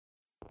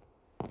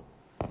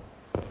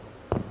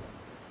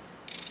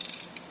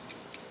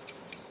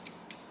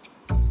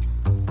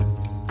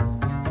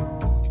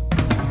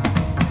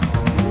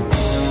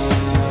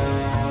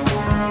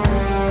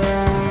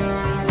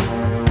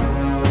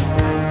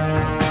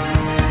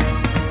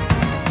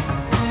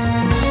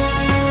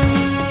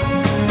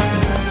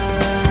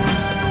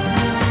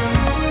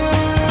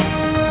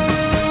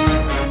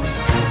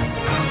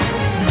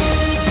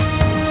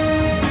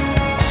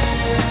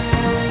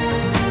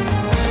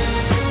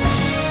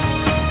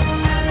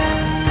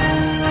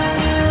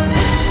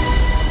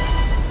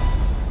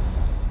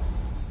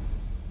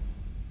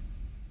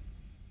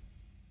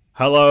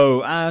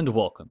Hello and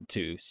welcome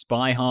to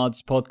Spy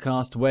Hard's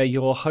podcast, where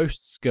your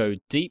hosts go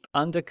deep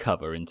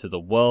undercover into the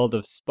world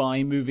of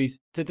spy movies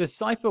to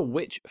decipher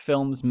which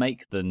films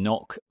make the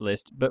knock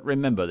list. But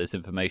remember, this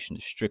information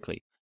is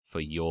strictly for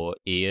your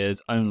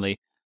ears only.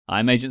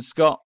 I'm Agent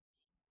Scott.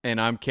 And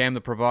I'm Cam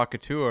the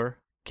Provocateur,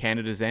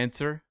 Canada's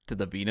answer to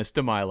the Venus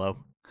de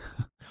Milo.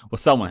 Well,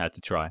 someone had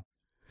to try.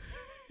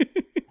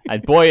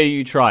 And boy, are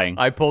you trying.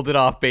 I pulled it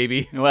off,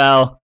 baby.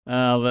 Well,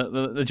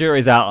 the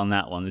jury's out on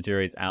that one. The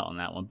jury's out on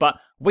that one. But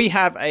we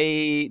have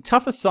a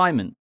tough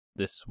assignment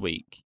this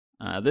week.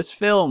 This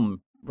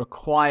film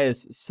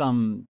requires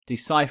some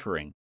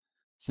deciphering,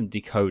 some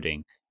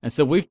decoding. And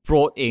so we've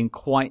brought in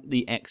quite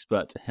the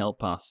expert to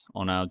help us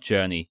on our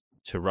journey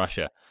to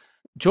Russia.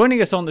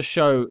 Joining us on the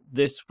show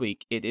this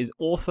week, it is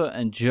author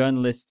and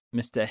journalist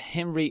Mr.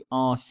 Henry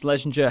R.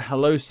 Schlesinger.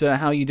 Hello, sir.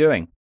 How are you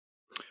doing?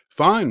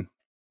 Fine.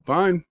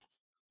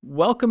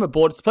 Welcome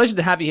aboard. It's a pleasure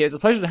to have you here. It's a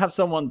pleasure to have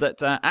someone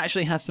that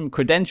actually has some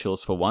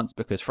credentials for once,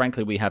 because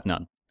frankly, we have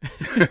none.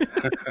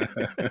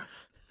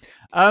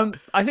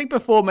 I think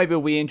before maybe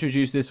we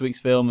introduce this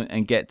week's film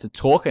and get to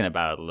talking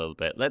about it a little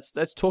bit, let's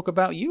talk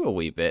about you a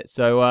wee bit.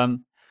 So,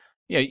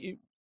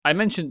 I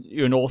mentioned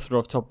you're an author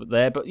off top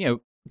there, but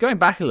going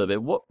back a little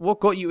bit, what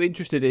got you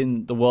interested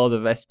in the world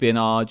of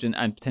espionage and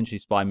potentially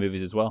spy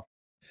movies as well?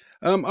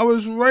 I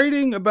was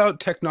writing about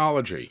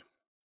technology,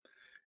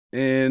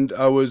 and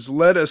I was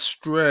led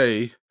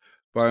astray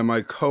by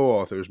my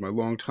co-authors, my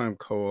longtime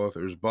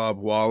co-authors, Bob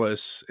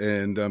Wallace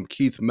and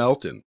Keith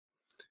Melton.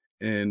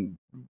 And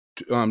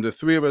the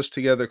three of us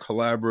together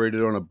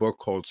collaborated on a book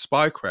called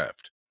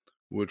Spycraft,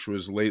 which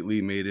was lately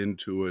made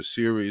into a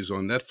series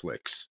on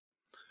Netflix.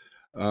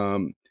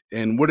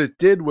 And what it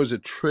did was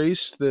it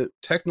traced the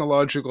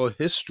technological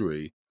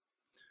history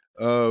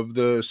of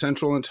the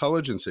Central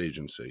Intelligence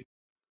Agency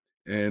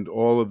and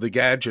all of the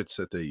gadgets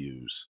that they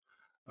use.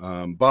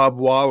 Bob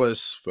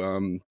Wallace,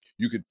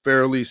 you could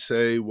fairly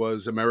say,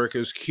 was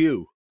America's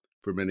Q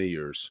for many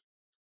years.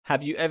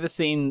 Have you ever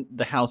seen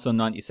The House on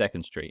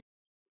 92nd Street?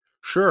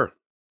 Sure.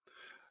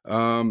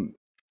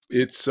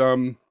 It's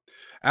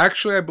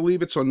actually, I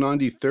believe it's on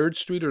 93rd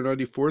Street or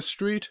 94th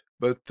Street,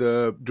 but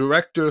the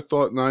director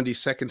thought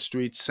 92nd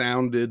Street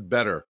sounded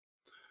better.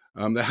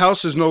 The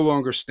house is no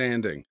longer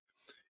standing.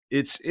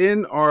 It's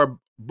in our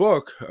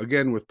book,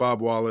 again with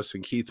Bob Wallace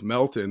and Keith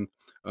Melton,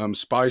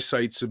 Spy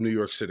Sites of New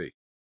York City.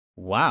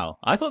 Wow.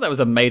 I thought that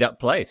was a made-up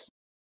place.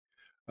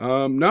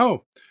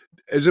 No.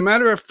 As a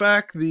matter of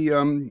fact,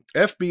 the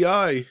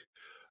FBI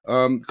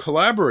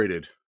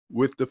collaborated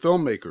with the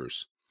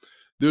filmmakers.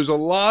 There's a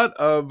lot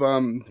of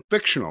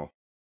fictional,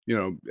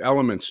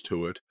 elements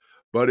to it,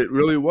 but it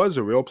really was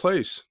a real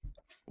place.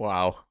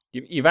 Wow.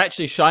 You've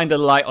actually shined a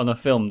light on a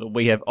film that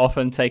we have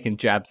often taken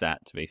jabs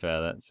at, to be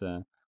fair. That's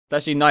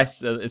actually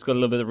nice. It's got a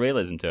little bit of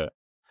realism to it.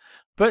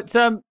 But,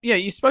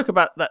 you spoke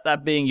about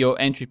that being your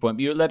entry point,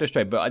 but you led us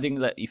straight, but I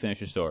didn't let you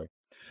finish your story.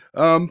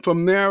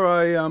 From there,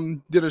 I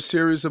did a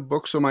series of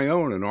books on my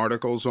own and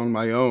articles on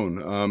my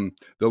own.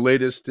 The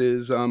latest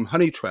is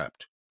Honey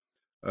Trapped,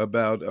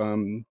 about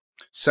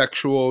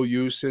sexual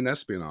use in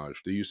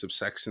espionage, the use of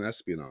sex in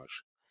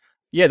espionage.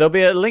 Yeah, there'll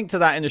be a link to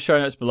that in the show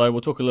notes below.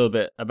 We'll talk a little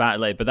bit about it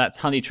later, but that's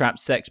Honey Trap,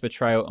 Sex,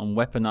 Betrayal, and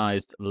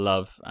Weaponized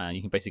Love, and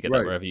you can basically get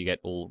that wherever you get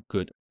all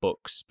good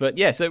books. But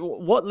yeah, so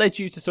what led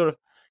you to sort of,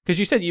 because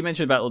you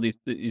mentioned about all these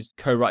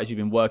co-writers you've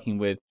been working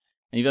with,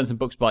 and you've done some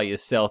books by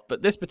yourself,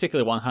 but this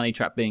particular one, Honey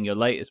Trap being your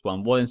latest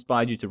one, what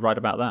inspired you to write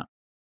about that?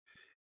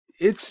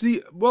 It's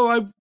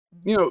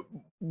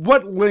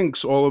what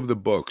links all of the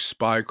books,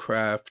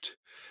 Spycraft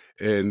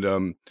and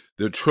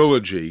the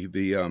trilogy,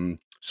 the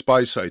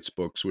Spy Sites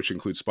books, which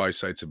include Spy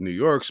Sites of New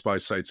York, Spy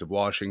Sites of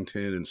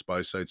Washington, and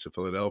Spy Sites of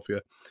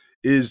Philadelphia,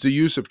 is the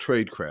use of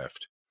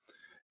tradecraft.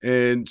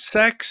 And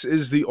sex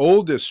is the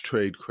oldest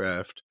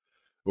tradecraft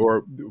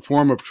or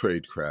form of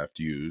tradecraft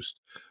used,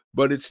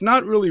 but it's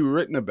not really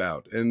written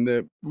about, and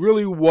there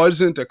really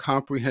wasn't a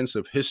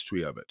comprehensive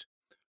history of it.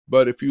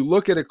 But if you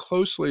look at it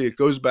closely, it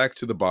goes back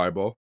to the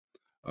Bible.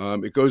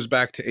 It goes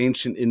back to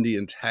ancient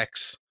Indian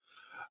texts.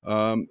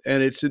 And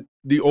it's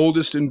the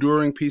oldest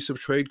enduring piece of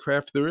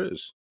tradecraft there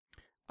is.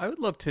 I would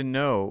love to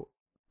know,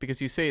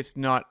 because you say it's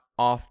not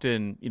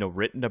often,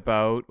 written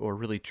about or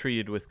really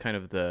treated with kind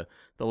of the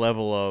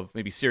level of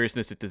maybe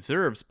seriousness it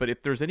deserves, but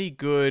if there's any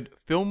good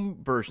film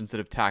versions that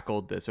have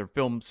tackled this or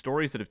film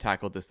stories that have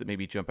tackled this that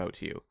maybe jump out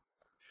to you.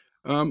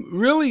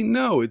 Really,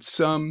 no. It's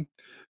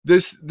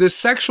this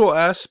sexual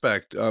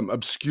aspect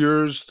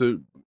obscures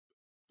the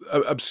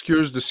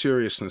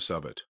seriousness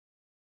of it,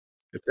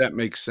 if that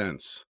makes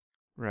sense.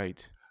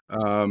 Right.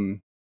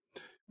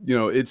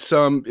 It's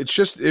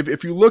just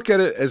if you look at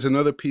it as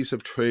another piece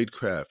of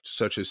tradecraft,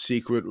 such as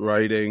secret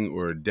writing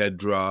or a dead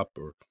drop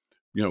or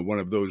one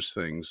of those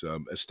things,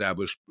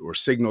 established or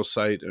signal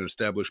site, an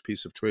established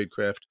piece of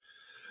tradecraft,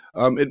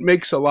 it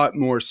makes a lot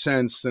more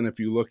sense than if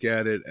you look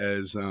at it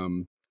as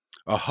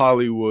a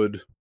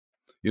Hollywood,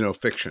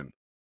 fiction.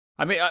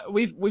 I mean,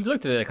 we've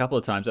looked at it a couple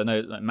of times. I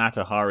know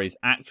Mata Hari's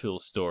actual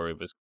story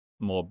was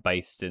more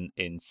based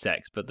in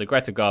sex, but the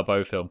Greta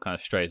Garbo film kind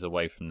of strays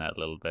away from that a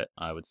little bit,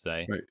 I would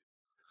say. Right.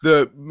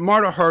 The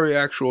Mata Hari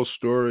actual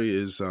story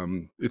is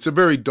it's a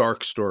very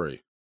dark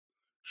story.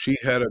 She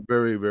had a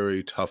very,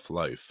 very tough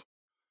life.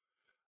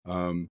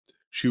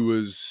 She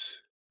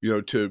was,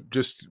 to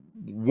just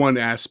one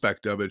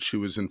aspect of it, she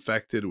was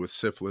infected with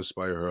syphilis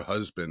by her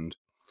husband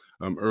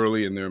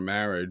early in their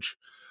marriage.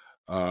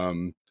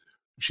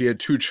 She had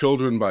 2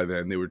 children by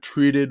then. They were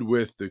treated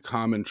with the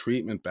common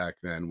treatment back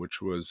then,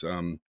 which was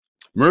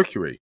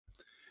mercury.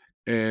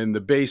 And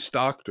the base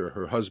doctor,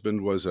 her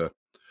husband was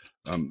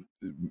in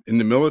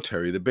the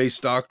military, the base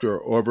doctor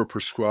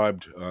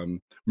overprescribed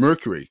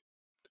mercury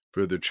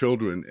for the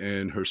children,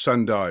 and her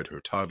son died. Her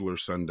toddler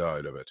son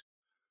died of it.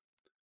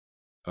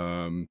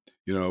 From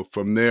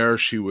there,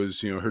 she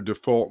was, her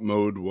default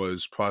mode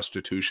was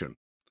prostitution,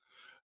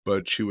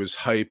 but she was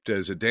hyped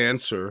as a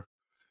dancer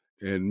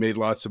and made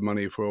lots of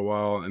money for a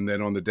while. And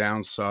then on the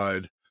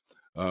downside,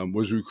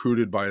 was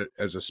recruited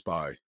as a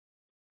spy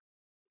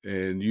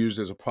and used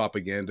as a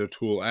propaganda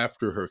tool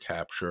after her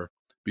capture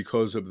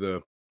because of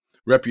the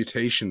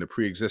reputation, the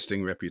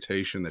pre-existing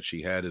reputation that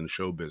she had in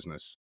show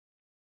business.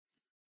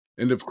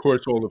 And of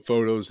course, all the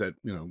photos that,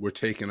 were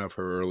taken of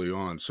her early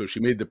on. So she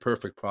made the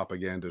perfect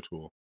propaganda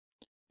tool.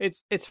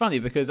 It's funny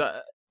because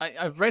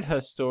I've read her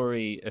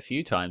story a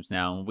few times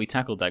now, and we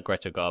tackled that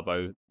Greta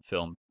Garbo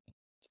film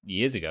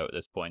years ago at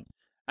this point.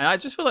 And I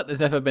just feel like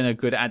there's never been a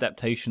good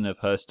adaptation of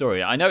her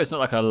story. I know it's not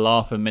like a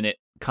laugh-a-minute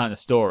kind of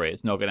story.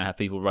 It's not going to have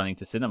people running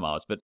to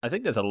cinemas, but I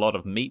think there's a lot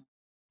of meat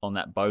on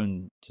that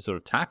bone to sort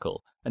of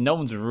tackle. And no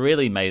one's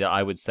really made it,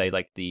 I would say,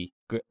 like the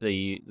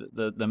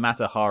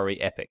Mata Hari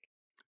epic.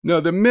 No,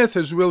 the myth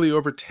has really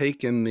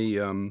overtaken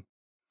the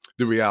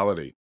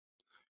reality.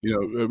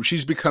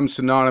 She's become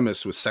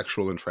synonymous with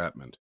sexual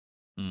entrapment.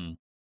 Mm.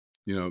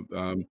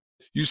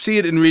 You see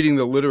it in reading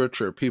the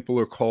literature. People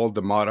are called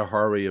the Mata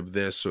Hari of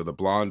this, or the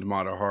blonde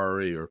Mata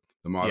Hari, or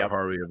the Mata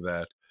Hari of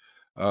that.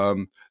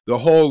 The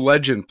whole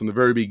legend from the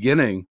very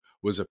beginning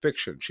was a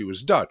fiction. She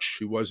was Dutch.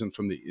 She wasn't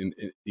from the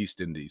East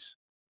Indies.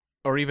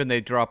 Or even they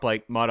drop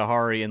like Mata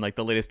Hari in like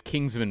the latest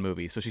Kingsman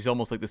movie. So she's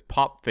almost like this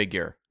pop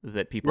figure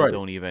that people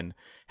don't even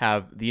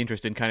have the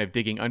interest in kind of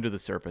digging under the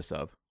surface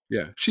of.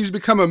 Yeah, she's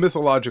become a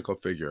mythological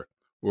figure,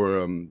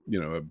 or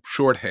a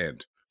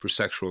shorthand for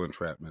sexual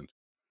entrapment.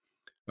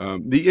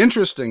 The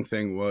interesting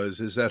thing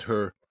is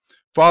that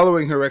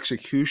following her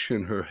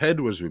execution, her head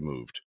was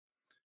removed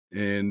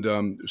and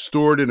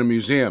stored in a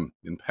museum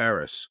in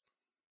Paris.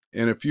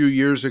 And a few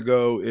years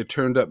ago, it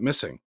turned up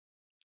missing.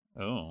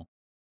 Oh,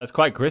 that's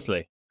quite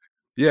grisly.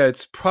 Yeah,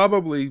 it's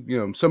probably,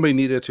 somebody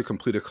needed to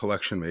complete a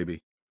collection,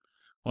 maybe.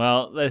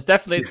 Well, there's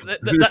definitely,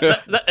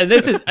 and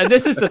this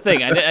is the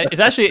thing, and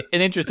it's actually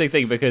an interesting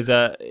thing because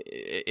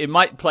it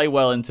might play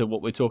well into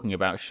what we're talking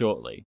about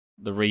shortly,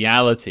 the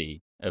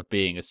reality of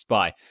being a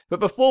spy. But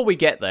before we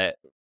get there,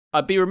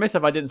 I'd be remiss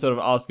if I didn't sort of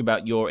ask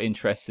about your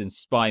interests in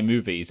spy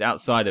movies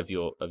outside of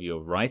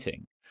your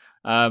writing.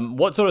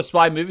 What sort of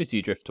spy movies do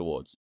you drift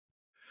towards?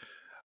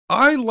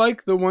 I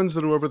like the ones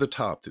that are over the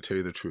top, to tell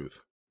you the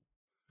truth.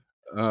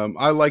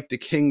 I like the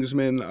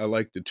Kingsman. I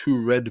like the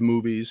 2 Red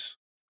movies.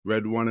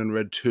 Red 1 and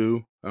Red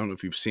 2. I don't know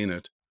if you've seen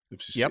it.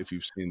 If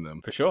you've seen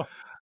them. For sure.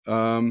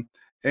 And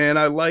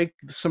I like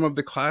some of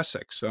the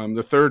classics.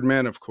 The Third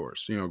Man, of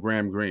course,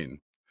 Graham Greene.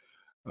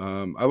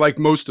 I like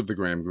most of the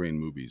Graham Greene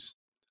movies.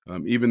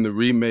 Even the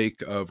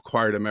remake of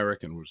Quiet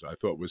American, which I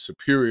thought was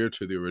superior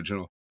to the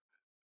original.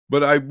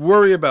 But I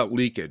worry about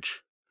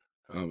leakage,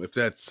 if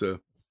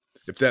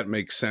that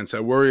makes sense.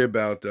 I worry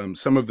about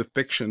some of the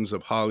fictions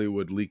of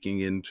Hollywood leaking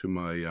into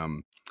my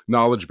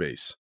knowledge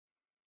base.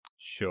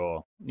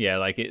 Sure. Yeah,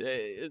 like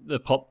the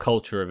pop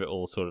culture of it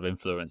all sort of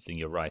influencing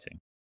your writing.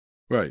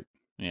 Right.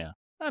 Yeah,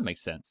 that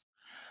makes sense.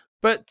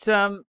 But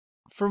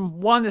from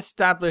one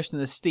established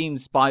and esteemed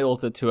spy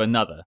author to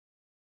another,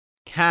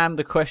 Cam,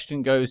 the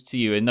question goes to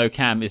you. And no,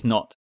 Cam is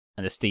not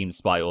an esteemed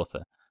spy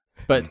author.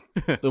 But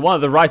one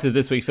of the writers of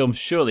this week's film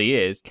surely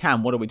is.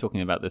 Cam, what are we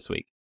talking about this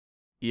week?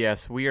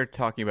 Yes, we are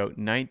talking about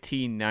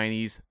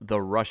 1990's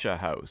The Russia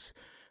House,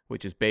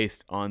 which is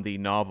based on the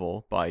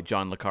novel by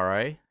John le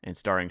Carré and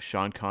starring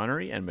Sean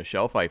Connery and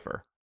Michelle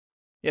Pfeiffer.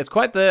 Yeah, it's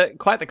quite the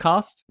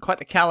cast, quite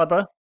the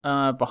caliber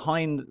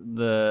behind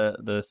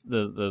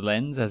the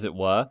lens, as it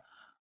were.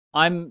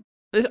 I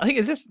think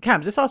is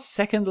this our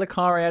second le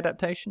Carré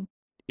adaptation?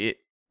 It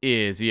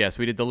is, yes.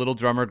 We did The Little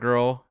Drummer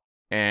Girl,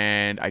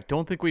 and I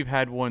don't think we've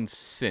had one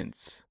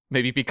since.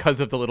 Maybe because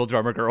of The Little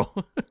Drummer Girl.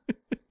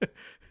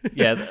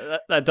 Yeah,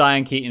 that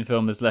Diane Keaton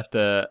film has left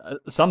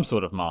some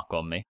sort of mark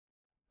on me.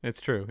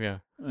 It's true, yeah.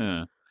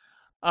 Yeah.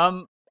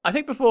 I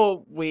think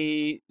before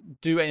we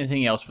do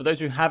anything else, for those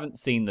who haven't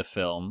seen the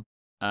film,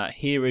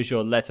 here is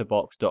your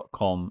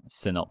Letterboxd.com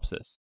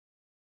synopsis.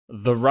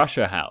 The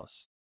Russia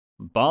House.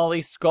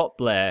 Barley Scott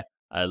Blair,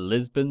 a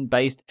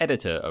Lisbon-based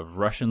editor of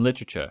Russian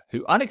literature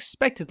who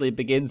unexpectedly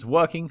begins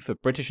working for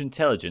British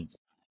intelligence,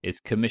 is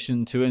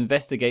commissioned to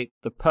investigate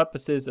the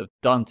purposes of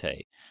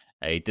Dante,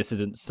 a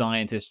dissident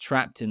scientist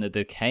trapped in the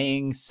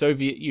decaying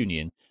Soviet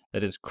Union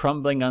that is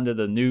crumbling under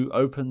the new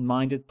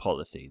open-minded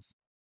policies.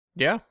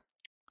 Yeah.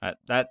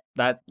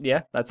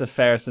 That's a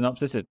fair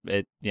synopsis.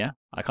 Yeah,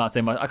 I can't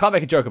say much. I can't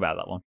make a joke about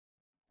that one.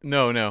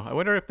 No. I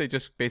wonder if they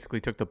just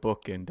basically took the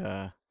book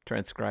and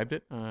transcribed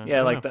it.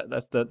 Yeah, like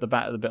that's the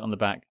bit on the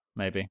back,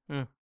 maybe.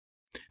 Yeah.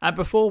 And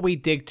before we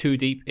dig too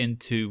deep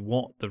into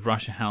what the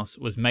Russia House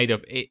was made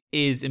of, it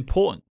is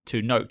important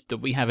to note that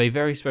we have a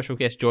very special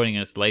guest joining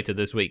us later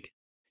this week.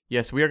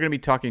 Yes, we are going to be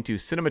talking to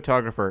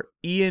cinematographer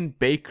Ian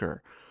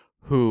Baker,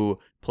 who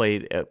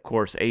played, of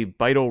course, a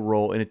vital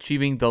role in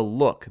achieving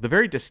the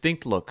very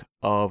distinct look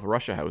of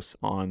Russia House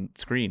on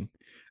screen.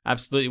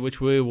 Absolutely,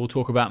 which we will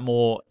talk about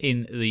more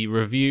in the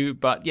review.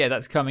 But yeah,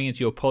 that's coming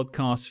into your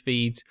podcast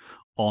feeds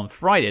on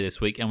Friday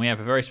this week, and we have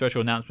a very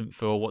special announcement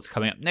for what's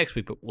coming up next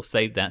week, but we'll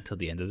save that till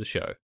the end of the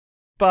show.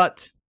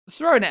 But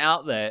throwing it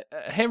out there,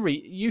 Henry,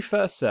 you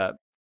first, sir.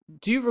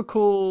 Do you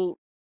recall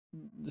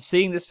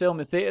seeing this film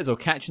in theaters or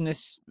catching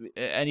this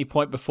at any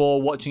point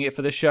before watching it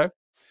for this show?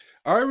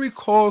 I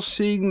recall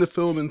seeing the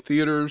film in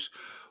theaters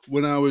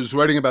when I was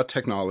writing about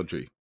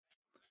technology.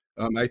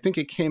 I think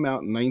it came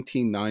out in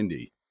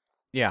 1990.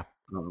 Yeah.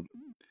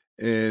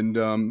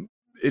 And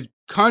it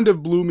kind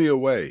of blew me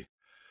away.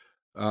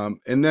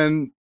 And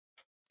then,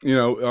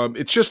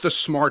 it's just a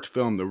smart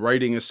film. The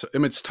writing is,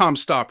 it's Tom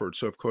Stoppard,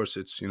 so of course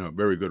it's,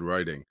 very good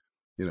writing,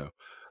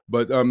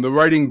 But the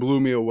writing blew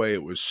me away.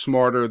 It was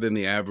smarter than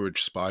the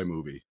average spy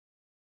movie,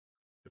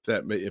 if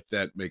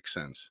that makes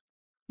sense.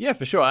 Yeah,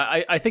 for sure.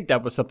 I think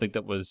that was something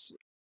that was.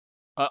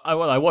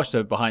 I watched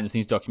a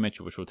behind-the-scenes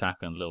documentary, which we'll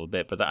tackle in a little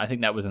bit, but I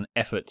think that was an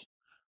effort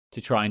to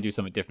try and do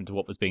something different to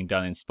what was being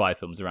done in spy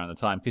films around the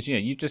time. Because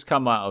you've just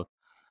come out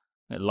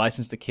of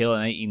License to Kill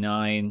in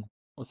 '89,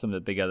 or some of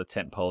the big other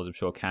tent poles. I'm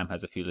sure Cam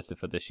has a few listed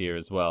for this year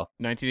as well.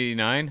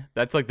 1989.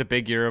 That's like the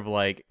big year of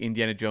like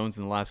Indiana Jones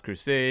and the Last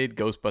Crusade,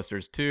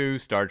 Ghostbusters 2,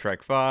 Star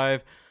Trek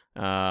 5,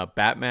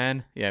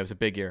 Batman. Yeah, it was a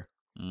big year.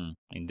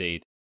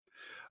 Indeed.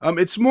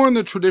 It's more in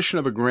the tradition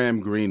of a Graham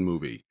Greene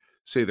movie,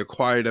 say The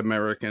Quiet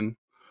American,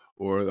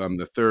 or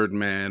The Third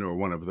Man, or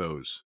one of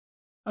those.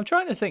 I'm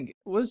trying to think.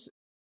 Was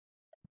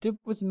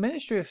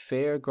Ministry of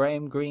Fear a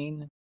Graham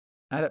Greene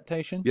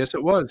adaptation? Yes,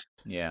 it was.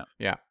 Yeah.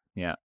 Yeah.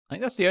 I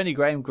think that's the only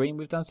Graham Greene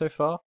we've done so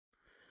far.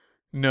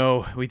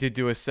 No, we did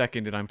do a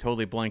second, and I'm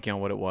totally blanking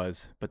on what it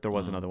was, but there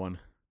was another one.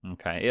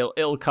 Okay,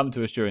 it'll come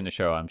to us during the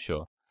show, I'm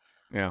sure.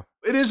 Yeah.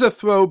 It is a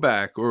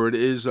throwback, or it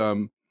is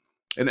an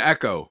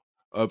echo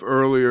of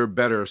earlier,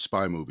 better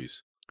spy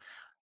movies.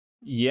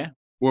 Yeah.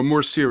 Or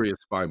more serious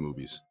spy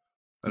movies.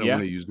 I don't Yeah.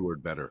 want to use the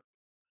word better.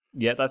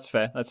 Yeah, that's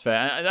fair.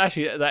 And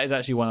actually, that is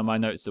actually one of my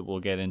notes that we'll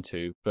get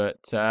into.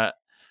 But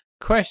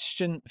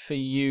question for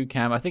you,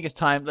 Cam. I think it's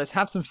time. Let's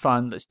have some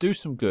fun. Let's do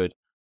some good.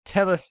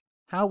 Tell us,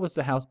 how was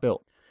the house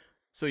built?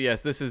 So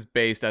yes, this is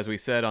based, as we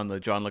said, on the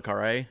John le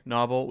Carré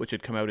novel, which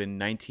had come out in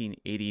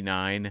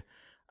 1989.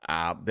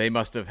 They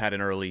must have had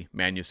an early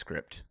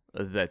manuscript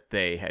that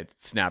they had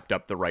snapped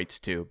up the rights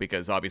to,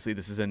 because obviously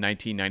this is a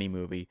 1990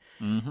 movie.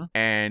 Mm-hmm.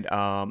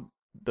 And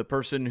the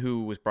person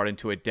who was brought in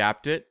to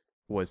adapt it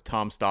was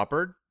Tom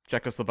Stoppard,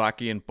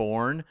 Czechoslovakian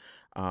born,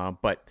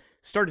 but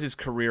started his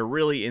career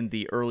really in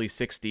the early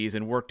 60s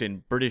and worked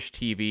in British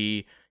TV.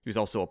 He was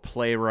also a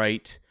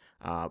playwright,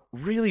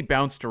 really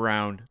bounced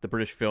around the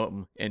British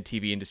film and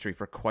TV industry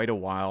for quite a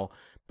while,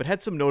 but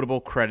had some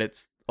notable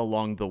credits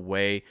along the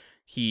way.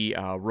 He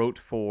wrote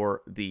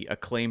for the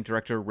acclaimed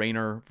director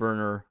Rainer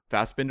Werner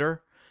Fassbinder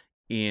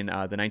in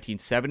the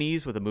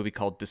 1970s with a movie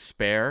called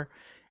Despair,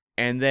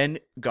 and then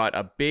got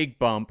a big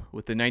bump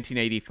with the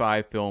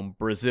 1985 film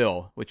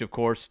Brazil, which of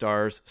course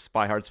stars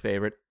Spy Hard's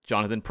favorite,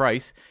 Jonathan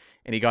Pryce,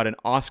 and he got an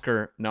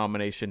Oscar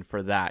nomination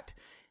for that.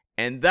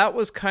 And that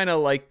was kind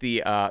of like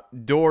the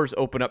doors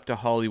open up to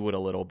Hollywood a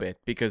little bit,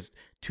 because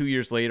 2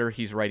 years later,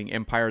 he's writing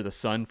Empire of the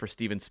Sun for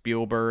Steven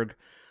Spielberg.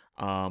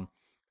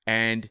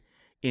 And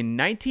in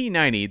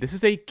 1990, this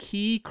is a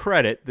key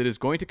credit that is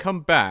going to come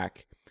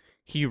back.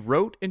 He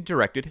wrote and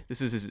directed,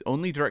 this is his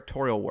only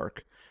directorial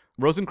work,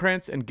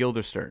 Rosencrantz and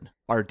Guildenstern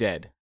Are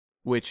Dead,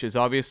 which has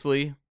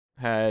obviously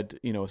had,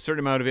 a certain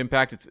amount of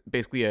impact. It's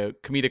basically a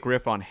comedic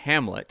riff on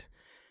Hamlet.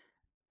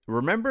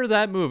 Remember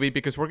that movie,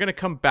 because we're going to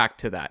come back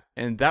to that.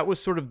 And that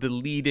was sort of the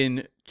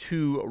lead-in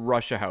to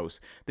Russia House.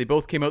 They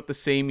both came out the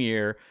same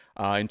year.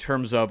 In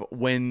terms of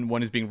when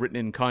one is being written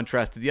in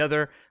contrast to the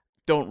other,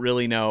 don't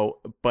really know.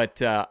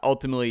 But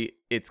ultimately,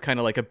 it's kind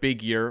of like a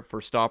big year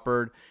for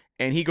Stoppard.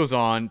 And he goes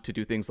on to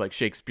do things like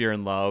Shakespeare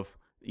in Love,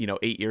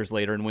 8 years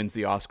later, and wins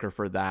the Oscar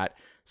for that.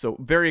 So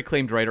very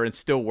acclaimed writer and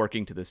still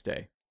working to this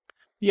day.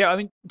 Yeah, I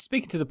mean,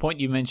 speaking to the point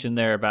you mentioned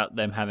there about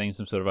them having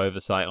some sort of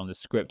oversight on the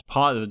script,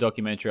 part of the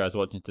documentary I was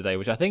watching today,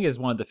 which I think is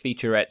one of the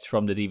featurettes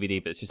from the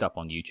DVD, but it's just up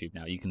on YouTube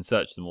now. You can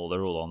search them all;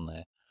 they're all on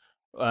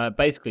there.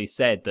 Basically,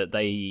 said that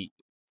they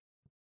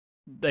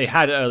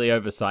had early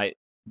oversight,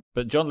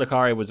 but John le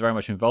Carré was very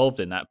much involved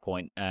in that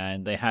point,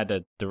 and they had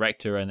a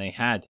director, and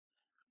I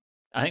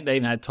think they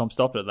even had Tom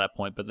Stoppard at that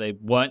point, but they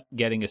weren't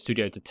getting a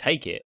studio to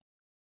take it,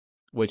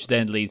 which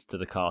then leads to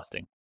the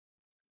casting.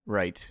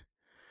 Right.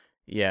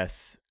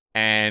 Yes.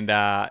 And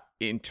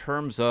in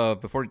terms of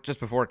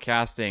before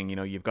casting,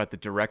 you've got the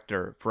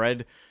director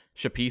Fred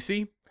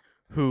Schapisi,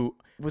 who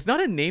was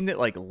not a name that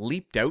like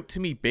leaped out to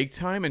me big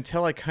time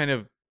until I kind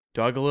of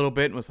dug a little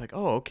bit and was like,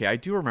 oh, okay, I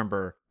do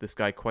remember this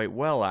guy quite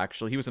well,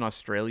 actually. He was an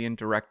Australian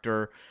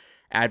director,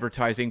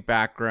 advertising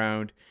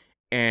background,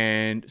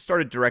 and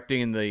started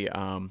directing in the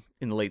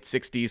late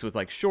 60s with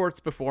like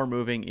shorts before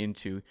moving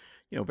into,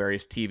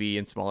 various TV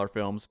and smaller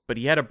films. But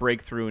he had a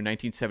breakthrough in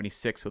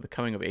 1976 with a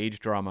coming-of-age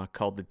drama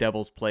called The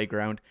Devil's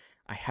Playground.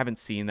 I haven't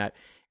seen that.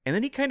 And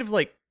then he kind of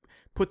like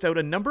puts out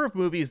a number of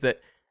movies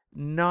that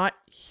not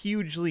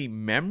hugely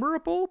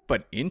memorable,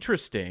 but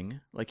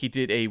interesting. Like he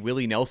did a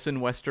Willie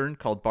Nelson Western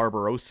called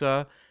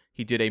Barbarossa.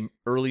 He did a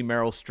early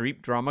Meryl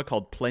Streep drama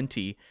called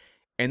Plenty.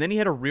 And then he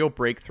had a real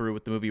breakthrough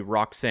with the movie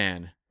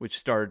Roxanne, which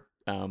starred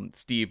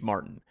Steve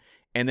Martin.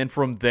 And then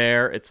from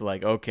there, it's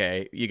like,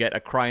 okay, you get A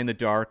Cry in the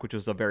Dark, which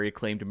was a very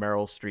acclaimed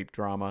Meryl Streep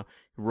drama. It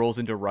rolls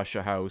into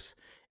Russia House.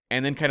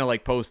 And then kind of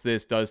like post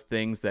this, does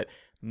things that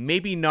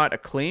maybe not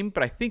acclaimed,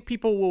 but I think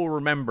people will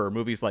remember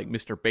movies like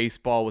Mr.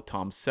 Baseball with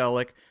Tom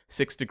Selleck,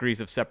 6 Degrees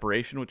of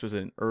Separation, which was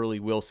an early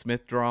Will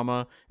Smith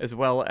drama, as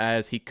well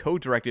as he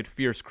co-directed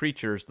Fierce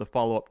Creatures, the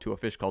follow-up to A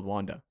Fish Called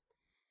Wanda.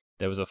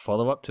 There was a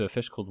follow-up to A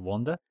Fish Called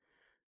Wanda?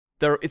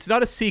 It's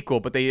not a sequel,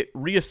 but they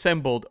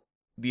reassembled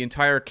the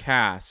entire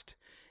cast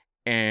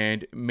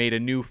and made a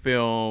new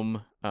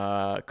film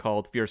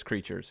called Fierce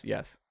Creatures,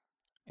 yes.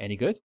 Any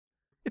good?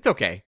 It's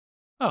okay.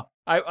 Oh,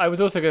 I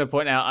was also going to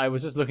point out, I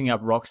was just looking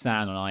up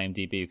Roxanne on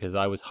IMDb because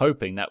I was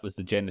hoping that was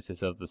the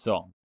genesis of the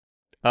song.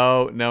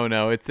 Oh,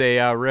 no. It's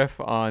a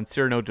riff on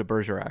Cyrano de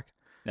Bergerac.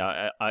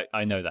 No,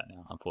 I know that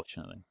now,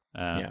 unfortunately.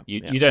 Yeah.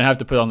 You don't have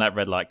to put on that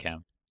red light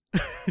cam.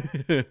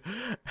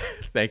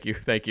 Thank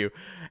you.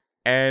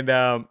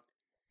 And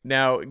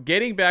now,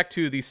 getting back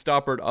to the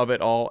Stoppard of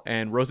it all,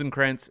 and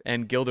Rosencrantz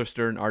and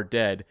Guildenstern are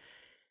dead,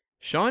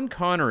 Sean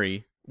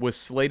Connery was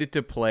slated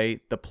to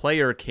play the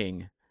Player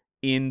King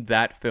in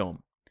that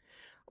film,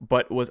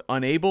 but was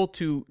unable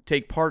to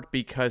take part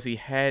because he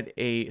had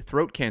a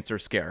throat cancer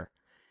scare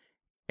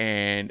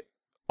and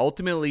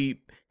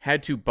ultimately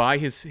had to buy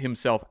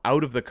himself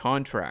out of the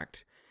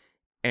contract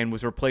and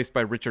was replaced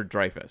by Richard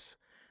Dreyfuss.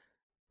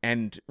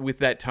 And with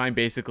that time,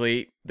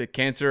 basically, the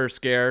cancer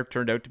scare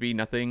turned out to be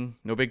no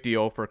big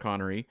deal for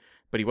Connery,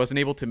 but he wasn't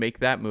able to make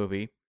that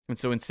movie. And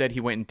so instead he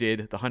went and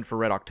did The Hunt for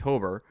Red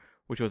October,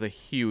 which was a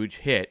huge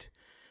hit.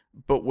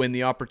 But when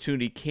the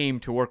opportunity came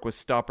to work with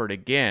Stoppard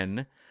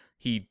again,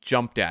 he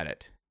jumped at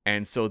it.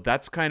 And so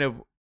that's kind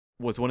of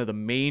was one of the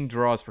main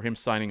draws for him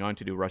signing on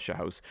to do Russia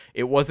House.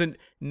 It wasn't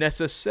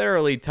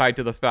necessarily tied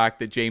to the fact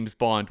that James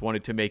Bond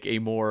wanted to make a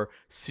more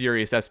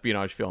serious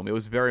espionage film. It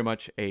was very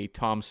much a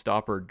Tom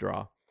Stoppard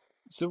draw.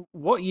 So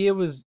what year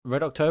was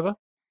Red October?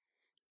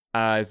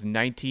 It's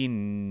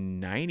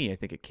 1990, I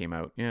think it came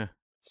out. Yeah.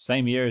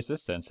 Same year as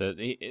this then. So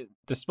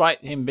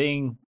despite him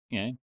being,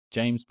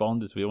 James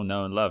Bond, as we all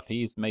know and love,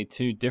 he's made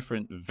two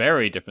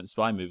very different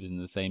spy movies in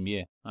the same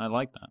year. I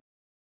like that.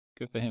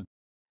 Good for him.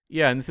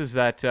 Yeah, and this is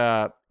that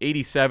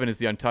 87 is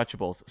The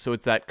Untouchables. So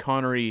it's that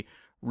Connery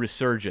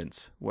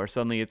resurgence where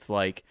suddenly it's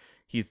like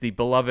he's the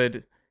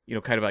beloved,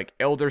 kind of like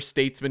elder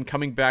statesman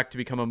coming back to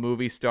become a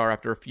movie star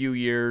after a few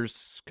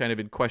years kind of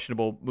in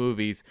questionable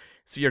movies.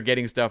 So you're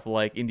getting stuff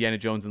like Indiana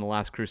Jones and the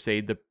Last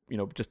Crusade,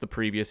 just the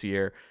previous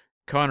year.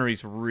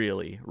 Connery's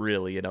really,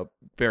 really in a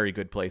very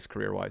good place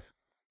career-wise.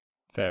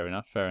 Fair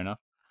enough.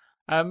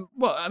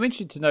 Well, I'm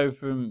interested to know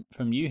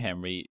from you,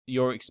 Henry,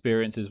 your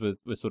experiences with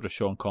sort of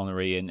Sean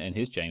Connery and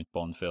his James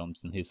Bond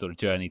films and his sort of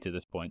journey to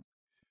this point.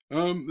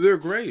 They're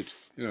great.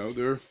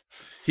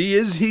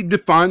 He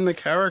defined the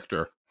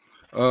character.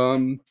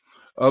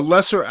 A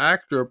lesser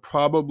actor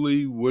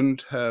probably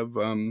wouldn't have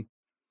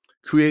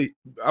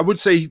I would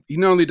say he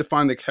not only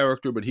defined the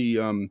character, but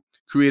he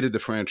created the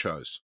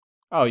franchise.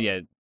 Oh yeah.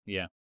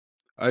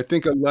 I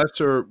think a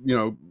lesser,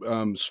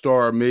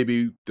 star,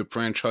 maybe the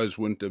franchise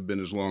wouldn't have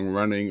been as long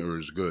running or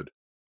as good.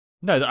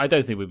 No, I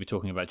don't think we'd be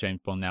talking about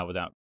James Bond now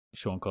without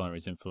Sean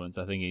Connery's influence.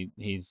 I think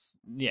he's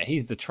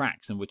the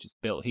tracks in which it's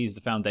built. He's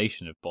the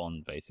foundation of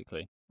Bond,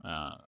 basically.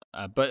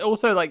 But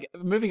also, like,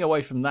 moving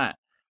away from that,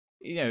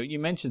 you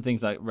mentioned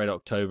things like Red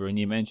October, and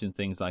you mentioned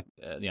things like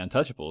The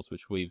Untouchables,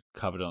 which we've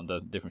covered on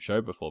a different show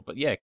before. But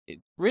yeah, it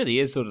really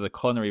is sort of the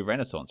Connery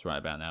renaissance right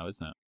about now,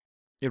 isn't it?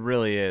 It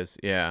really is,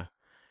 yeah.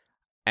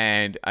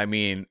 And, I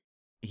mean,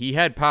 he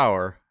had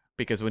power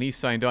because when he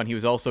signed on, he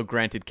was also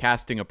granted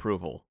casting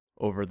approval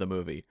over the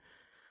movie.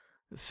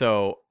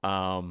 So,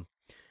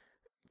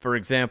 for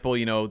example,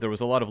 there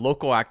was a lot of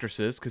local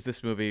actresses because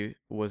this movie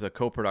was a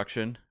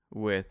co-production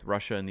with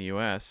Russia and the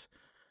U.S.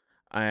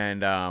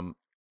 And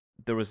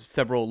there was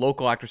several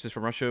local actresses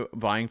from Russia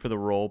vying for the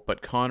role,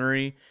 but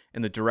Connery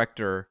and the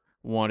director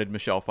wanted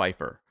Michelle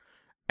Pfeiffer.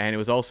 And it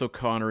was also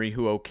Connery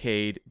who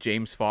okayed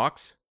James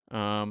Fox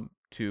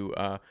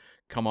to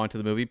come onto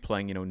the movie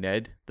playing,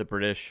 Ned, the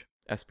British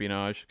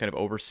espionage kind of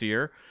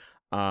overseer.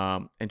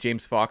 And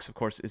James Fox, of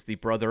course, is the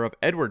brother of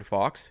Edward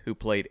Fox, who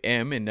played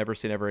M in Never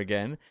Say Never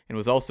Again and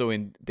was also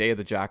in Day of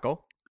the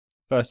Jackal.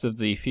 First of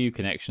the few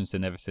connections to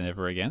Never Say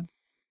Never Again.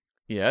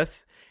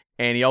 Yes.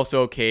 And he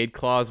also okayed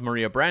Klaus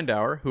Maria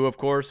Brandauer, who, of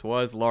course,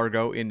 was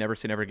Largo in Never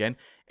Say Never Again,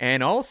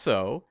 and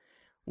also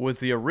was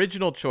the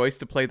original choice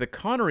to play the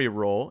Connery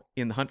role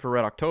in The Hunt for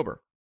Red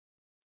October.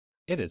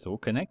 It is all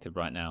connected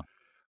right now.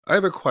 I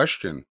have a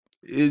question.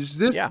 Is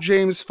this Yeah.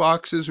 James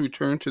Fox's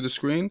return to the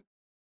screen?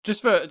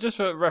 Just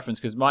for reference,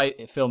 because my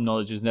film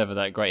knowledge is never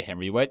that great,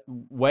 Henry.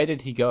 Where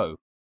did he go?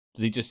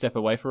 Did he just step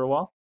away for a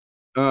while?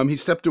 He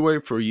stepped away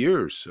for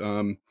years.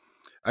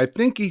 I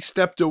think he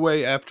stepped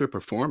away after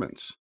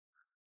performance.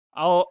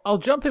 I'll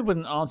jump in with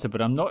an answer,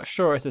 but I'm not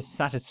sure it's a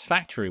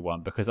satisfactory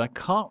one because I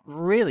can't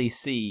really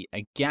see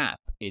a gap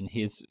in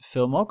his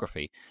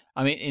filmography.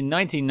 I mean, in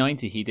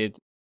 1990 he did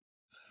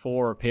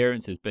 4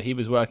 appearances, but he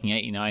was working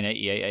 89,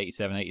 88,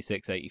 87,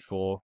 86,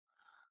 84.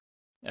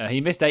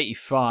 He missed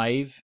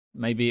 85.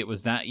 Maybe it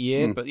was that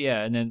year, but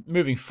yeah. And then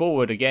moving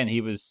forward again, he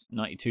was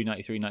 92,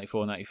 93,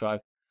 94, 95.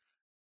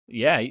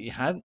 Yeah, he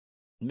hasn't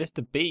missed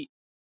a beat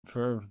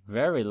for a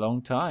very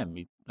long time.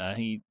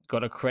 He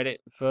got a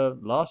credit for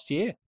last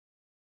year.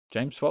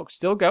 James Fox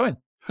still going.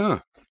 Huh.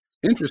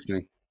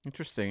 Interesting.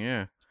 Interesting,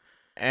 yeah.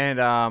 And,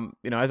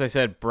 as I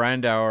said,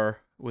 Brandauer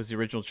was the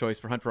original choice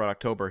for Hunt for Red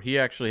October. He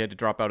actually had to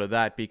drop out of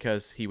that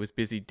because he was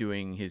busy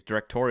doing his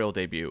directorial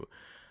debut.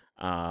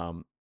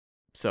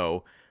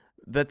 So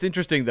that's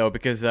interesting, though,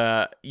 because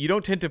you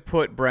don't tend to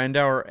put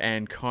Brandauer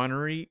and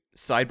Connery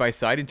side by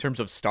side in terms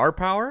of star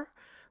power,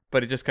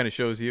 but it just kind of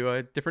shows you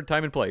a different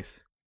time and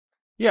place.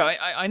 Yeah,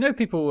 I know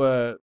people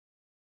were.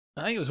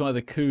 I think it was one of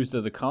the coups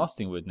of the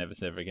casting with Never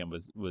Say Never Again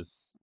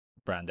was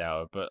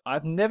Brandauer, but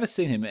I've never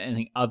seen him in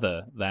anything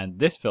other than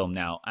this film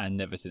now and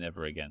Never Say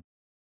Never Again.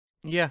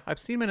 Yeah, I've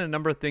seen him in a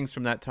number of things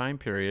from that time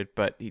period,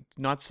 but he's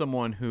not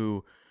someone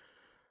who,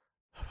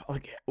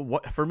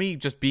 for me,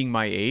 just being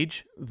my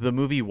age, the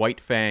movie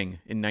White Fang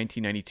in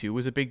 1992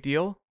 was a big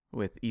deal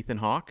with Ethan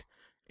Hawke,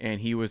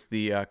 and he was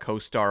the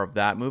co-star of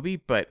that movie,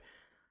 but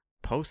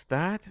post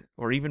that,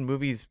 or even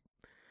movies,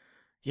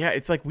 yeah,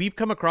 it's like we've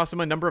come across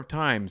him a number of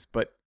times,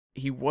 but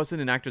he wasn't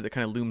an actor that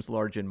kind of looms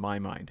large in my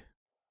mind.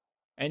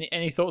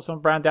 Any thoughts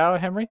on Brandauer,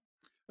 Henry?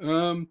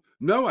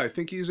 No, I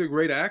think he's a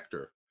great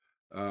actor.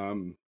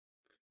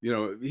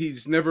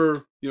 He's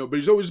never, but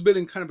he's always been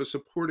in kind of a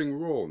supporting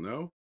role,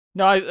 no?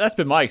 No, that's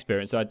been my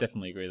experience, so I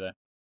definitely agree there.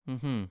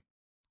 Mm-hmm.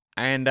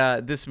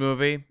 And this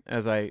movie,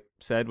 as I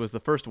said, was the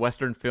first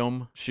Western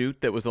film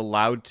shoot that was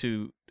allowed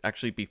to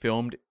actually be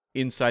filmed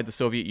inside the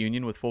Soviet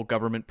Union with full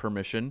government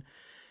permission.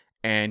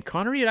 And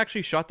Connery had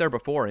actually shot there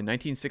before. In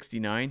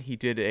 1969, he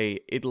did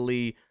a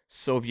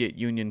Italy-Soviet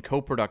Union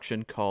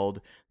co-production called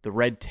The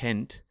Red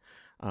Tent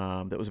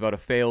that was about a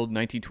failed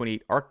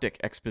 1928 Arctic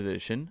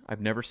expedition.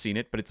 I've never seen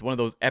it, but it's one of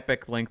those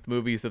epic-length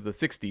movies of the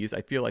 60s I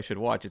feel I should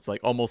watch. It's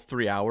like almost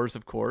 3 hours,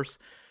 of course.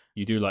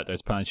 You do like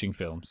those punishing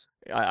films.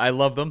 I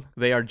love them.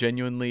 They are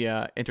genuinely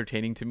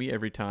entertaining to me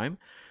every time.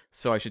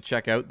 So I should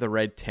check out The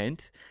Red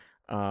Tent.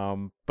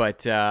 But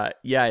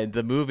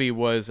the movie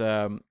was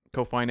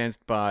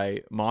co-financed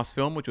by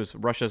Mosfilm, which was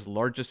Russia's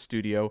largest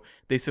studio.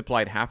 They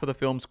supplied half of the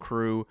film's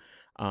crew,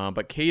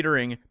 but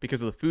catering,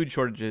 because of the food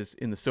shortages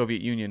in the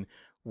Soviet Union,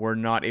 were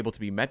not able to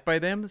be met by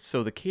them.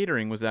 So the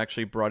catering was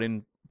actually brought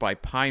in by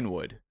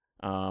Pinewood,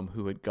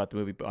 who had got the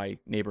movie by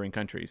neighboring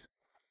countries.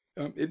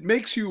 It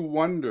makes you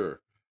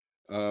wonder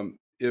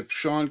if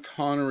Sean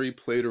Connery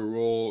played a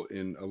role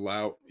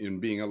in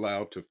being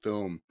allowed to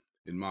film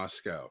in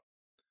Moscow.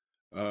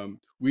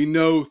 We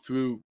know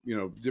through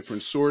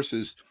different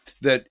sources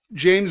that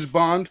James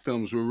Bond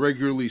films were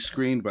regularly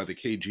screened by the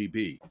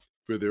KGB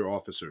for their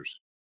officers.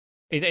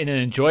 In an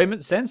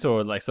enjoyment sense,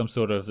 or like some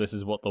sort of this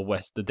is what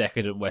the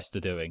decadent West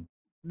are doing?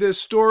 The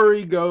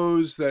story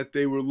goes that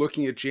they were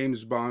looking at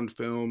James Bond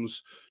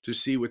films to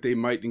see what they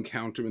might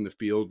encounter in the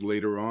field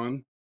later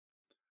on.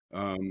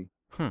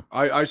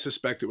 I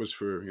suspect it was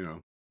for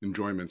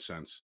enjoyment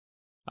sense.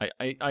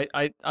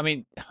 I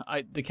mean,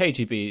 the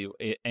KGB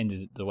it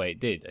ended the way it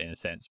did in a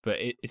sense, but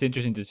it's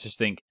interesting to just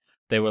think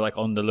they were like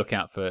on the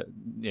lookout for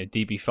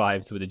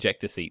DB5s with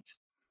ejector seats.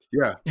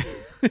 Yeah,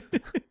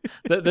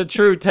 the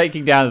true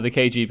taking down of the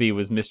KGB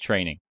was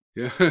mistraining.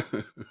 Yeah.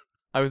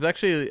 I was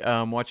actually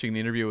watching an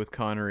interview with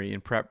Connery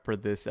in prep for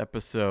this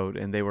episode,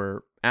 and they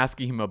were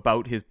asking him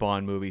about his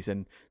Bond movies,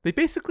 and they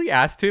basically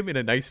asked him in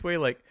a nice way,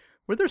 like,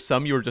 were there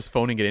some you were just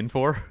phoning it in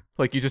for?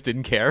 Like, you just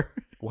didn't care?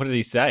 What did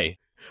he say?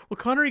 Well,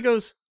 Connery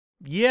goes,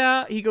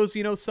 yeah, he goes,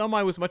 some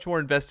I was much more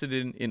invested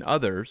in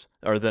others,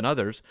 or than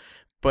others,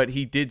 but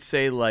he did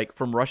say, like,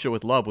 From Russia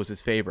with Love was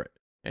his favorite,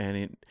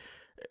 and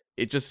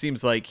it just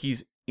seems like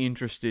he's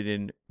interested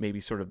in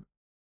maybe sort of,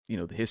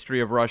 the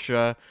history of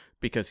Russia,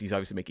 because he's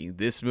obviously making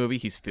this movie.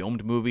 He's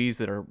filmed movies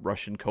that are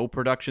Russian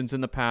co-productions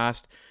in the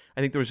past.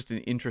 I think there was just an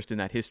interest in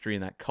that history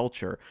and that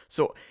culture.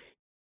 So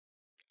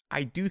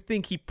I do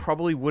think he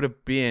probably would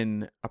have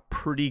been a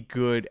pretty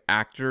good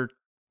actor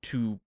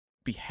to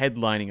be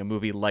headlining a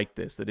movie like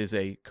this that is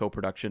a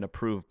co-production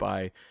approved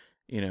by,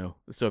 the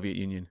Soviet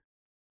Union.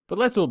 But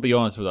let's all be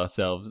honest with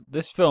ourselves.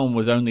 This film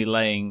was only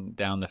laying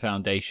down the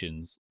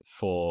foundations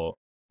for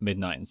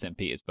Midnight in St.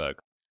 Petersburg.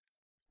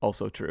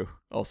 Also true.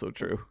 Also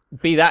true.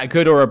 Be that a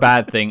good or a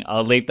bad thing,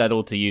 I'll leave that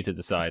all to you to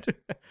decide.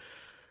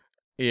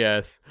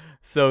 Yes.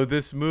 So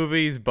this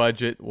movie's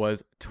budget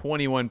was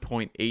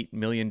 $21.8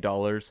 million.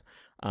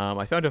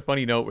 I found a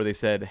funny note where they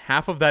said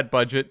half of that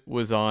budget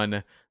was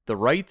on the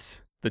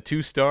rights, the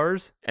 2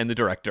 stars, and the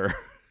director.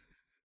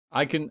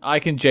 I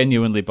can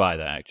genuinely buy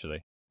that,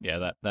 actually.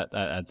 Yeah, that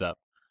adds up.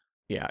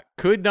 Yeah,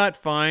 could not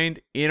find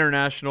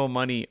international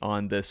money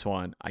on this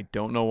one. I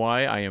don't know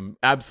why. I am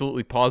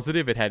absolutely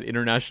positive it had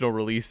international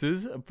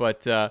releases,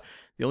 but the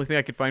only thing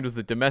I could find was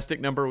the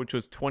domestic number, which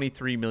was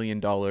 $23 million,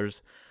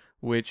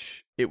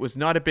 which it was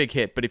not a big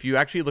hit. But if you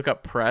actually look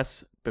up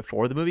press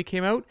before the movie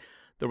came out,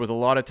 there was a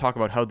lot of talk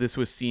about how this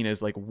was seen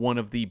as like one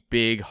of the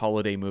big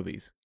holiday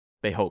movies.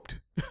 They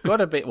hoped. It's got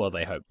to be, well,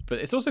 they hoped, but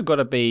it's also got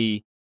to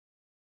be,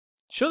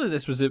 surely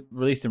this was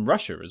released in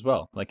Russia as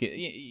well. Like,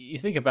 you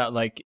think about,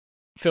 like,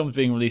 films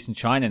being released in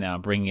China now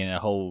and bringing in a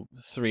whole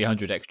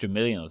 300 extra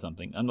million or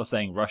something. I'm not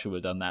saying Russia would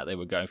have done that. They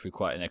were going through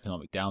quite an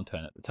economic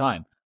downturn at the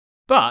time.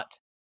 But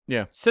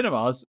Yeah.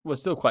 cinemas were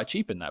still quite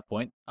cheap in that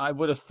point. I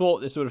would have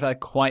thought this would have had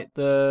quite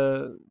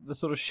the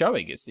sort of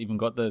showing. It's even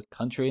got the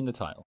country in the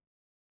title.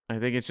 I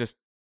think it's just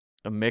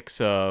a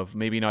mix of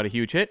maybe not a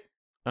huge hit,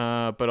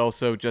 but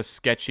also just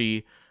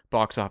sketchy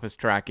box office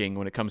tracking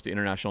when it comes to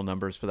international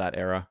numbers for that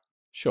era.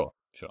 Sure.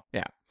 So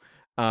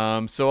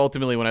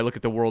ultimately, when I look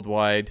at the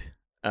worldwide,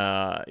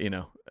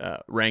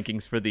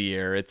 rankings for the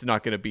year, it's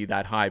not going to be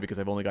that high because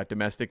I've only got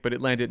domestic, but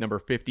it landed at number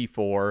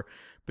 54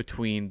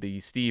 between the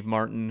Steve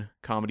Martin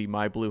comedy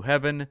My Blue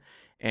Heaven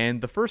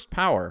and The First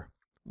Power,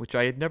 which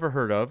I had never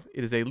heard of.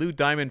 It is a Lou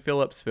Diamond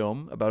Phillips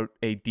film about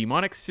a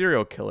demonic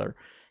serial killer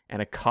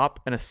and a cop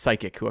and a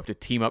psychic who have to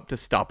team up to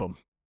stop him.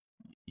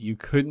 You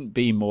couldn't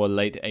be more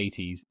late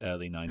 80s,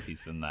 early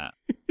 90s than that.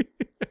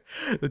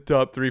 The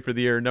top 3 for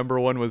the year. Number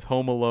 1 was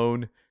Home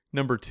Alone.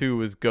 Number 2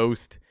 was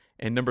Ghost.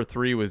 And number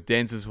 3 was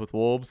Dances with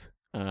Wolves.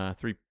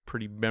 3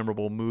 pretty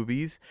memorable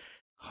movies.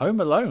 Home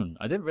Alone.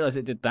 I didn't realize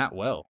it did that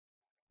well.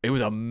 It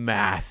was a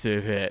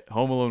massive hit.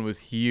 Home Alone was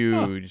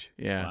huge.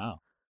 Yeah. Wow.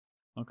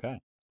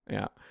 Okay.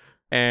 Yeah.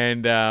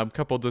 And a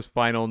couple just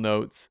final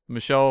notes.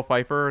 Michelle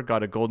Pfeiffer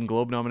got a Golden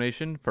Globe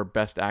nomination for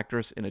Best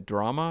Actress in a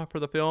Drama for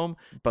the film,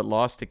 but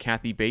lost to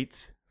Kathy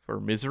Bates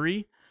for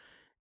Misery.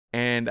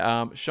 And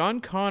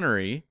Sean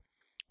Connery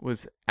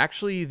was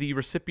actually the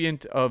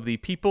recipient of the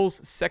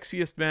People's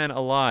Sexiest Man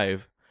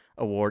Alive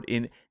award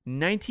in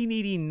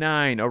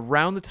 1989,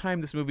 around the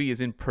time this movie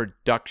is in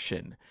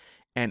production.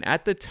 And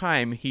at the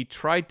time, he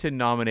tried to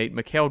nominate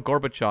Mikhail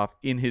Gorbachev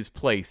in his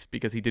place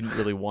because he didn't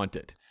really want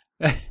it.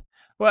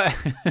 Well,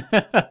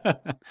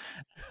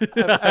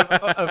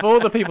 of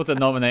all the people to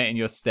nominate in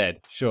your stead,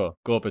 sure,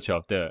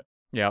 Gorbachev, do it.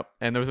 Yeah,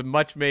 and there was a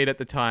much made at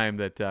the time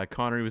that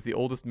Connery was the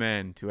oldest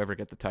man to ever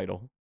get the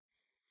title.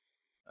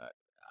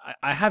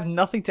 I have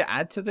nothing to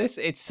add to this.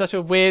 It's such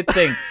a weird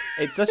thing.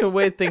 It's such a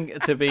weird thing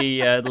to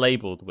be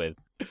labeled with.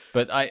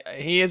 But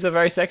he is a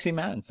very sexy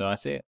man, so I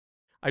see it.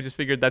 I just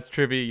figured that's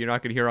trivia you're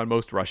not going to hear on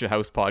most Russia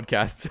House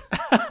podcasts.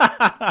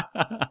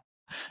 Are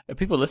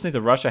people listening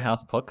to Russia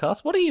House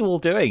podcasts? What are you all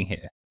doing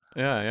here?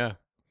 Yeah.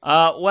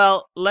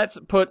 Well, let's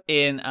put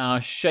in our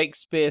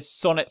Shakespeare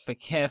Sonnet for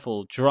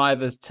Careful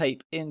Drivers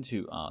tape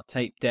into our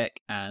tape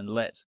deck, and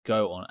let's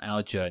go on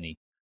our journey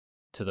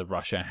to the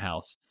Russia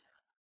House.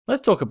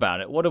 Let's talk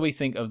about it. What do we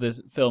think of this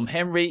film?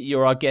 Henry,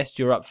 you're our guest.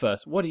 You're up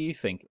first. What do you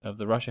think of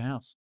the Russia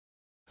House?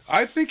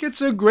 I think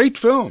it's a great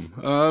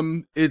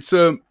film. It's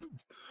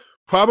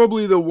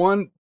probably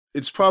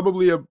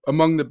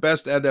among the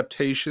best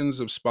adaptations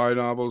of spy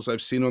novels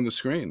I've seen on the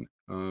screen,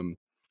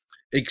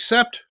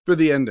 except for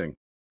the ending.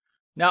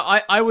 Now,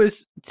 I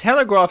was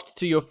telegraphed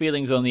to your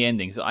feelings on the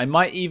ending, so I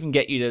might even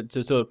get you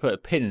to sort of put a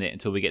pin in it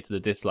until we get to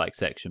the dislike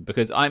section,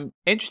 because I'm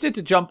interested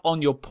to jump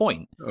on your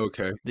point.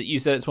 Okay. That you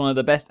said it's one of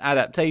the best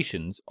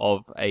adaptations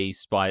of a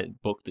spy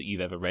book that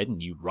you've ever read,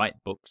 and you write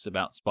books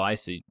about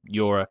spies, so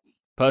you're a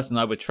person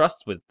I would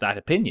trust with that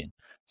opinion.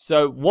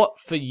 So what,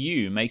 for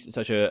you, makes it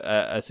such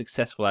a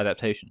successful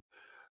adaptation?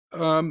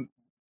 The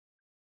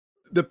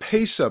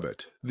pace of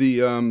it,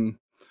 the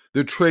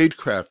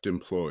tradecraft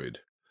employed,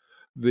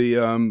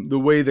 the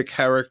way the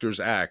characters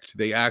act,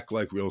 they act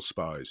like real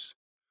spies.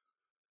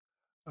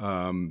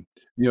 There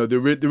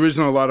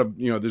isn't a lot of,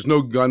 there's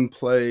no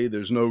gunplay,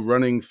 there's no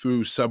running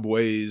through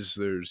subways,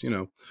 there's,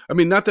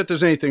 not that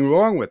there's anything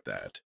wrong with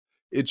that.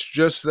 It's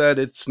just that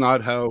it's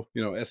not how,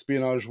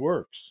 espionage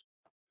works.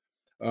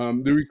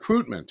 The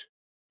recruitment,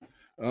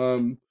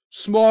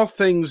 small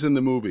things in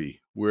the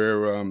movie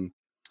where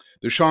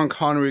the Sean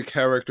Connery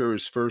character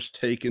is first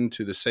taken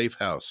to the safe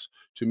house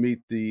to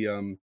meet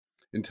the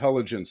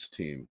intelligence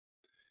team,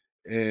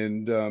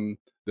 and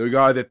the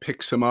guy that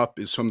picks him up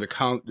is from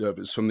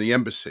the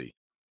embassy,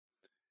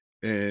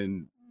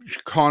 and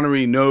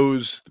Connery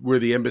knows where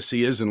the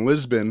embassy is in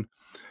Lisbon,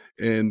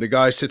 and the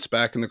guy sits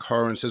back in the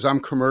car and says,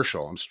 I'm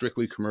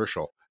strictly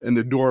commercial, and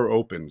the door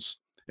opens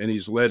and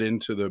he's led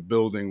into the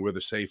building where the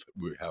safe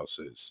house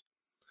is.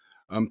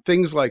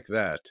 Things like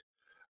that.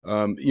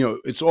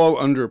 It's all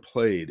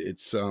underplayed.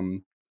 It's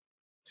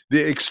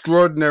the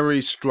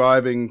extraordinary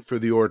striving for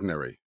the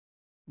ordinary.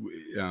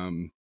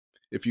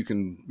 If you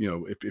can,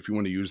 if you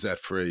want to use that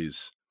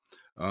phrase.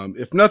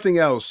 If nothing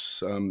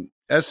else,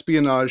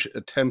 espionage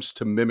attempts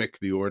to mimic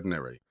the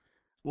ordinary.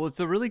 Well,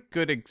 it's a really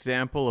good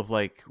example of,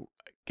 like,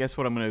 guess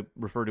what I'm going to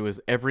refer to as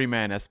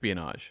everyman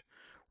espionage,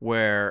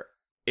 where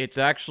it's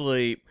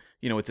actually,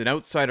 it's an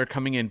outsider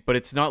coming in, but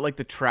it's not like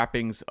the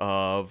trappings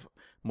of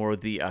more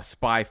the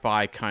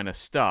spy-fi kind of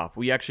stuff.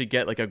 We actually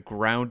get like a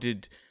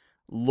grounded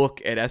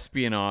look at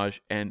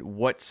espionage and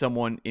what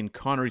someone in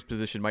Connery's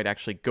position might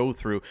actually go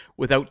through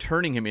without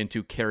turning him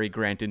into Cary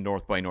Grant in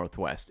North by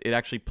Northwest. It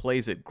actually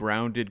plays it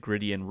grounded,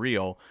 gritty, and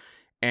real.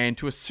 And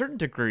to a certain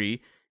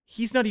degree,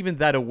 he's not even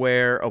that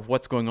aware of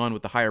what's going on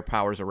with the higher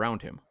powers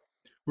around him.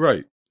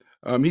 Right.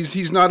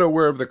 He's not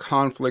aware of the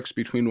conflicts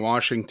between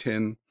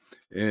Washington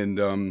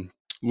and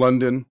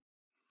London.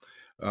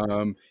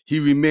 He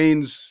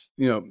remains,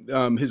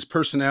 his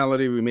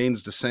personality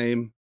remains the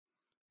same.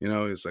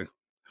 It's like,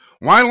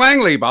 why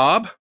Langley,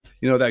 Bob?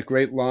 That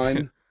great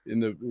line in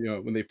the,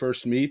 when they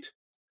first meet.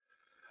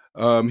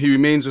 He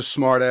remains a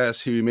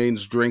smartass. He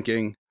remains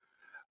drinking.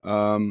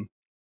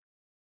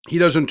 He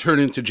doesn't turn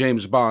into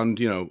James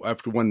Bond,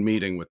 after one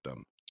meeting with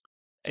them.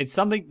 It's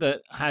something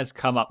that has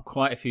come up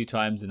quite a few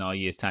times in our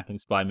years tackling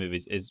spy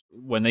movies, is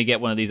when they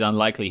get one of these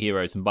unlikely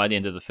heroes, and by the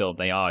end of the film,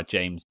 they are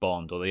James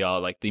Bond, or they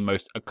are like the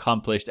most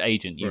accomplished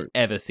agent you've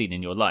ever seen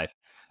in your life.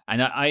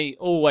 And I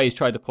always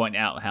try to point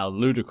out how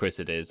ludicrous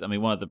it is. I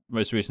mean, one of the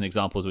most recent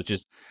examples, which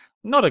is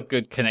not a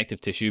good connective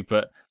tissue,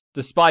 but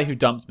The Spy Who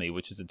Dumped Me,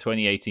 which is a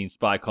 2018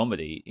 spy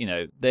comedy,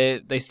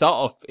 they start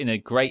off in a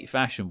great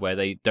fashion where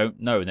they don't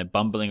know and they're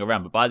bumbling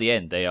around, but by the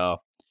end they are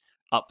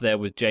up there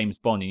with James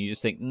Bond, and you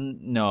just think,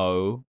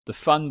 no, the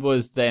fun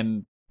was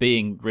them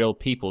being real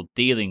people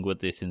dealing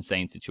with this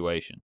insane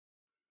situation.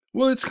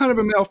 Well, it's kind of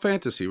a male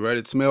fantasy, right?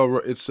 It's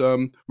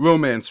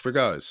romance for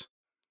guys.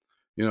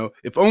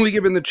 If only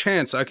given the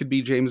chance, I could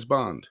be James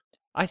Bond.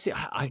 I see.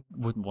 I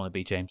wouldn't want to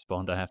be James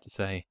Bond, I have to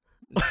say.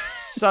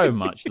 So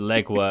much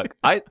legwork.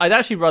 I'd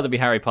actually rather be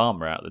Harry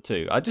Palmer out of the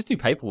two. I'd just do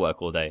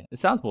paperwork all day. It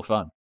sounds more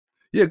fun.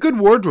 Yeah, good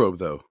wardrobe,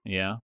 though.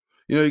 Yeah.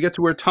 You get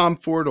to wear Tom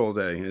Ford all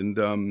day and,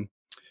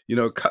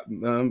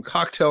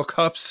 cocktail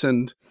cuffs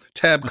and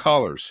tab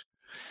collars.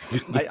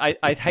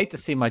 I'd hate to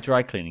see my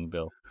dry cleaning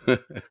bill.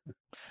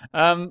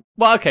 Well,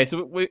 okay,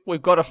 so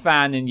we've got a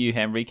fan in you,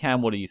 Henry.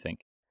 Cam, what do you think?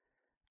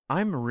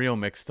 I'm real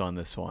mixed on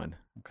this one.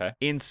 Okay.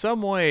 In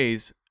some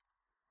ways,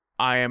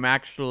 I am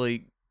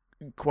actually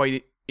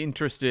quite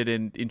interested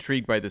and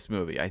intrigued by this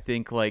movie. I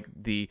think like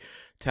the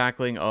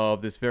tackling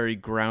of this very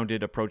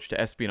grounded approach to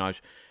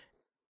espionage,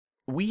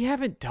 we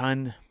haven't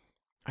done,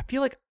 I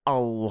feel like, a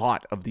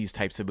lot of these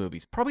types of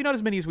movies. Probably not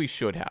as many as we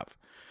should have.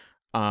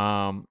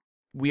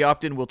 We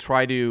often will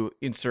try to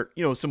insert,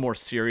 some more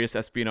serious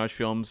espionage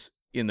films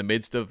in the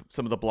midst of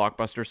some of the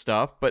blockbuster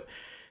stuff, but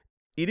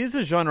it is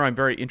a genre I'm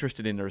very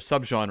interested in, or a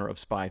subgenre of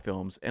spy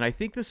films, and I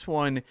think this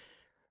one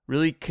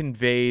really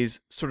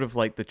conveys sort of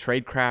like the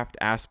tradecraft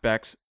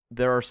aspects.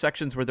 There are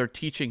sections where they're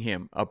teaching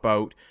him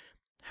about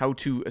how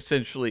to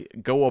essentially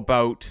go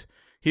about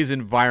his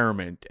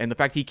environment and the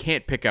fact he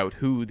can't pick out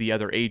who the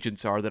other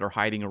agents are that are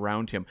hiding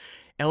around him.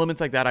 Elements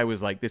like that, I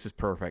was like, this is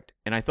perfect.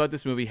 And I thought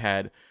this movie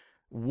had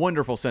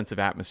wonderful sense of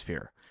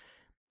atmosphere.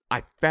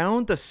 I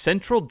found the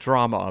central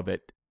drama of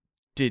it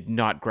did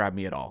not grab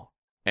me at all.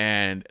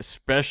 And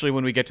especially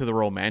when we get to the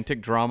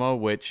romantic drama,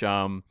 which,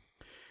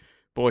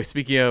 boy,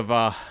 speaking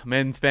of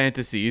men's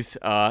fantasies,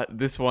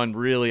 this one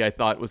really, I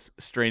thought, was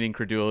straining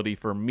credulity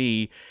for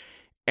me.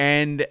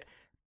 And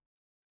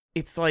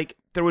it's like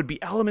there would be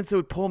elements that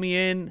would pull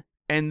me in,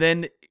 and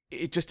then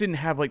it just didn't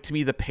have, like, to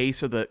me, the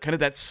pace or the kind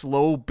of that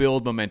slow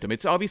build momentum.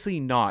 It's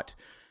obviously not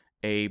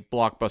a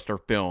blockbuster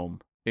film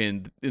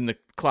in the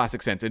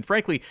classic sense. And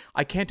frankly,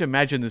 I can't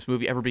imagine this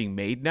movie ever being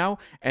made now,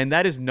 and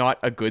that is not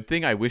a good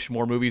thing. I wish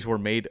more movies were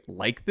made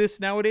like this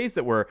nowadays,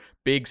 that were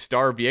big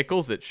star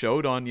vehicles that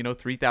showed on,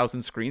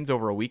 3,000 screens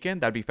over a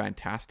weekend. That'd be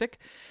fantastic.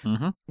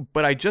 Mm-hmm.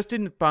 But I just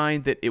didn't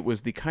find that it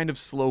was the kind of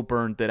slow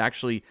burn that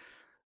actually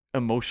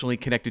emotionally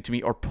connected to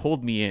me or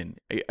pulled me in.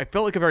 I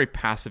felt like a very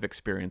passive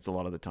experience a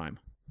lot of the time.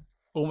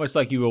 Almost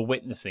like you were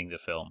witnessing the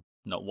film,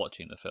 not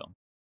watching the film.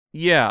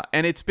 Yeah,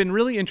 and it's been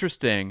really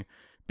interesting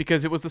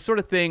because it was the sort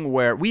of thing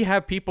where we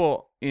have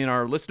people in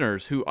our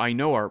listeners who I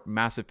know are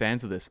massive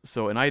fans of this.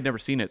 And I had never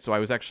seen it, so I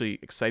was actually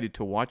excited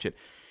to watch it.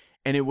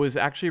 And it was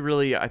actually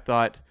really, I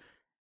thought,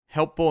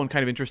 helpful and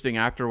kind of interesting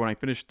after when I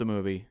finished the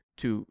movie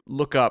to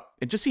look up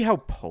and just see how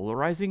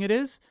polarizing it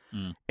is.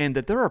 And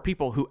that there are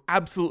people who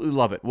absolutely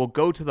love it, will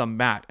go to the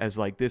mat as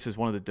like, this is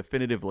one of the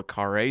definitive Le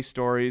Carré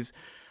stories.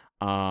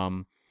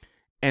 And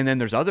then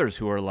there's others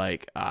who are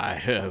like,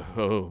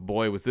 oh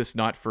boy, was this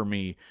not for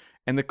me.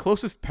 And the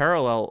closest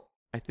parallel,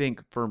 I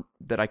think, for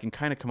that I can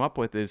kind of come up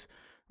with is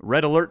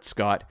Red Alert,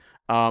 Scott.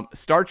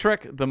 Star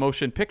Trek: The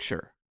Motion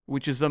Picture,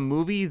 which is a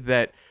movie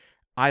that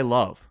I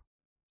love,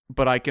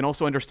 but I can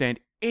also understand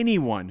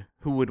anyone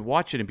who would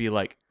watch it and be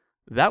like,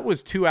 that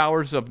was 2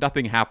 hours of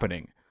nothing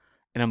happening.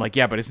 And I'm like,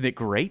 yeah, but isn't it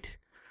great?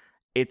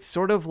 It's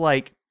sort of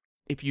like,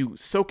 if you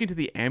soak into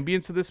the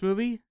ambience of this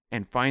movie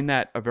and find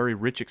that a very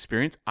rich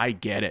experience, I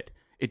get it.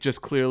 It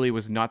just clearly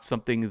was not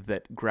something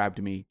that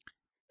grabbed me.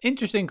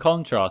 Interesting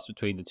contrast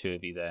between the two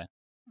of you there.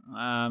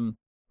 Mm.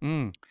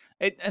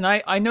 And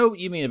I know what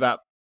you mean about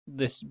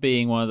this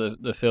being one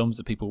of the films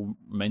that people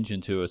mention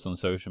to us on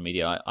social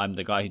media. I'm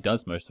the guy who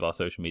does most of our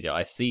social media.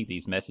 I see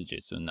these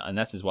messages, and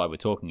this is why we're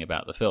talking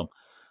about the film.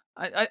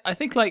 I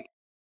think, like,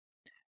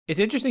 it's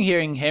interesting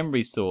hearing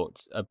Henry's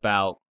thoughts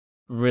about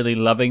really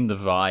loving the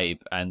vibe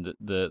and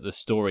the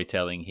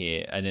storytelling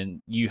here, and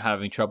then you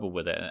having trouble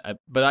with it.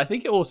 But I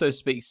think it also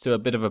speaks to a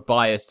bit of a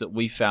bias that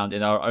we found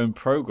in our own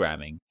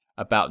programming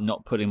about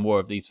not putting more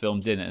of these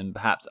films in, and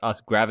perhaps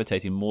us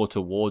gravitating more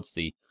towards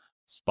the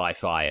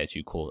spy-fi, as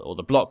you call it, or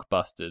the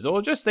blockbusters,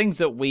 or just things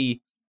that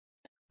we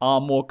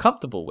are more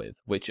comfortable with,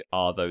 which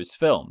are those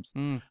films.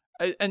 Mm.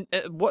 And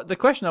what the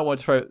question I wanted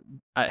to throw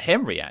at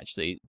Henry,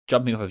 actually,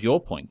 jumping off of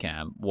your point,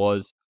 Cam,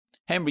 was,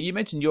 Henry, you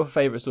mentioned your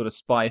favorite sort of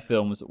spy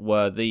films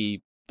were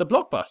the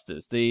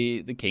blockbusters,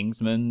 the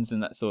Kingsmans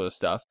and that sort of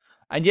stuff,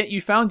 and yet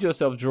you found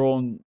yourself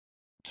drawn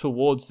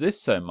towards this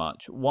so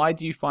much. Why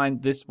do you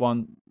find this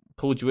one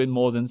pulled you in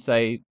more than,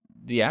 say,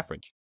 the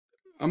average?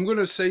 I'm going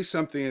to say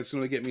something that's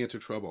going to get me into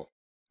trouble.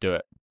 Do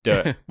it.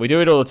 We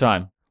do it all the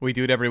time. We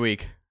do it every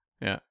week.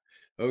 Yeah.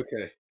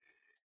 Okay.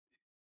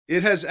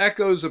 It has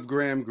echoes of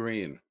Graham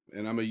Greene,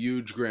 and I'm a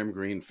huge Graham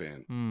Greene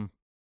fan. Mm.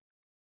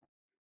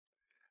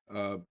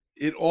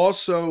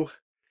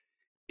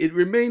 It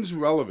remains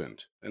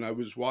relevant, and I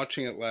was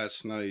watching it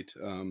last night.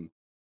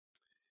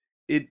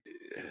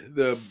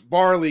 The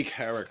Barley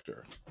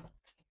character,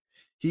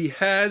 he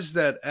has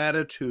that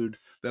attitude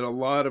that a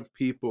lot of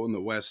people in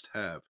the West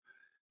have,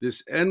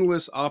 this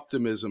endless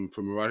optimism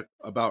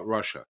about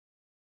Russia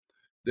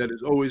that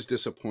is always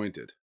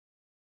disappointed,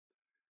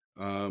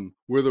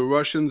 where the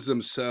Russians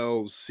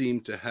themselves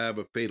seem to have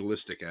a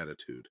fatalistic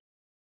attitude.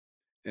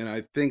 And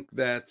I think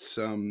that's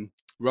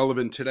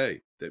relevant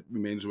today. That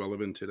remains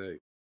relevant today.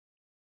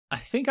 I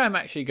think I'm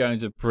actually going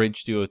to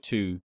bridge your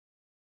two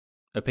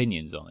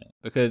opinions on it,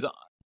 because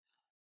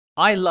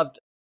I loved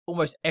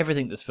almost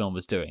everything this film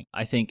was doing.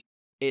 I think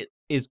it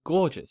is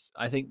gorgeous.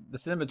 I think the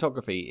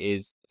cinematography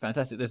is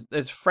fantastic.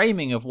 There's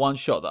framing of one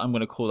shot that I'm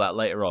going to call out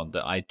later on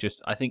that I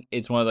think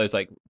it's one of those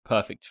like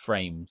perfect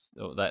frames,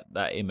 or that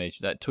image,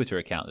 that Twitter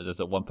account that does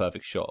that one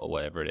perfect shot or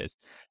whatever it is.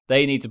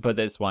 They need to put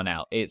this one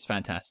out. It's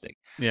fantastic.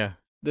 Yeah.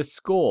 The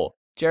score,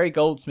 Jerry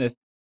Goldsmith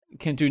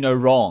can do no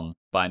wrong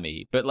by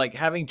me, but like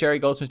having Jerry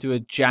Goldsmith do a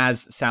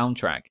jazz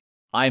soundtrack,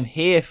 I'm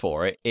here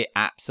for it. It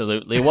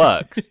absolutely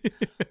works.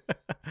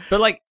 But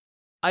like,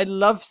 I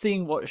love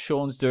seeing what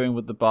Sean's doing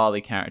with the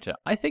Barley character.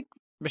 I think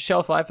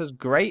Michelle Pfeiffer's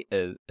great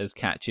as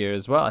Katya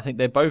as well. I think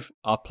they both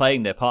are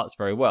playing their parts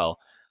very well.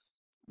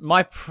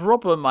 My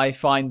problem I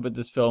find with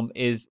this film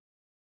is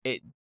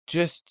it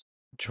just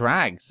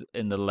drags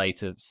in the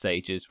later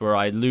stages, where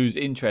I lose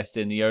interest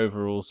in the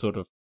overall sort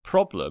of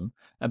problem,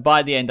 and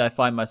by the end I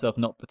find myself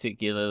not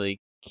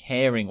particularly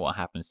caring what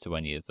happens to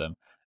any of them,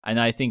 and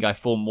I think I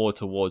fall more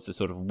towards the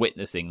sort of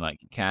witnessing, like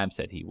Cam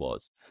said he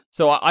was.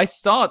 So I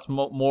start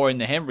more in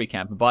the Henry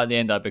camp, and by the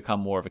end I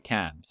become more of a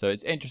Cam. So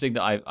it's interesting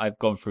that I've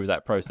gone through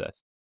that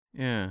process.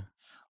 Yeah.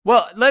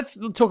 Well, let's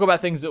talk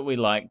about things that we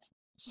liked.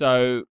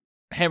 So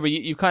Henry,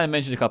 you kind of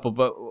mentioned a couple,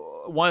 but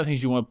one of the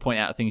things you want to point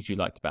out, things you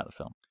liked about the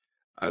film.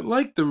 I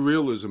like the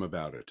realism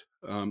about it,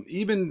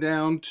 even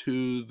down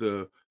to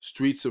the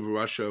streets of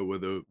Russia where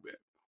the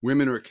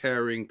women are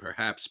carrying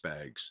perhaps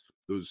bags,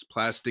 those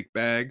plastic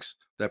bags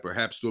that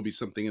perhaps there'll be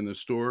something in the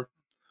store.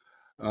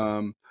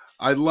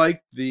 I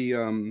like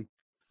the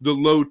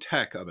low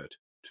tech of it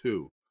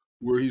too,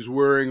 where he's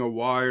wearing a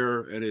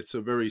wire and it's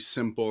a very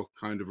simple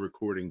kind of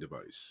recording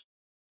device.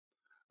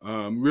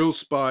 Real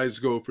spies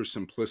go for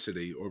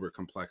simplicity over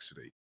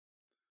complexity,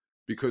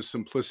 because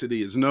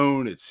simplicity is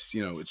known,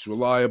 it's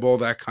reliable,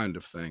 that kind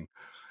of thing.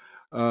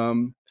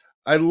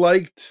 I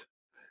liked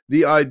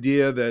the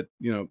idea that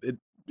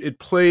it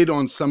played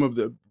on some of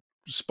the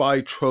spy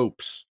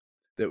tropes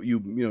that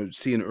you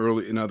see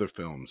in other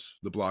films,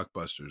 the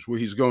blockbusters, where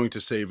he's going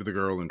to save the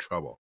girl in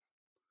trouble.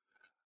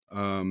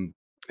 And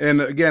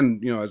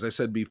again, as I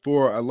said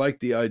before, I like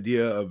the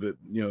idea of it,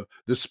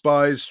 the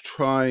spies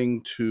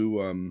trying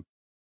to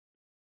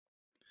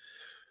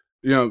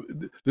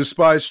the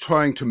spies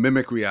trying to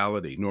mimic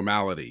reality,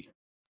 normality,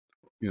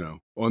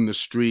 on the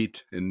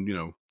street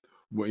and,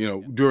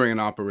 during an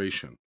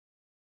operation.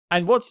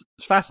 And what's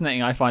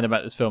fascinating I find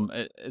about this film,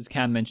 as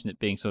Cam mentioned, it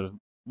being sort of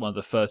one of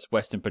the first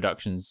Western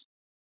productions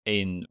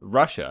in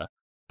Russia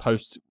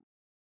post,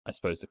 I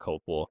suppose, the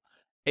Cold War,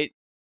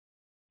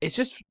 it's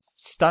just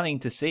stunning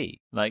to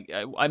see. Like,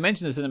 I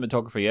mentioned the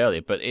cinematography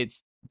earlier, but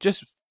it's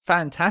just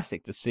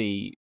fantastic to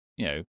see,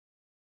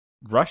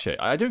 Russia.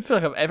 I don't feel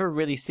like I've ever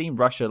really seen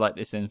Russia like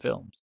this in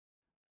films.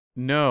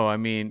 No, I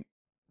mean,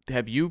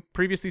 have you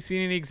previously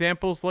seen any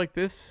examples like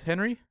this,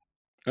 Henry?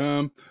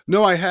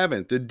 No, I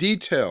haven't. The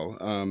detail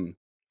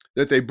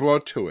that they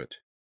brought to it,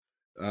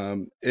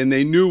 and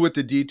they knew what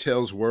the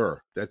details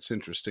were. That's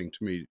interesting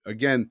to me.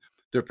 Again,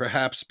 the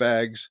perhaps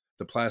bags,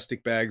 the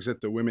plastic bags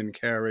that the women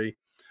carry.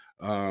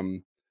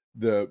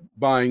 the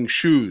buying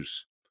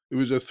shoes. It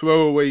was a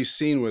throwaway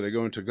scene where they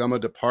go into Gumma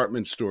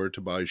department store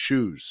to buy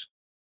shoes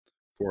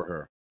for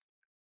her,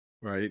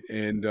 right?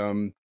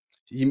 And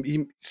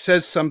he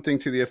says something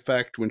to the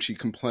effect when she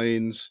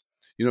complains,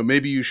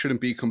 maybe you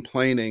shouldn't be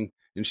complaining.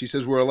 And she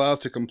says, we're allowed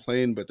to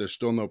complain, but there's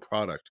still no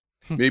product.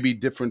 Maybe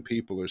different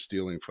people are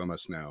stealing from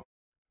us now.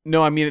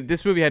 No, I mean,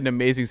 this movie had an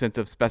amazing sense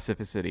of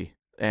specificity.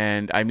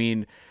 And I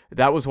mean,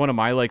 that was one of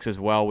my likes as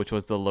well, which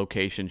was the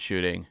location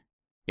shooting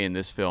in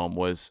this film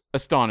was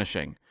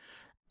astonishing.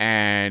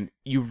 And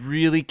you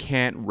really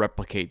can't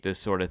replicate this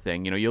sort of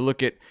thing. You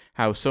look at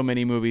how so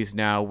many movies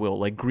now will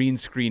like green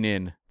screen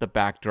in the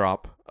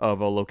backdrop of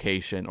a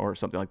location or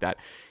something like that.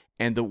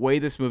 And the way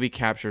this movie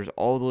captures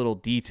all the little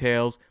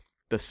details,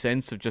 the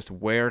sense of just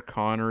where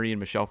Connery and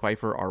Michelle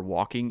Pfeiffer are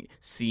walking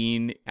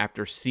scene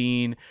after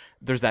scene.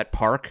 There's that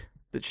park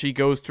that she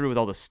goes through with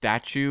all the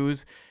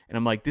statues. And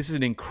I'm like, this is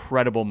an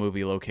incredible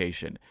movie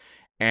location.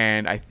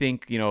 And I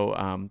think,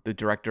 the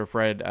director,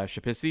 Fred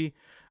Schepisi,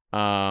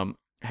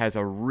 has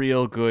a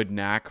real good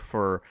knack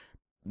for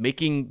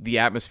making the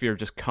atmosphere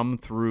just come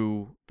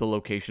through the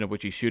location of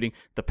which he's shooting.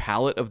 The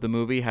palette of the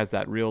movie has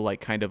that real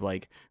kind of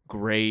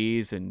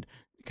grays and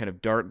kind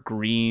of dark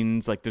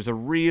greens. Like there's a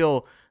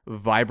real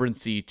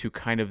vibrancy to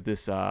kind of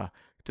this to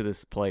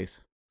this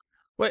place.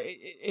 Well,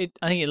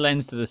 I think it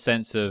lends to the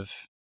sense of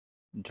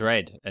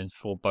dread and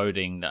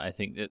foreboding that I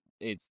think that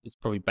it's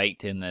probably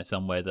baked in there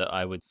somewhere, that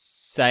I would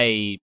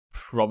say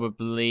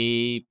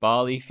probably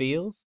Barley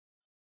feels.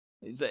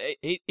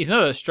 He's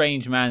not a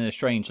strange man in a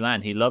strange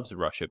land. He loves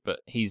Russia,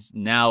 but he's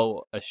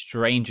now a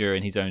stranger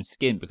in his own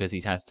skin because he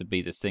has to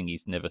be this thing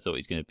he's never thought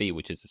he's going to be,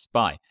 which is a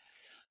spy.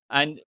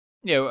 And,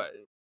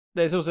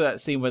 there's also that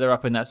scene where they're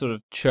up in that sort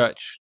of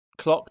church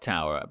clock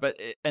tower.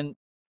 And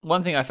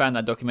one thing I found in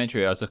that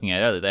documentary I was looking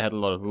at earlier, they had a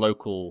lot of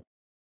local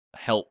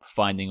help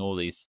finding all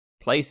these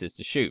places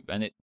to shoot.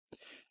 And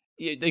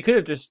they could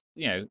have just,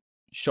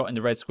 shot in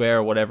the Red Square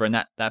or whatever, and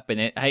that been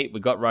it. Hey, we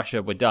got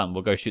Russia, we're done.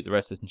 We'll go shoot the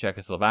rest of this in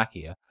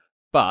Czechoslovakia.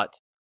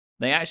 But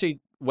they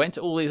actually went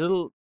to all these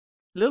little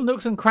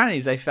nooks and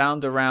crannies they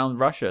found around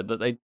Russia that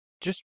they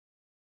just,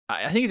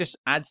 I think it just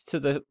adds to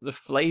the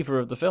flavor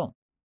of the film.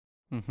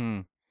 Mm-hmm.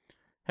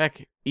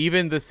 Heck,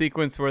 even the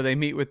sequence where they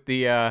meet with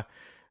the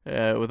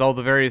with all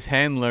the various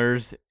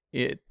handlers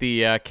at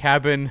the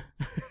cabin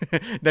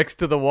next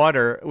to the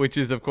water, which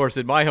is of course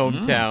in my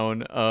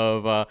hometown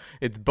of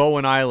it's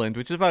Bowen Island,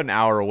 which is about an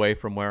hour away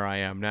from where I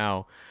am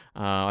now.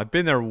 I've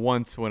been there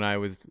once when I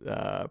was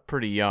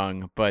pretty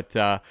young, but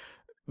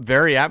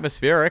very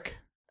atmospheric,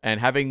 and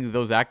having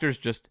those actors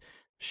just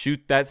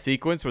shoot that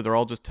sequence where they're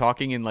all just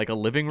talking in like a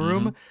living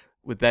room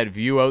with that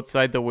view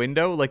outside the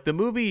window. Like the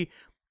movie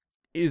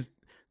is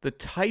the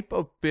type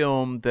of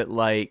film that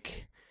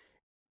like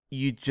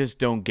you just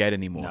don't get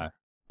anymore. No.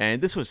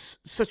 And this was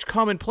such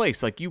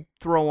commonplace. Like you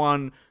throw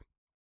on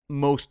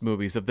most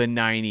movies of the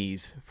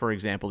 90s, for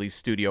example, these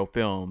studio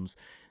films,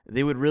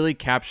 they would really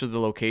capture the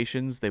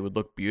locations. They would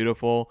look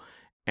beautiful.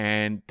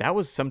 And that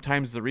was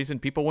sometimes the reason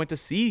people went to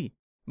see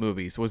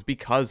movies, was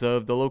because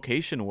of the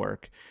location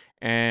work.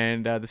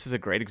 And this is a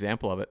great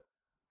example of it.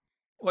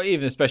 Well,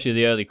 even especially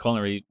the early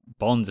Connery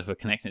Bonds, if we're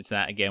connecting it to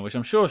that again, which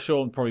I'm sure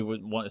Sean probably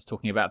wouldn't want us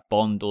talking about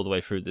Bond all the way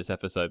through this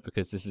episode,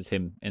 because this is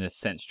him, in a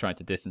sense, trying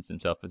to distance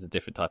himself as a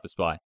different type of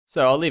spy.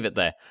 So I'll leave it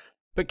there.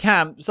 But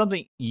Cam,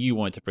 something you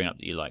wanted to bring up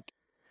that you liked.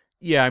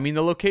 Yeah, I mean,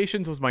 the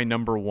locations was my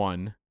number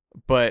one,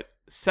 but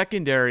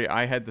secondary,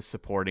 I had the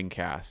supporting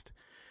cast.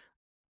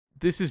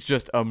 This is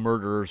just a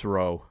murderer's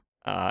row,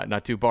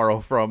 not to borrow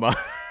from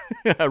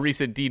a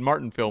recent Dean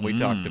Martin film we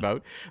talked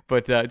about,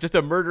 but just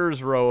a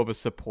murderer's row of a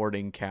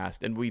supporting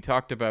cast. And we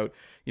talked about,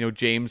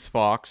 James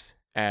Fox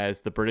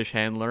as the British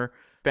handler.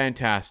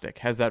 Fantastic.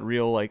 Has that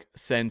real like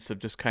sense of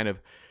just kind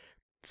of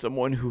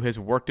someone who has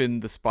worked in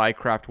the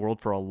spycraft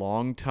world for a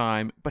long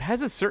time, but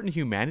has a certain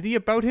humanity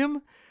about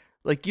him.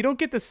 Like you don't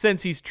get the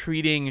sense he's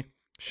treating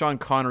Sean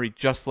Connery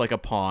just like a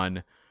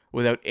pawn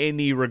without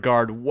any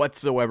regard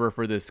whatsoever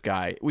for this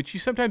guy, which you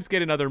sometimes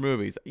get in other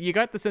movies. You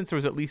got the sense there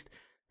was at least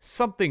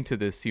something to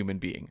this human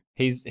being.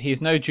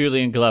 He's no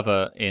Julian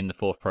Glover in The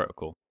Fourth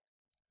Protocol.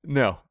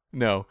 No.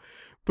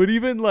 But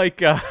even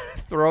like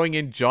throwing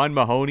in John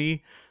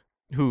Mahoney,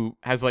 who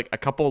has like a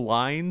couple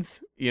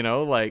lines,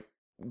 like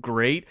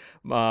great.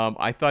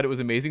 I thought it was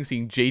amazing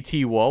seeing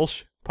J.T.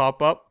 Walsh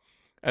pop up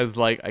as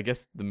like, I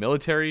guess, the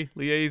military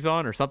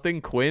liaison or something,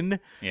 Quinn.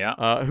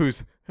 Yeah.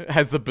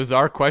 Has the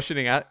bizarre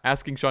questioning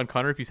asking Sean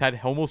Connery if he's had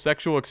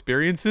homosexual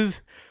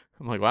experiences.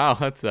 I'm like, wow,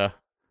 that's a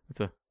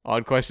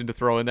odd question to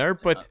throw in there,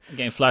 but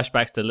getting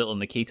flashbacks to Little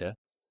Nikita.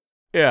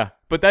 Yeah,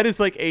 but that is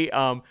like a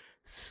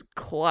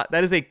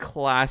that is a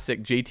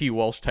classic J.T.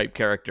 Walsh type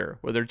character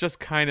where they're just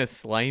kind of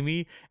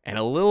slimy and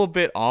a little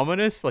bit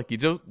ominous, like you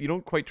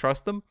don't quite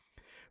trust them.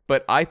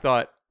 But I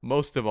thought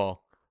most of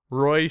all,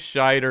 Roy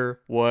Scheider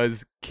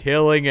was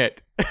killing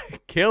it,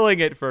 killing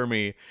it for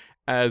me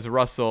as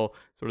Russell,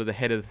 sort of the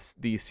head of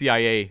the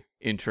CIA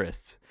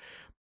interests.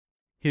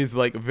 His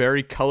like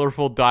very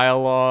colorful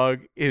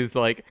dialogue, his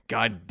like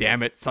 "God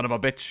damn it, son of a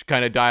bitch"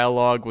 kind of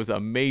dialogue was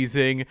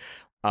amazing.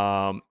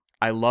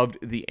 I loved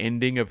the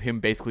ending of him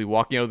basically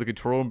walking out of the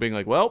control room, being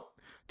like, "Well,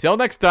 till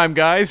next time,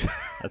 guys."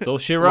 That's all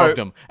she Loved wrote.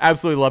 him.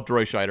 Absolutely loved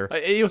Roy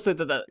Scheider. He also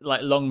did that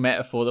like long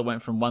metaphor that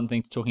went from one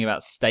thing to talking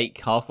about steak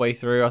halfway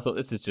through. I thought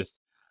this is just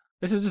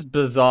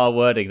bizarre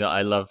wording that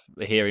I love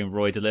hearing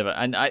Roy deliver.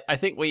 And I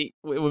think we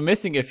were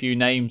missing a few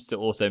names to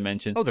also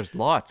mention. Oh, there's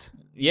lots.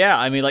 Yeah,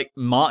 I mean like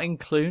Martin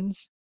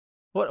Clunes.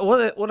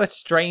 What a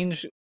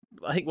strange.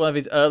 I think one of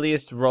his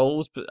earliest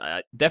roles, but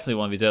definitely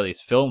one of his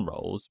earliest film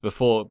roles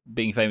before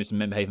being famous in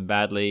Men Behaving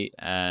Badly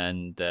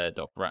and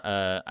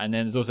and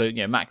then there's also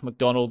Mac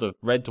McDonald of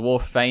Red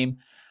Dwarf fame,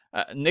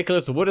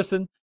 Nicholas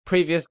Wooderson,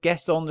 previous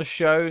guest on the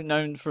show,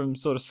 known from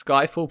sort of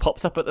Skyfall,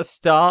 pops up at the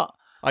start.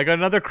 I got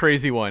another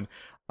crazy one.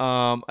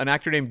 An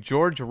actor named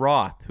George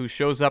Roth, who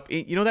shows up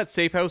in, that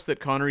safe house that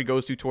Connery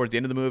goes to towards the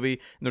end of the movie,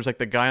 and there's like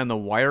the guy on the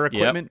wire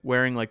equipment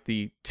wearing like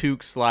the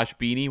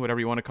toque/beanie, whatever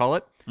you want to call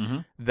it.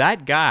 Mm-hmm.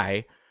 That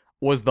guy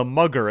was the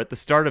mugger at the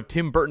start of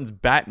Tim Burton's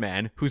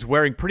Batman, who's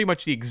wearing pretty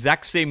much the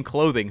exact same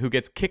clothing, who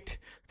gets kicked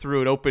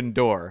through an open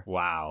door.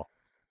 Wow.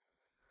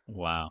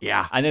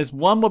 Yeah. And there's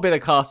one more bit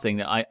of casting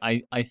that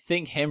I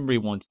think Henry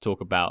wanted to talk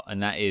about,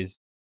 and that is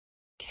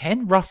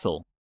Ken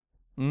Russell.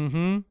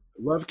 Mm-hmm.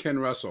 Love Ken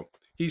Russell.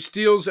 He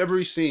steals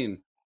every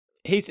scene.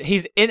 He's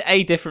in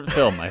a different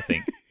film, I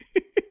think.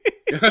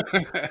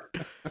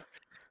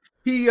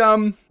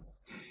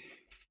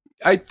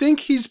 I think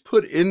he's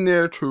put in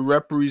there to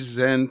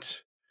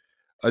represent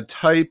a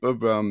type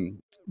of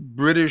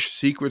British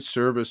Secret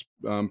Service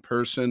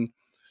person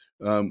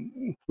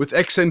with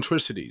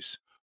eccentricities,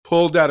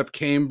 pulled out of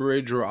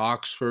Cambridge or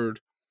Oxford.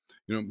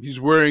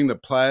 He's wearing the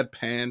plaid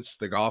pants,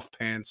 the golf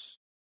pants.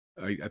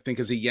 I think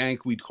as a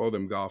Yank, we'd call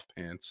them golf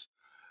pants.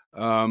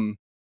 And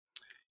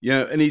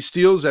he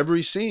steals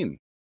every scene.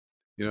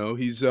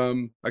 He's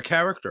a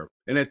character.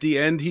 And at the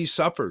end, he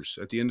suffers.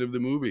 At the end of the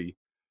movie,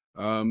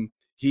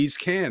 he's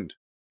canned.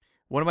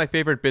 One of my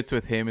favorite bits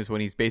with him is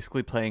when he's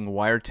basically playing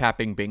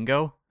wiretapping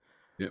bingo,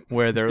 Yep.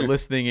 where they're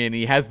listening in.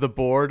 He has the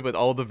board with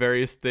all the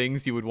various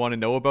things you would want to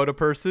know about a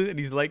person, and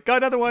he's like,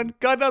 got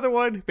another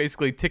one,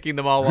 basically ticking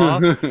them all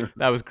off.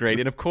 That was great.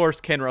 And of course,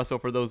 Ken Russell,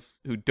 for those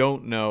who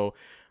don't know,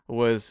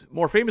 was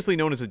more famously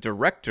known as a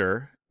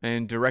director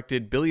and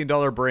directed Billion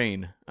Dollar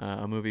Brain,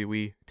 a movie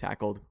we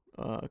tackled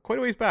quite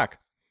a ways back.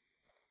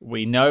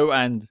 We know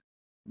and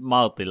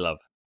mildly love.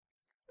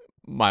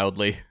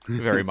 Mildly.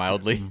 Very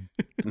mildly.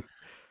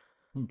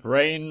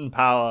 Brain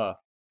power.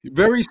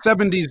 Very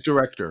 70s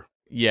director.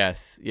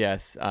 Yes.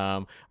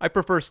 I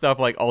prefer stuff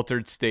like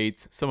Altered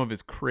States, some of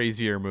his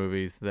crazier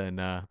movies,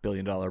 than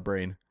Billion Dollar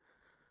Brain.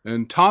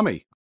 And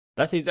Tommy.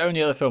 That's his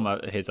only other film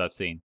of his I've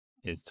seen,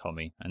 is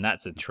Tommy. And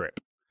that's a trip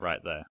right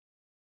there.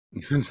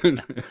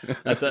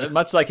 That's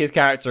much like his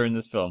character in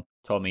this film.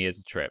 Tommy is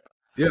a trip.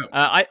 Yeah.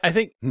 I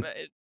think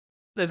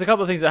there's a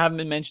couple of things that haven't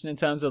been mentioned in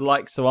terms of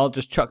likes, so I'll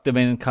just chuck them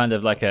in kind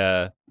of like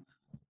a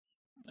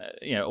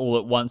all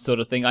at once sort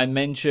of thing. I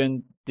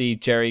mentioned the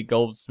Jerry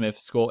Goldsmith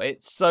score.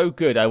 It's so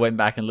good. I went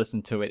back and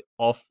listened to it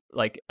off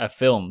like a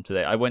film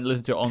today. I went and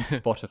listened to it on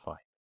Spotify.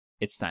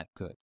 It's that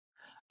good.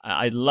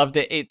 I loved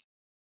it. It's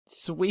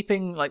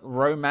sweeping like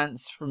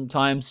romance from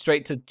time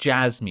straight to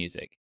jazz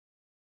music.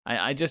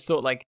 I just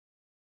thought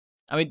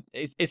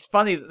it's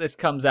funny that this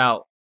comes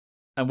out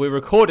and we're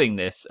recording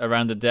this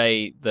around the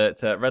day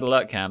that Red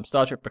Alert Camp,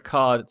 Star Trek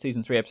Picard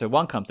Season 3 Episode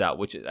 1 comes out,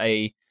 which is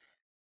a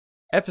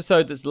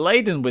episode that's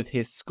laden with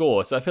his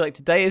score. So I feel like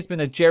today has been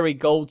a Jerry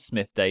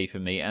Goldsmith day for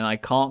me, and I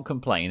can't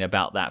complain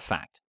about that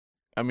fact.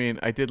 I mean,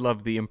 I did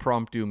love the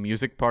impromptu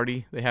music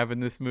party they have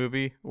in this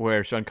movie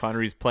where Sean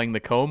Connery's playing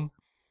the comb.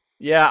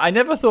 Yeah, I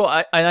never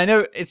thought, and I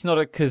know it's not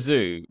a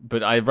kazoo,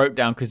 but I wrote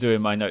down kazoo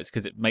in my notes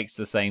because it makes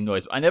the same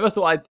noise. But I never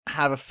thought I'd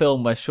have a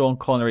film where Sean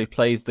Connery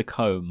plays the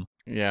comb.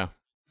 Yeah.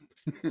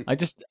 I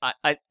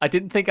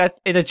didn't think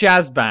in a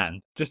jazz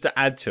band, just to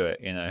add to it,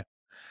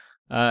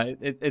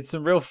 it's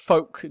some real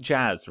folk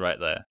jazz right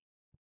there.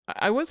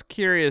 I was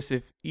curious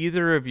if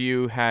either of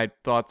you had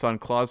thoughts on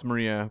Klaus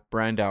Maria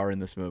Brandauer in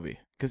this movie,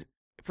 because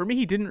for me,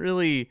 he didn't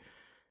really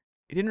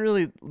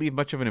leave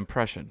much of an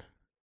impression.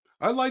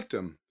 I liked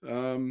him.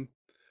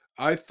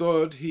 I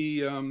thought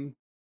he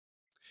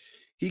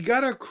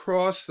got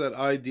across that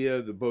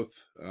idea that both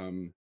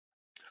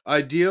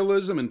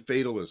idealism and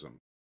fatalism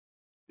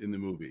in the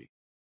movie.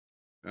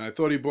 And I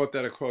thought he brought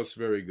that across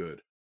very good.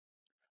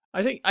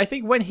 I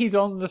think when he's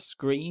on the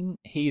screen,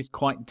 he's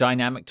quite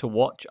dynamic to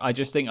watch. I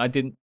just think I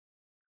didn't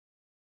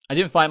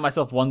find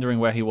myself wondering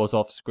where he was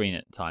off screen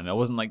at the time. I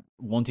wasn't like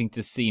wanting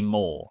to see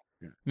more.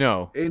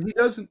 No. And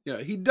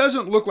he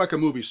doesn't look like a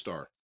movie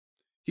star.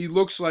 He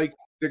looks like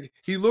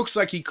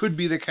he could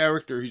be the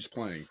character he's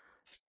playing.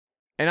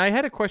 And I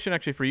had a question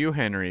actually for you,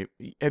 Henry.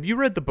 Have you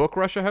read the book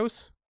Russia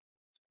House?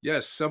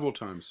 Yes, several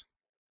times.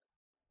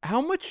 How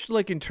much,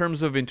 like, in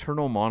terms of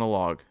internal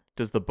monologue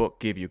does the book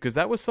give you? Because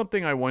that was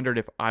something I wondered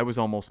if I was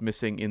almost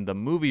missing in the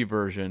movie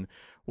version,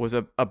 was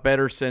a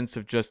better sense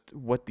of just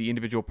what the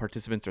individual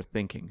participants are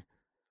thinking.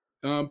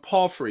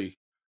 Palfrey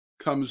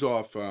comes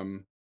off.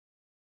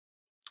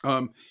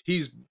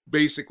 He's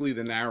basically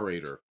the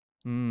narrator.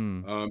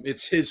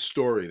 It's his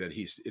story that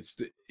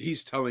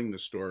he's telling the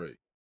story.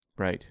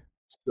 Right.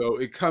 So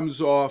it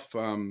comes off,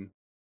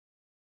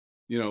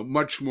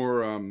 much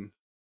more.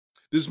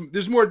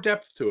 There's more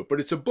depth to it, but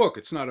it's a book.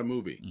 It's not a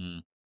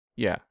movie.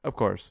 Yeah, of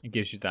course. It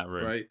gives you that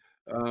room. Right.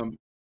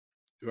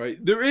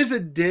 Right. There is a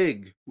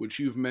dig, which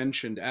you've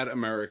mentioned, at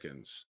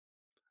Americans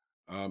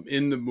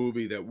in the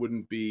movie that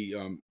wouldn't be,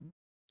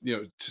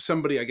 to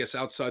somebody, I guess,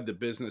 outside the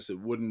business, it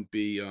wouldn't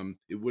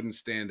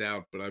stand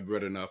out. But I've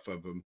read enough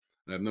of them,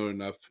 and I've known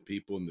enough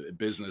people in the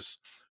business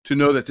to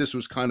know that this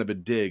was kind of a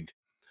dig.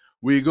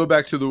 Where you go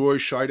back to the Roy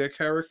Scheider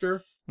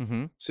character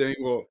saying,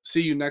 well,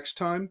 see you next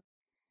time.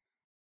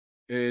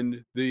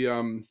 And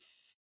the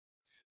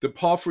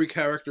Palfrey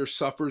character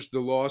suffers the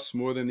loss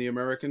more than the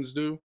Americans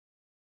do.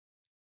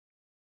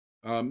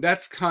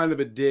 That's kind of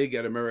a dig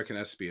at American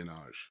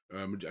espionage,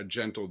 a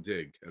gentle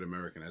dig at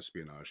American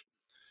espionage.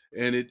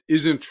 And it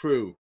isn't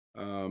true.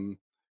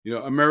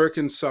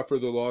 Americans suffer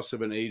the loss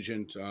of an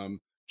agent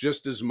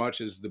just as much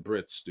as the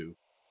Brits do.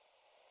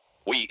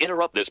 We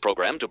interrupt this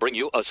program to bring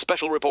you a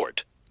special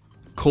report.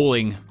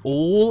 Calling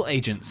all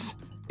agents.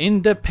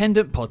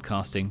 Independent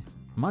podcasting,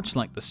 much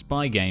like the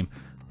spy game,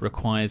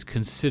 requires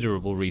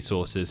considerable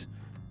resources.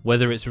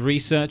 Whether it's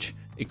research,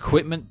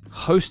 equipment,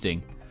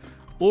 hosting,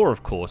 or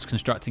of course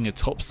constructing a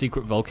top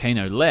secret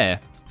volcano lair,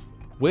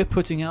 we're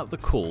putting out the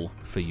call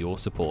for your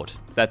support.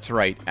 That's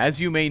right. As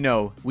you may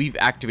know, we've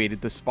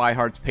activated the Spy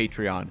Hards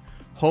Patreon,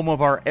 home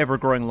of our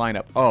ever-growing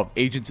lineup of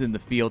Agents in the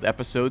Field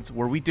episodes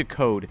where we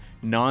decode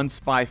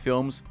non-spy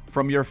films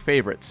from your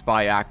favorite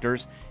spy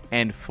actors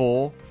and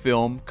full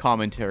film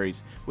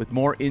commentaries with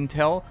more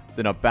intel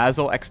than a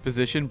Basil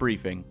exposition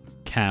briefing.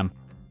 Cam,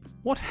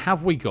 what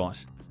have we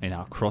got in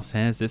our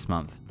crosshairs this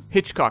month?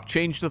 Hitchcock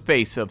changed the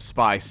face of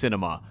spy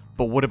cinema,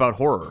 but what about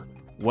horror?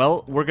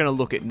 Well, we're going to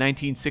look at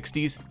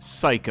 1960s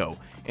Psycho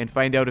and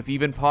find out if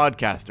even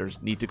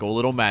podcasters need to go a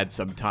little mad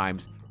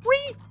sometimes.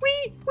 Wee,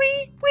 wee,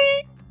 wee,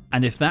 wee.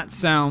 And if that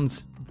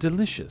sounds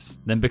delicious,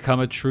 then become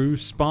a true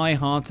spy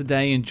hard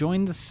today and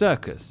join the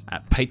circus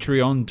at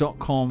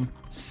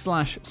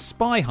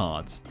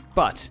patreon.com/spyhards.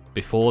 But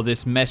before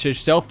this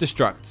message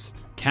self-destructs,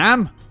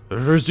 Cam,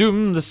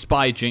 resume the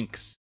spy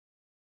jinx.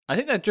 I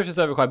think that drifts us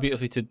over quite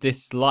beautifully to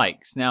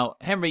dislikes. Now,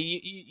 Henry,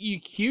 you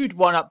queued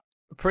one up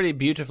pretty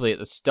beautifully at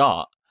the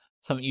start,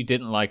 something you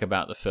didn't like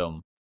about the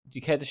film. Do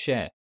you care to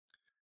share?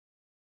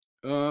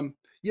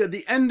 Yeah,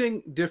 the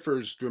ending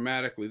differs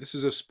dramatically. This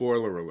is a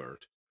spoiler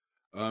alert.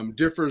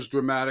 Differs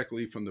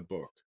dramatically from the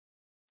book.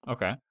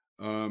 Okay.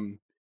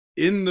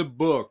 In the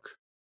book,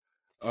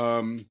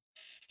 the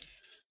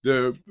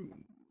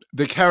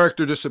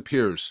character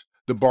disappears.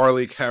 The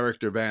Barley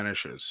character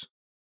vanishes,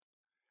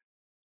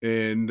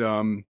 and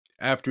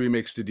after he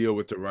makes the deal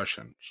with the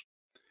Russians,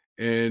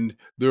 and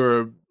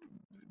there's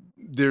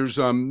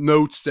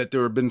notes that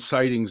there have been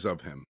sightings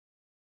of him,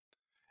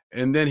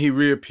 and then he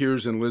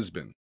reappears in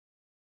Lisbon.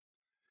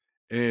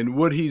 And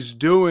what he's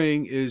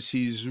doing is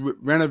he's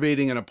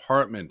renovating an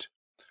apartment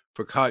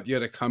for Katya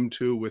to come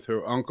to with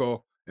her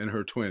uncle and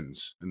her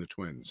twins, and the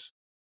twins.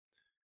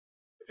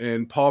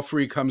 And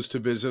Palfrey comes to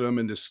visit him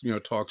and just,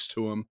 talks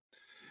to him.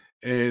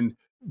 And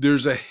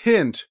there's a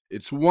hint,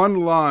 it's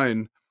one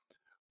line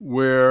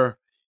where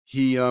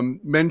he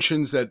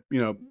mentions that,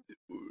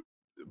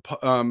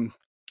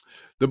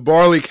 the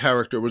Barley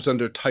character was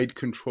under tight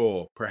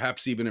control,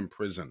 perhaps even in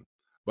prison,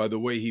 by the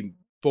way he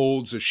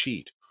folds a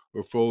sheet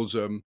or folds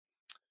a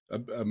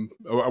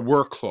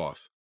work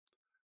cloth.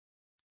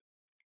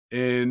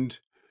 And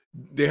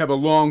they have a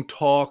long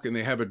talk and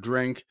they have a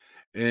drink,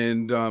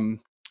 and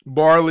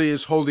Barley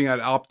is holding out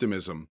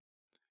optimism.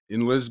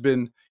 In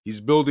Lisbon,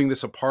 he's building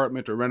this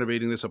apartment or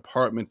renovating this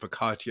apartment for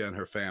Katya and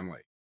her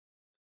family.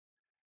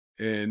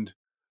 And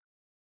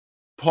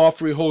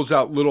Palfrey holds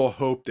out little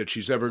hope that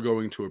she's ever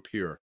going to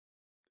appear.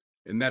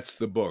 And that's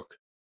the book.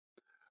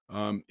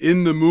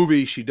 In the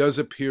movie, she does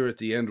appear at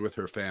the end with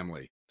her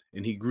family,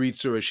 and he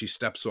greets her as she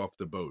steps off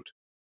the boat.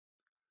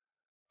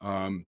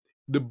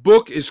 The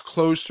book is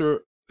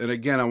closer, and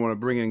again, I want to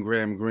bring in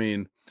Graham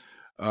Greene.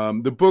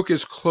 The book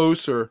is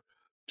closer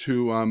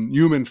to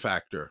Human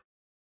Factor,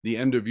 the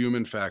end of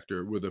Human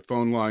Factor, where the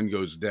phone line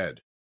goes dead,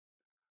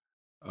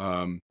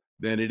 than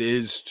it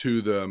is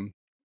to the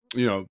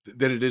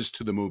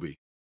movie.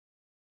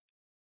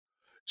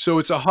 So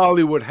it's a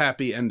Hollywood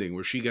happy ending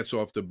where she gets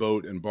off the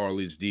boat and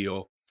Barley's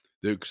deal.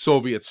 The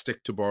Soviets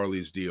stick to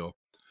Barley's deal.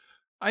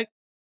 I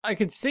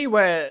could see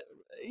where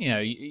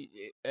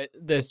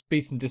there's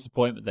be some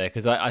disappointment there,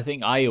 because I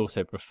think I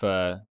also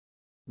prefer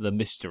the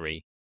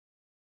mystery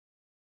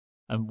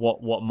and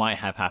what might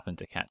have happened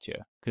to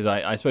Katya, because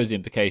I suppose the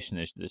implication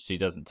is that she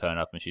doesn't turn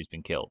up and she's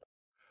been killed.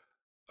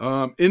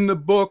 In the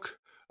book,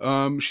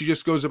 she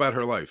just goes about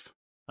her life.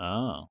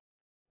 Oh,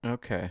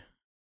 okay,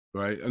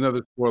 right.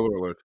 Another spoiler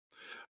alert.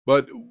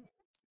 But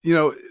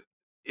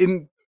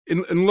in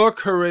Le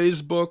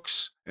Carré's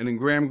books and in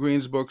Graham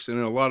Greene's books and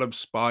in a lot of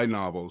spy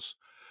novels,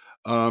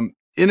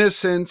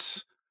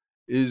 innocence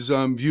is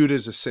viewed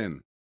as a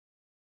sin.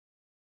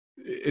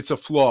 it's a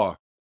flaw.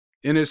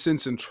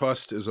 Innocence and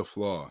trust is a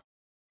flaw.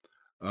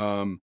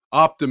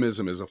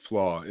 Optimism is a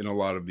flaw in a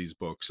lot of these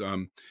books.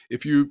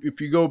 If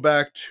you go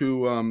back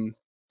to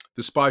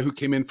The Spy Who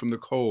Came In From the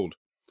Cold,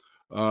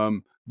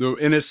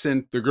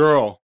 the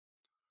girl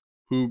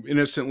who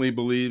innocently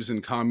believes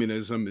in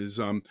communism is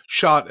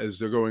shot as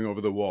they're going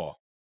over the wall.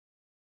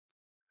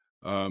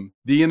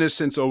 The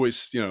innocents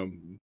always,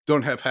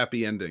 don't have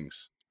happy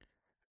endings.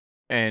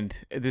 And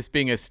this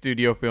being a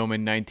studio film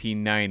in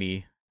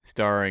 1990,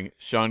 starring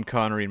Sean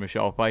Connery and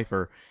Michelle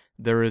Pfeiffer,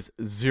 there is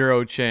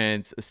zero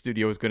chance a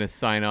studio is going to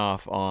sign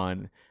off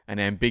on an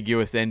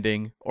ambiguous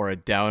ending or a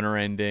downer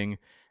ending.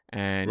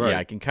 And Right. yeah,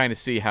 I can kind of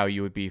see how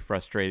you would be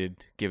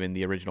frustrated given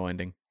the original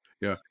ending.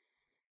 Yeah.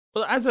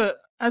 Well, as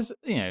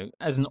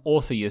an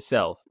author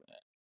yourself,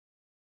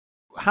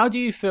 how do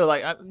you feel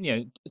like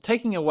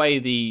taking away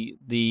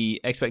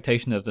the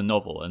expectation of the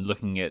novel and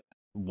looking at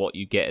what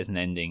you get as an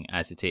ending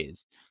as it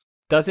is?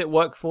 Does it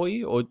work for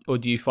you, or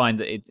do you find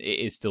that it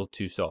is still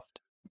too soft?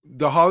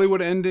 The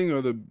Hollywood ending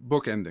or the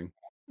book ending?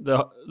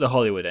 The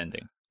Hollywood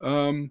ending.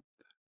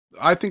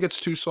 I think it's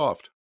too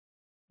soft.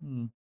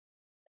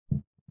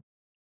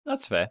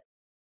 That's fair.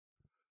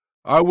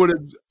 I would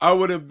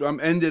have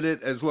ended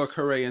it as Le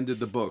Carré ended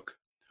the book,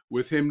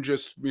 with him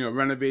just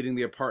renovating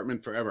the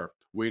apartment forever,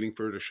 waiting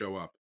for her to show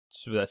up.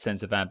 Just with that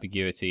sense of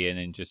ambiguity and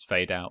then just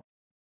fade out.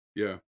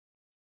 Yeah.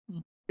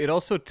 It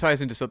also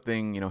ties into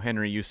something,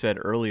 Henry, you said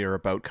earlier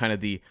about kind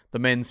of the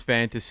men's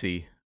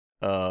fantasy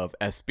of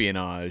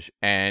espionage,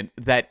 and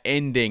that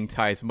ending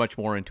ties much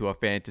more into a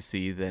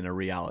fantasy than a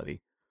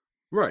reality.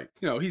 Right.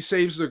 He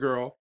saves the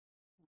girl.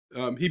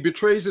 He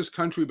betrays his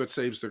country but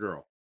saves the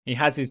girl. He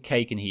has his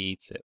cake and he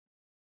eats it.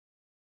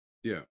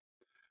 Yeah.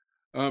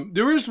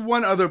 There is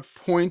one other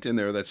point in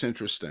there that's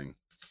interesting.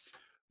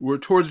 Where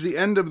towards the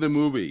end of the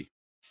movie,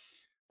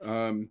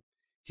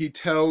 he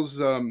tells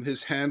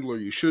his handler,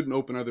 you shouldn't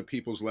open other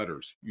people's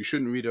letters. You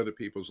shouldn't read other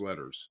people's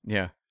letters.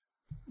 Yeah.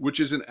 Which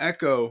is an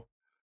echo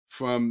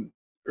from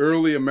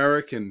early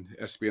American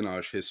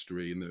espionage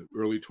history in the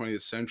early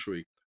 20th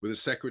century, where the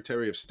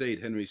Secretary of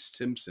State, Henry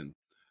Stimson,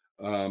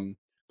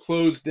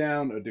 closed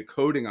down a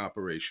decoding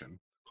operation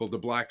called the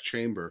Black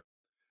Chamber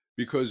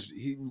because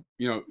he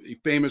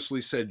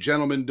famously said,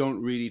 gentlemen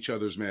don't read each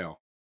other's mail.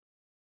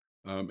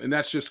 And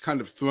that's just kind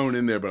of thrown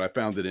in there, but I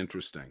found it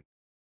interesting.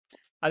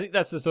 I think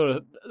that's the sort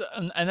of,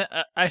 and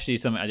actually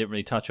something I didn't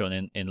really touch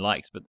on in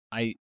Likes, but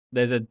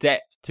there's a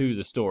depth to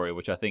the story,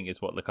 which I think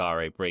is what Le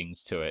Carré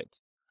brings to it.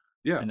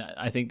 Yeah. And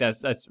I think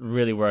that's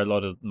really where a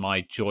lot of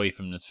my joy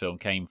from this film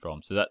came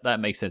from. So that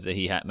makes sense that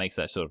he makes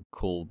that sort of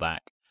call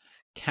back.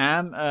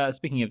 Cam,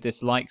 speaking of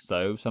dislikes,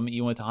 though, something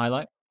you wanted to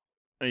highlight?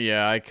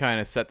 Yeah, I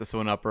kind of set this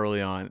one up early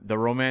on. The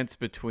romance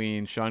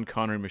between Sean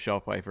Connery and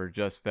Michelle Pfeiffer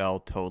just fell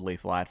totally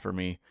flat for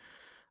me.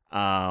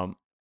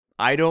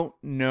 I don't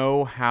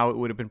know how it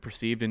would have been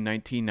perceived in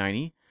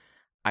 1990.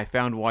 I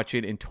found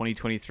watching it in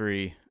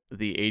 2023,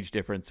 the age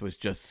difference was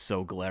just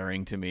so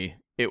glaring to me.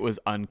 It was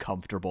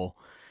uncomfortable.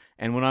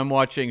 And when I'm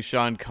watching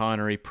Sean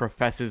Connery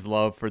profess his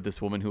love for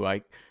this woman who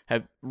I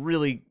have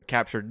really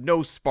captured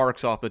no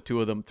sparks off the two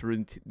of them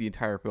through the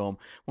entire film,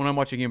 when I'm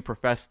watching him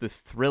profess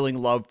this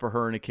thrilling love for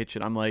her in a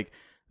kitchen, I'm like,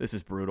 this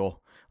is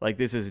brutal. Like,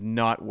 this is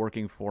not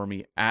working for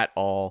me at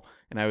all.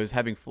 And I was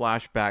having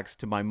flashbacks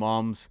to my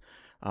mom's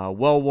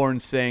well-worn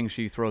saying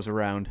she throws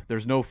around,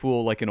 there's no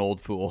fool like an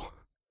old fool.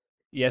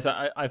 Yes,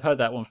 I've heard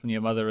that one from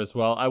your mother as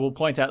well. I will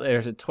point out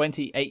there's a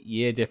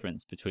 28-year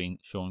difference between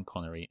Sean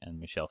Connery and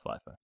Michelle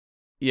Pfeiffer.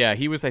 Yeah,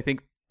 he was, I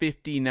think,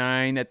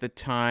 59 at the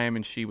time,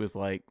 and she was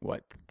like,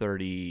 what,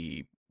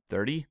 30?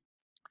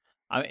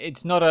 I mean,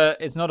 it's not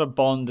a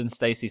Bond and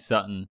Stacey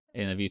Sutton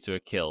in A View to a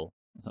Kill.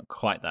 It's not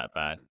quite that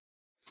bad.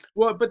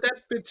 Well, but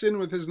that fits in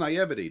with his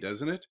naivety,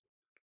 doesn't it?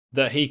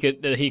 That he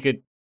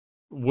could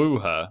woo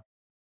her.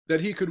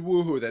 That he could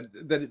woo her.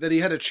 That he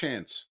had a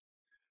chance.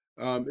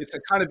 It's a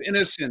kind of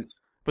innocent.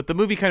 But the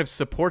movie kind of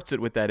supports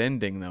it with that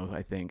ending, though,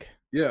 I think.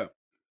 Yeah.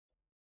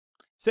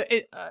 So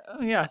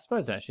I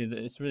suppose actually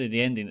it's really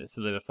the ending that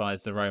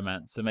solidifies the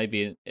romance. So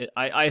maybe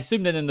I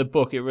assume that in the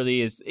book it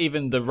really is,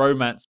 even the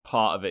romance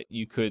part of it,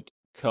 you could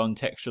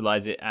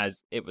contextualize it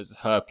as it was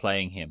her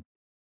playing him.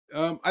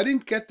 I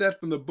didn't get that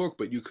from the book,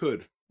 but you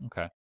could.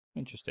 Okay,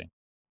 interesting.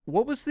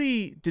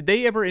 Did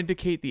they ever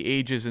indicate the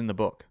ages in the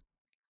book?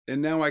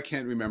 And now I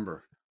can't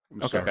remember.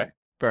 I'm sorry. Okay,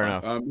 fair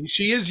enough.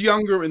 She is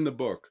younger in the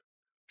book.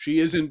 She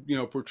isn't,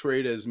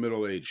 portrayed as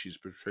middle-aged. She's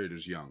portrayed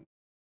as young.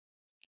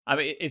 I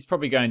mean, it's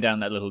probably going down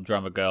that little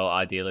drummer girl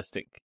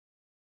idealistic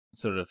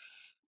sort of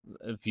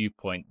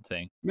viewpoint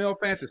thing. Male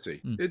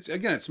fantasy. It's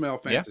male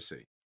fantasy.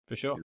 Yeah, for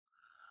sure.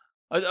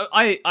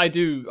 I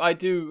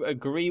do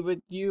agree with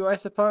you, I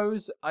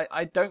suppose.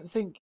 I don't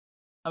think,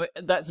 I mean,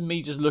 that's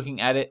me just looking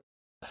at it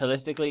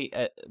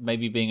holistically,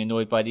 maybe being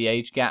annoyed by the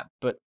age gap,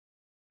 but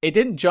it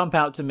didn't jump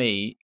out to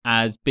me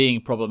as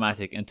being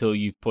problematic until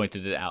you've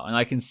pointed it out. And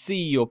I can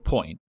see your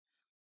point,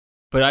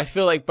 but I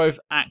feel like both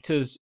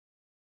actors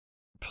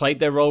played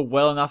their role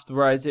well enough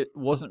whereas it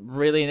wasn't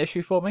really an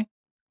issue for me.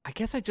 I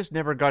guess I just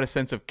never got a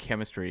sense of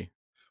chemistry.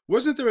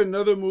 Wasn't there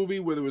another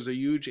movie where there was a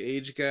huge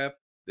age gap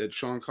that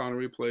Sean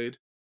Connery played?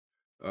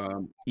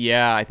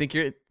 Yeah, I think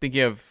you're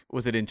thinking of,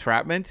 was it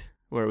Entrapment,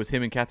 where it was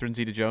him and Catherine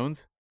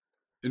Zeta-Jones?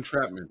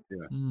 Entrapment,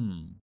 yeah.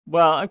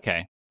 Well,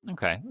 okay.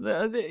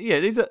 Yeah,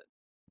 these are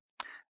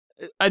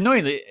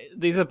annoyingly,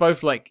 these are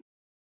both like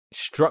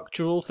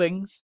structural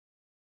things.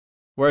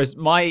 Whereas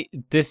my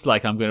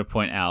dislike, I'm going to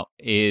point out,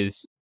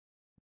 is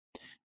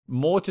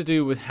more to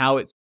do with how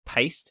it's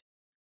paced.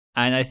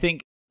 And I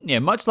think,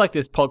 much like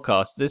this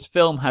podcast, this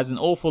film has an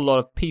awful lot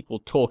of people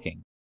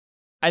talking.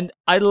 And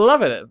I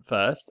love it at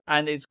first,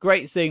 and it's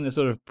great seeing the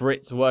sort of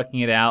Brits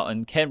working it out,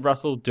 and Ken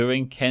Russell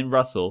doing Ken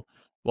Russell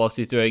whilst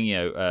he's doing,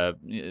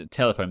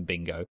 telephone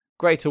bingo.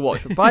 Great to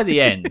watch. But by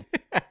the end,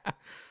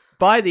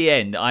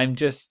 I'm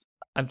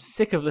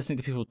sick of listening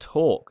to people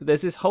talk.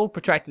 There's this whole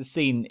protracted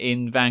scene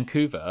in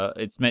Vancouver.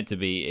 It's meant to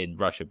be in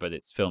Russia, but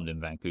it's filmed in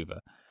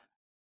Vancouver.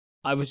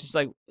 I was just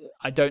like,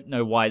 I don't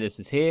know why this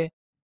is here.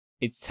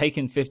 It's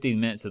taken 15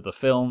 minutes of the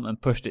film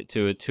and pushed it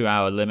to a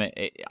 2-hour limit.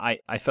 I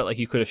felt like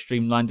you could have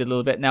streamlined it a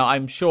little bit. Now,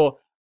 I'm sure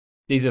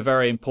these are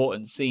very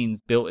important scenes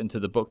built into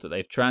the book that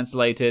they've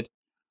translated,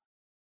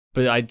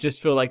 but I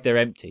just feel like they're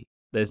empty.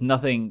 There's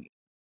nothing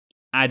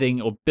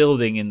adding or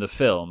building in the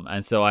film,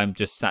 and so I'm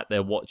just sat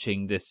there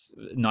watching this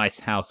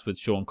nice house with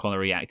Sean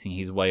Connery acting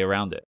his way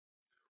around it.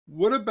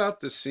 What about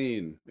the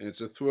scene? And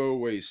it's a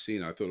throwaway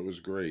scene. I thought it was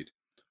great.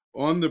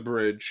 On the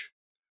bridge,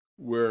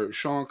 where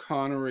Sean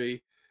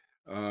Connery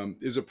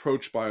is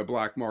approached by a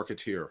black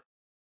marketeer.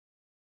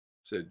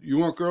 Said, "You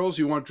want girls?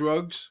 You want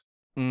drugs?"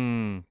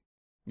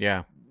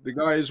 Yeah. The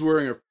guy is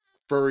wearing a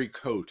furry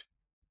coat.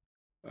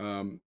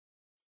 Do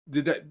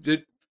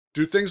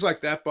things like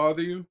that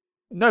bother you?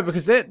 No,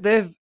 because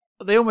they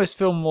almost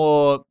feel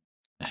more.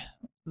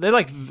 They're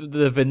like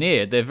the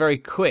veneer. They're very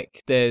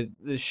quick. They're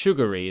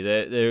sugary.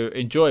 They're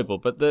enjoyable.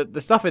 But the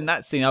stuff in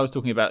that scene I was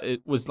talking about,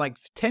 it was like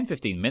 10,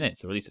 15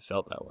 minutes, or at least it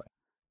felt that way.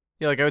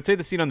 Yeah, like I would say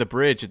the scene on the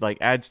bridge, it like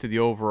adds to the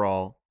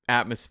overall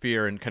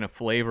atmosphere and kind of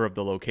flavor of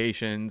the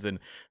locations and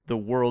the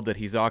world that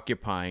he's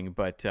occupying.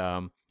 But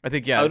I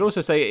think, yeah. I would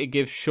also say it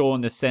gives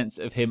Sean the sense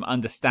of him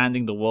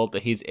understanding the world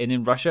that he's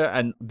in Russia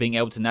and being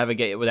able to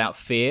navigate it without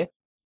fear.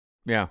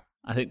 Yeah.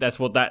 I think that's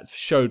what that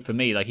showed for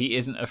me. Like, he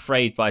isn't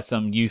afraid by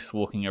some youth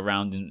walking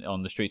around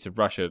on the streets of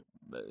Russia,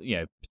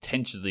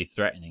 potentially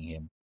threatening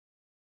him.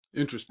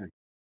 Interesting.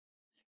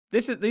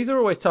 These are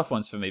always tough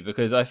ones for me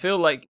because I feel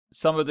like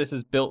some of this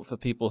is built for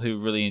people who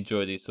really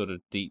enjoy these sort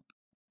of deep,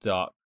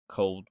 dark,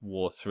 Cold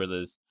War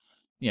thrillers,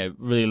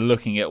 really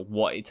looking at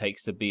what it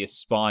takes to be a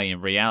spy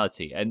in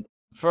reality. And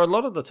for a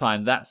lot of the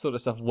time, that sort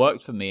of stuff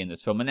worked for me in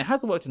this film, and it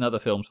has worked in other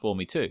films for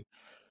me too.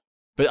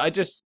 But I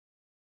just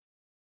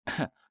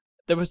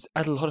there was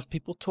a lot of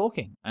people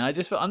talking, and I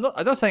just felt, I'm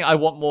not saying I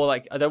want more,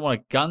 like I don't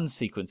want a gun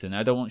sequence in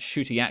there, I don't want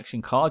shooty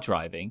action car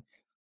driving.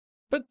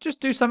 But just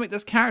do something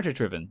that's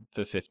character-driven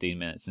for 15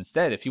 minutes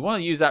instead. If you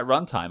want to use that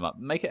runtime up,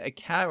 make it a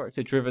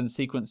character-driven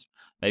sequence,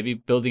 maybe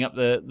building up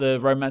the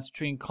romance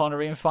between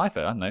Connery and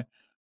Pfeiffer. I don't know,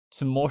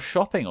 some more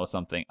shopping or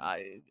something.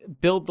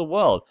 Build the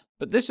world.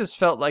 But this just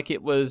felt like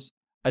it was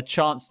a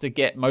chance to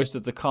get most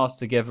of the cast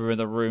together in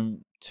a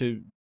room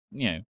to,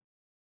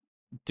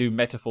 do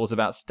metaphors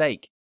about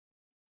steak.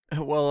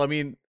 Well, I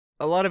mean,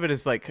 a lot of it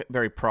is like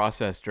very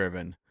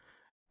process-driven.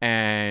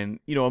 And,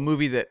 a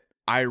movie that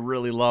I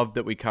really loved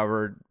that we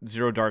covered,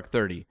 Zero Dark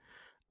 30.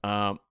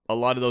 A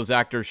lot of those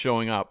actors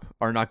showing up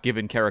are not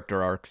given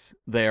character arcs.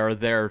 They are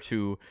there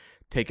to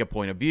take a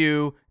point of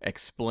view,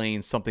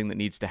 explain something that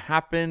needs to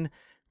happen.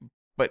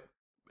 But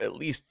at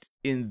least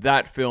in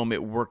that film,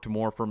 it worked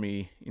more for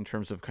me in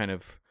terms of kind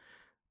of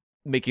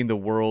making the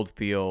world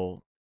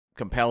feel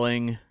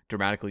compelling,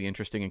 dramatically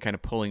interesting, and kind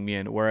of pulling me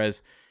in.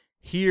 Whereas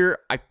here,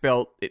 I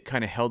felt it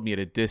kind of held me at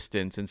a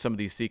distance in some of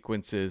these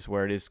sequences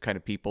where it is kind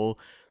of people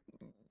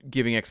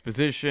giving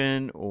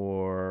exposition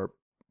or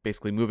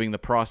basically moving the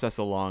process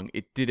along.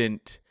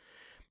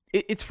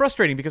 It's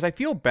frustrating because I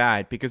feel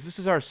bad because this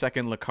is our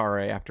second Le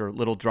Carre after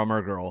Little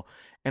Drummer Girl,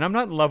 and I'm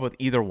not in love with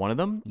either one of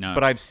them. No.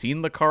 But I've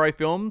seen Le Carre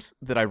films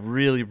that I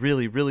really,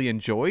 really, really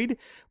enjoyed.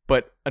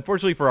 But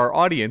unfortunately for our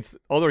audience,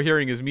 all they're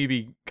hearing is me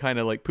be kind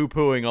of like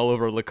poo-pooing all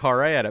over Le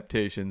Carre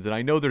adaptations. And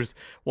I know there's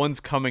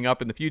ones coming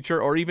up in the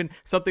future, or even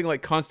something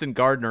like Constant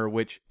Gardener,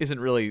 which isn't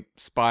really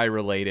spy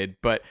related,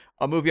 but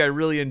a movie I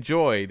really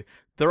enjoyed.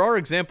 There are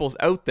examples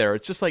out there.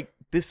 It's just like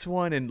this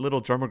one and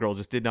Little Drummer Girl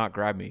just did not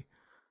grab me.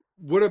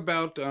 What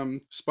about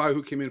Spy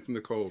Who Came In From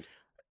the Cold?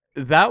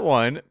 That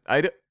one,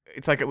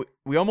 it's like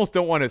we almost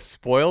don't want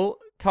to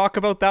talk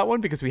about that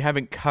one because we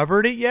haven't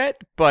covered it yet.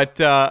 But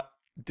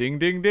ding,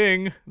 ding,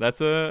 ding,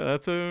 that's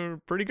a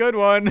pretty good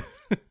one.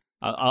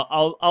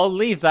 I'll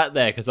leave that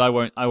there because I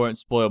won't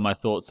spoil my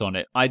thoughts on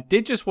it. I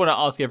did just want to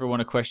ask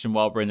everyone a question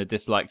while we're in the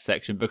dislike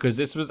section because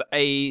this was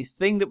a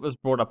thing that was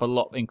brought up a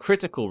lot in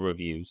critical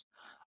reviews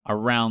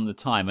around the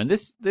time, and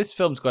this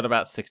film's got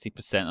about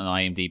 60% on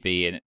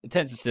IMDb, and it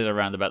tends to sit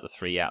around about the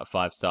 3 out of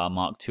 5 star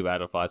mark, 2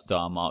 out of 5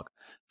 star mark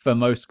for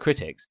most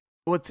critics.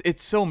 Well,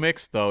 it's so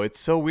mixed though. It's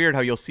so weird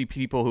how you'll see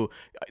people who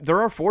there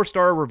are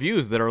 4-star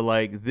reviews that are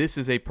like, "This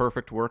is a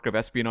perfect work of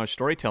espionage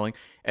storytelling,"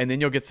 and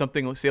then you'll get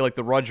something say like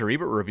the Roger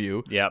Ebert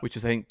review, which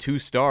is I think 2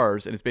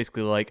 stars, and it's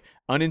basically like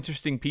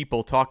uninteresting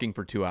people talking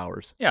for 2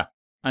 hours. Yeah,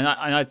 and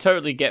I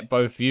totally get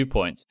both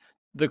viewpoints.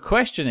 The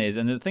question is,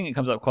 and the thing that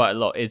comes up quite a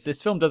lot is,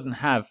 this film doesn't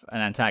have an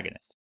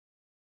antagonist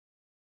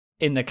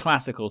in the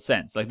classical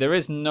sense. Like, there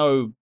is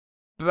no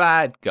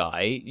bad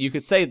guy. You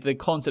could say the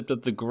concept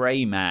of the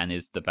grey man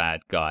is the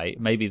bad guy.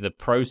 Maybe the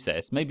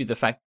process, maybe the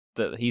fact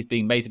that he's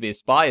being made to be a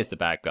spy is the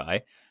bad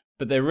guy.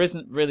 But there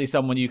isn't really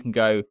someone you can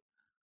go,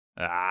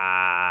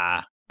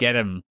 get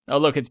him. Oh,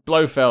 look, it's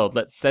Blofeld.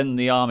 Let's send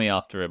the army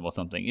after him or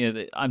something. You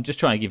know, I'm just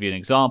trying to give you an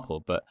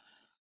example, but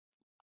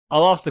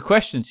I'll ask the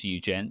question to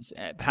you, gents.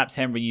 Perhaps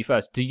Henry, you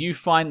first. Do you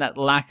find that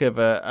lack of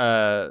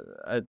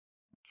a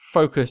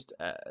focused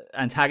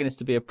antagonist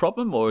to be a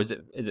problem, or is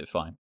it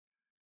fine?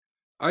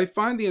 I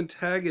find the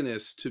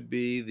antagonist to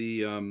be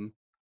the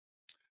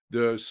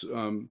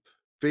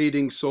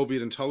fading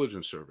Soviet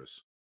intelligence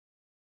service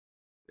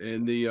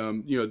and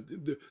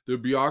the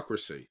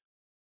bureaucracy.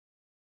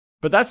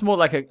 But that's more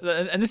like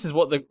and this is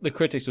what the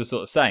critics were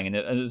sort of saying, and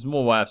it's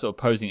more why I'm sort of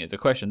posing it as a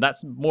question.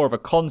 That's more of a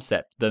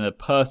concept than a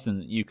person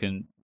that you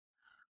can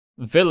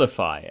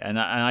vilify, and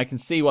I can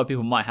see why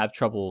people might have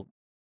trouble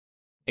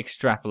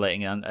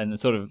extrapolating and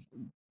sort of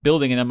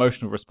building an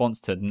emotional response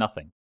to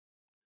nothing.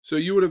 So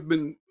it would have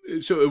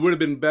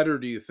been better,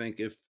 do you think,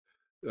 if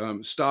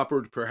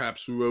Stoppard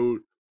perhaps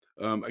wrote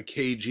a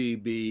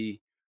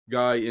KGB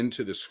guy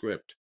into the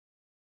script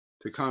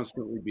to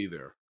constantly be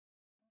there?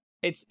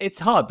 It's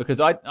hard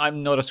because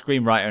I'm not a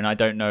screenwriter, and I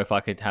don't know if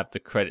I could have the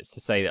credits to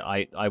say that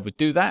I would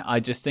do that. I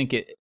just think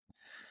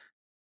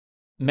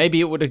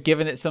maybe it would have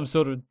given it some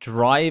sort of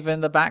drive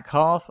in the back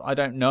half. I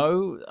don't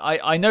know.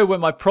 I know where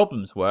my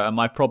problems were, and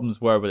my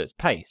problems were with its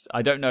pace.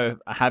 I don't know if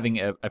having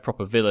a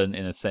proper villain,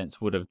 in a sense,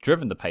 would have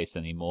driven the pace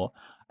anymore.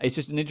 It's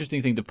just an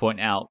interesting thing to point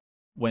out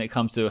when it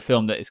comes to a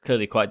film that is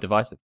clearly quite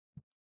divisive.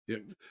 Yeah.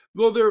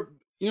 Well, there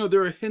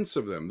are hints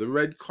of them. The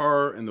red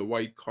car and the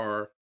white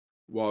car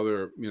while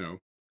they're,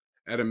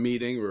 at a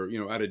meeting or,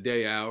 at a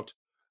day out.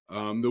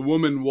 The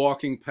woman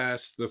walking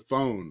past the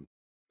phone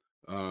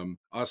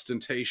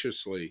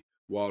ostentatiously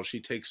while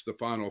she takes the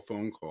final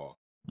phone call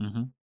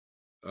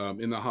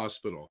in the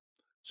hospital.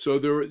 So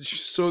they're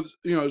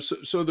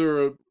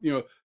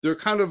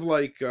kind of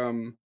like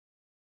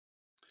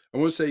I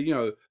want to say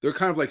they're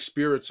kind of like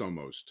spirits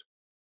almost,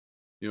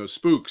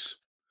 spooks.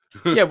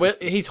 Yeah, well,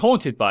 he's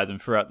haunted by them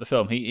throughout the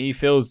film. He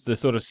feels the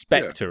sort of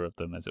specter of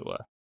them, as it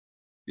were.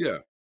 Yeah.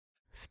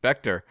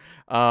 Spectre.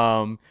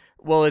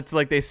 Well, it's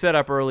like they set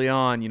up early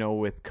on,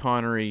 with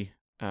Connery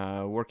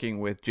working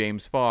with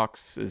James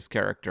Fox's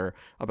character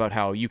about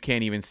how you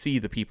can't even see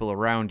the people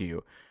around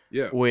you.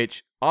 Yeah.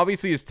 Which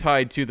obviously is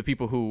tied to the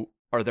people who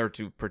are there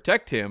to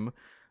protect him.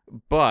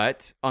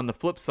 But on the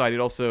flip side, it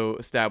also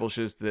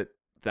establishes that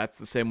that's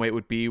the same way it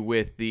would be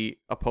with the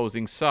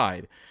opposing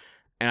side.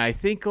 And I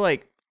think,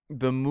 like,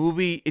 the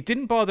movie, it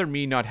didn't bother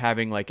me not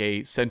having, like,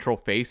 a central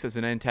face as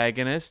an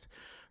antagonist,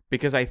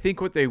 because I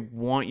think what they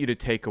want you to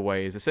take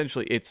away is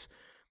essentially it's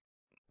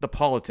the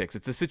politics,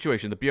 it's the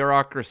situation, the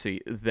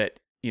bureaucracy that,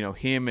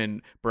 him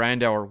and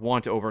Brandauer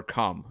want to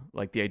overcome.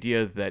 Like, the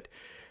idea that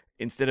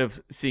instead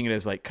of seeing it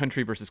as, like,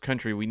 country versus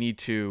country, we need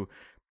to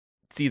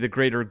see the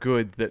greater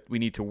good that we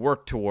need to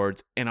work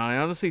towards. And I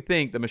honestly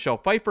think the Michelle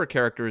Pfeiffer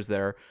character is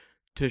there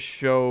to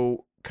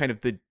show kind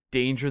of the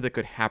danger that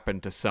could happen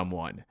to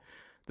someone.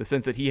 The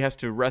sense that he has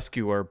to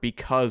rescue her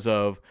because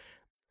of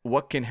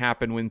what can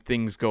happen when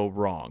things go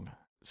wrong.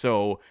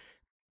 So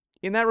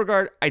in that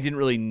regard, I didn't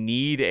really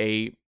need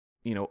a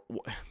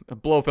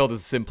Blofeld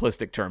is a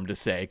simplistic term to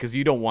say because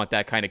you don't want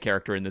that kind of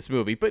character in this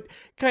movie, but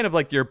kind of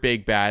like your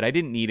big bad. I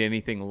didn't need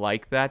anything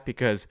like that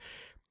because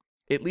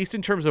at least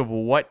in terms of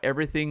what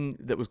everything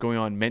that was going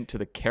on meant to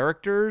the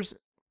characters,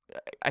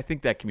 I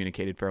think that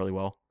communicated fairly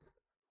well.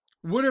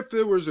 What if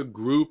there was a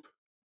group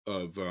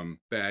of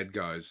bad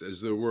guys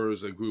as there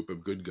was a group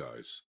of good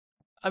guys?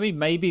 I mean,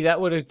 maybe that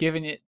would have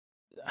given it,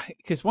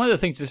 because one of the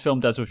things this film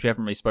does, which we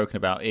haven't really spoken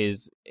about,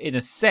 is, in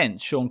a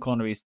sense, Sean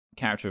Connery's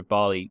character of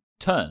Barley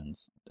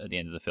turns at the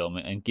end of the film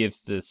and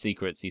gives the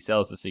secrets, he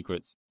sells the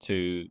secrets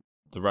to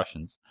the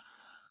Russians.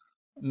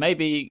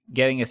 Maybe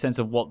getting a sense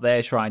of what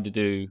they're trying to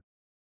do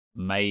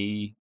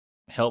may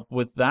help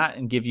with that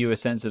and give you a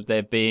sense of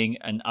there being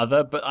an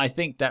other, but I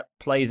think that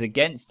plays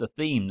against the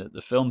theme that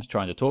the film's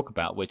trying to talk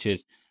about, which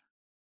is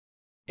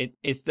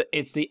it's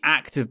the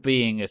act of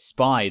being a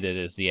spy that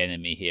is the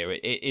enemy here.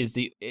 It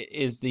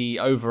is the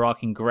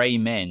overarching grey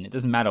men. It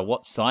doesn't matter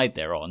what side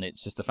they're on.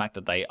 It's just the fact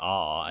that they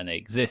are and they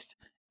exist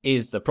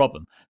is the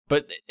problem.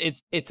 But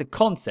it's a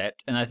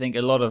concept, and I think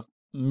a lot of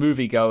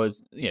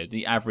moviegoers,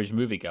 the average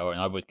moviegoer,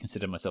 and I would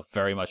consider myself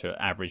very much an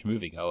average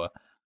moviegoer,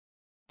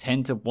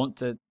 tend to want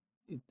to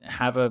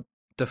have a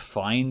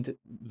defined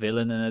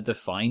villain and a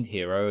defined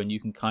hero, and you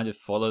can kind of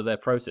follow their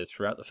process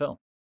throughout the film.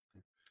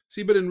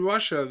 See, but in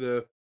Russia,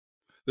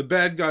 the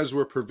bad guys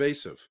were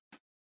pervasive,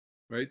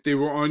 right? They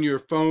were on your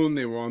phone,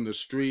 they were on the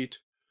street.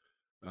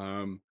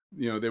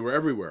 They were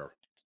everywhere.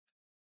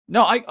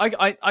 No,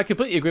 I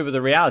completely agree with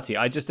the reality.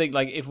 I just think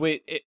like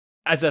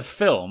as a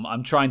film,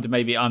 I'm trying to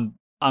maybe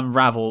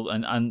unravel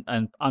and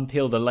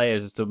unpeel the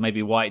layers as to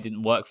maybe why it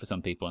didn't work for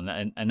some people,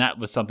 and that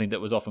was something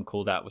that was often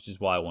called out, which is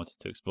why I wanted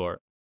to explore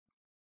it.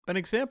 An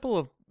example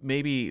of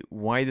maybe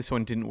why this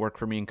one didn't work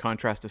for me in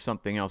contrast to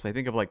something else, I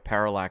think of like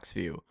Parallax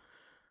View,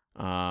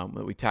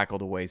 that we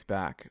tackled a ways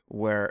back,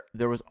 where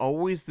there was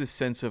always this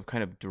sense of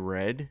kind of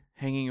dread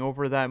hanging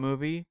over that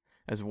movie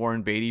as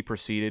Warren Beatty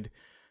proceeded,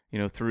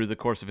 through the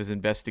course of his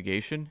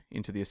investigation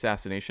into the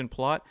assassination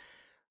plot.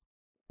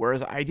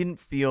 Whereas I didn't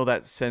feel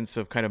that sense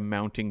of kind of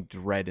mounting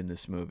dread in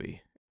this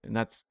movie. And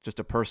that's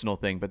just a personal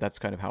thing, but that's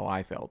kind of how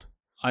I felt.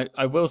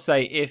 I will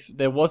say, if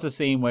there was a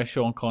scene where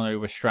Sean Connery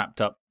was strapped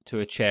up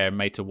to a chair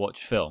made to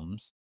watch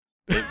films,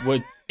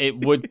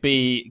 it would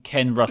be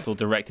Ken Russell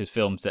directed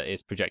films that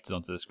is projected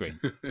onto the screen.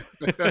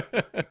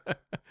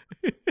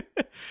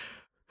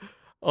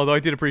 Although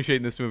I did appreciate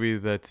in this movie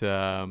that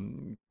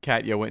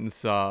Katya went and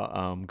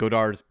saw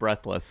Godard's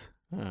Breathless.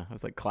 I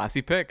was like,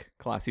 classy pick.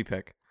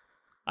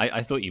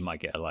 I thought you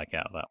might get a like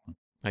out of that one.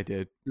 I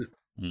did.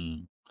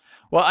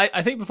 Well,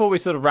 I think before we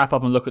sort of wrap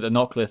up and look at the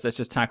knock list, let's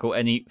just tackle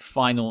any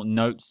final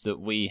notes that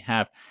we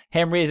have.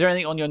 Henry, is there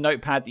anything on your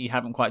notepad that you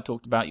haven't quite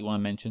talked about you want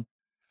to mention?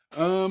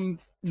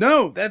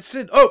 No, that's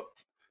it. Oh,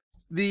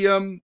 the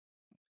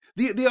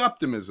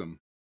optimism,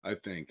 I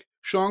think.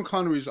 Sean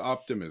Connery's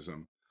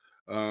optimism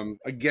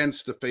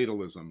against the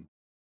fatalism.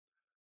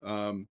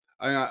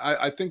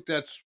 I think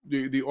that's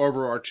the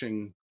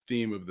overarching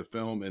theme of the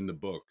film and the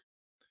book.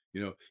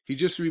 He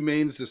just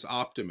remains this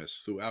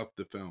optimist throughout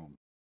the film.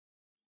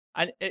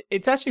 And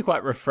it's actually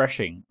quite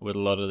refreshing with a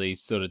lot of these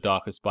sort of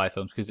darker spy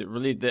films, because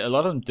a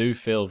lot of them do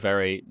feel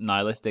very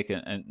nihilistic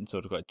and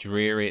sort of quite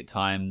dreary at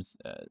times,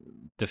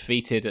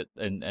 defeated,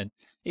 and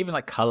even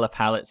like color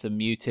palettes are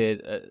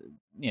muted.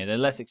 They're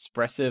less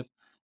expressive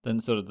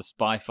than sort of the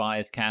spy-fi,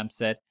 as Cam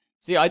said.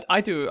 So yeah, I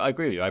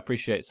agree with you. I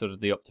appreciate sort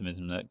of the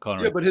optimism that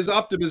Connery. Yeah, but his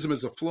optimism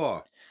is a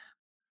flaw.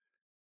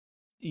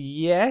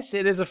 Yes,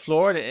 it is a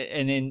flaw,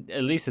 and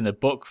at least in the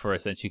book, for a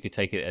sense, you could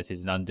take it as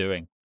his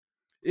undoing.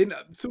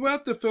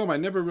 Throughout the film, I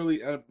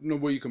don't know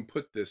where you can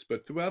put this,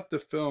 but throughout the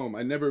film,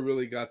 I never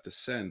really got the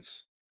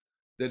sense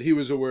that he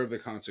was aware of the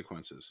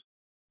consequences,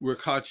 where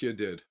Katya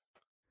did.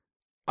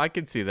 I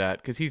can see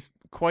that, because he's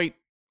quite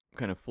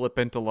kind of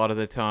flippant a lot of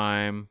the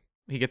time.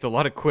 He gets a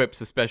lot of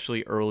quips,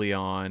 especially early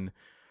on,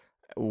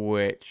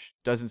 which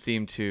doesn't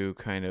seem to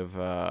kind of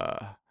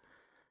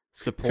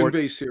support,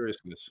 convey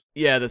seriousness.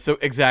 Yeah,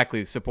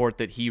 exactly, support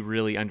that he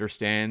really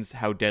understands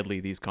how deadly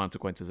these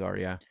consequences are.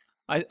 Yeah.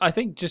 I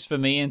think just for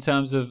me, in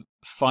terms of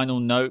final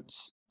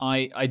notes,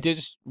 I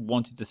just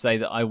wanted to say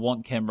that I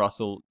want Ken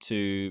Russell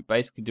to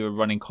basically do a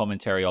running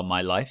commentary on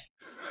my life.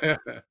 Yeah.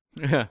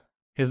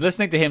 Because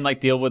listening to him like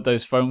deal with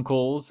those phone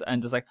calls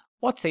and just like,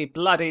 what's he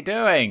bloody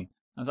doing?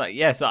 I was like,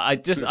 yes, I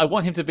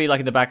want him to be like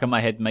in the back of my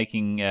head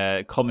making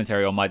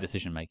commentary on my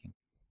decision making.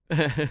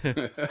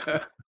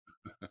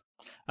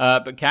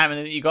 But Cam,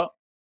 anything you got?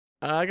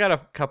 I got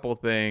a couple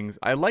things.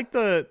 I like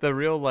the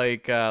real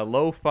like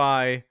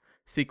lo-fi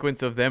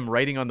sequence of them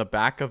writing on the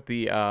back of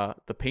the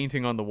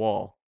painting on the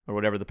wall, or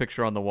whatever, the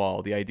picture on the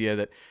wall. The idea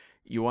that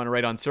you want to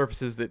write on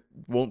surfaces that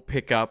won't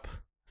pick up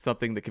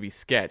something that can be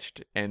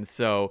sketched, and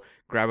so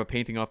grab a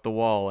painting off the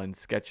wall and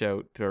sketch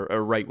out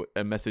or write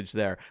a message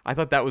there. I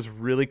thought that was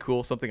really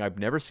cool, something I've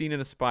never seen in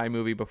a spy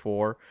movie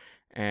before,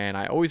 and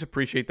I always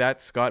appreciate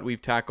that. Scott,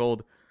 we've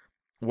tackled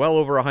well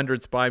over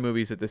 100 spy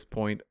movies at this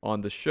point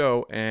on the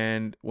show,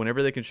 and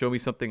whenever they can show me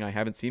something I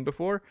haven't seen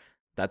before,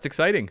 that's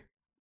exciting.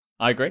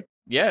 I agree.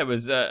 Yeah, it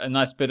was a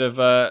nice bit of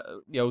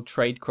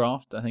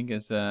tradecraft, I think,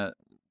 as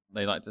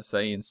they like to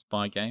say in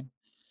Spy Game.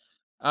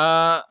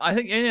 I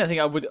think the only thing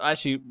I would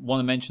actually want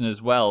to mention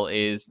as well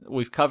is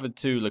we've covered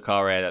 2 Le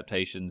Carré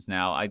adaptations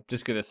now. I'm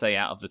just going to say,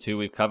 out of the 2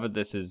 we've covered,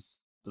 this is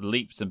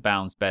leaps and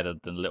bounds better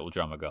than Little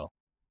Drummer Girl.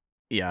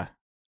 Yeah,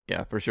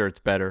 for sure, it's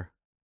better.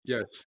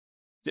 Yes.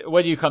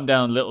 Where do you come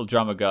down on Little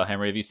Drummer Girl,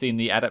 Henry? Have you seen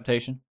the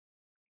adaptation?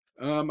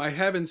 I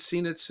haven't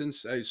seen it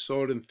since I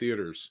saw it in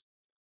theaters.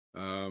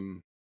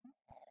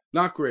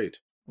 Not great.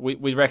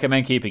 We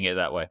recommend keeping it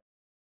that way.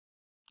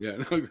 Yeah.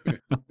 No,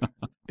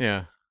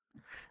 yeah.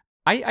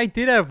 I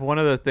did have one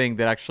other thing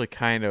that actually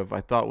kind of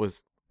I thought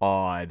was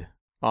odd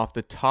off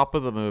the top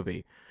of the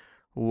movie,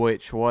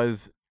 which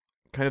was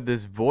kind of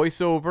this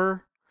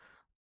voiceover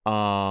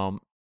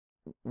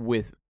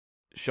with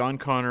Sean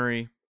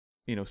Connery,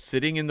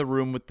 sitting in the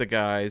room with the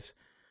guys,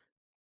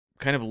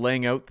 kind of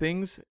laying out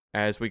things,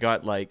 as we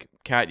got like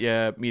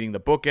Katya meeting the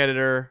book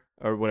editor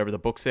or whatever, the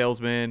book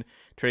salesman,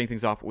 trading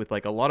things off with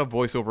like a lot of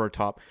voiceover on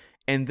top.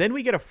 And then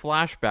we get a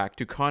flashback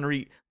to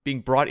Connery being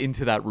brought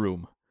into that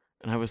room.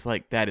 And I was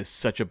like, that is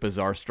such a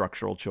bizarre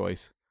structural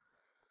choice.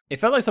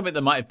 It felt like something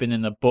that might have been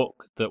in the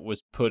book that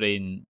was put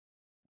in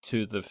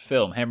to the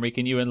film. Henry,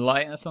 can you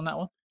enlighten us on that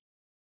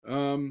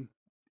one?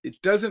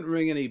 It doesn't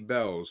ring any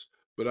bells,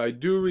 but I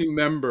do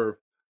remember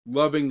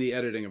loving the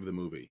editing of the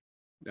movie,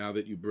 now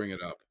that you bring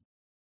it up.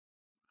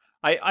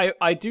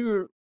 I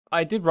do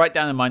I did write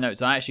down in my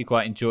notes. I actually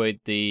quite enjoyed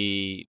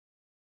the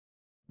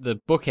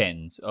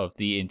bookends of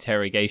the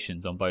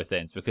interrogations on both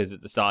ends, because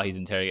at the start he's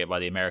interrogated by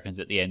the Americans,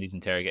 at the end he's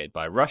interrogated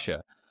by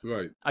Russia.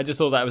 Right. I just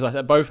thought that was like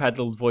they both had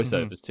little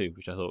voiceovers too,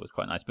 which I thought was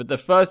quite nice. But the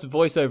first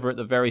voiceover at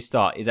the very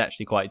start is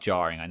actually quite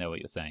jarring. I know what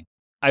you're saying.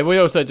 I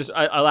will also just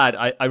I'll add.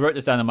 I wrote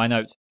this down in my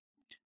notes.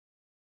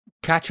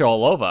 Catch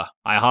all over.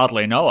 I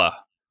hardly know her.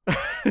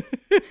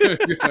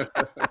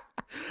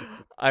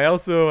 I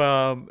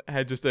also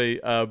had just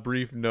a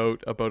brief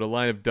note about a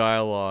line of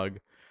dialogue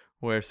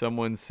where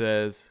someone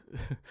says,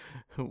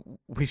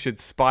 "We should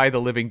spy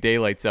the living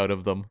daylights out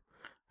of them."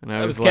 And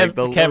I was like,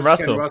 Ken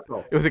Russell.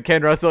 It was a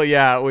Ken Russell,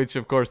 yeah, which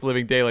of course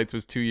Living Daylights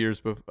was 2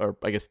 years before, or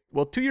I guess,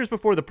 2 years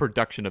before the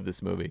production of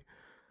this movie.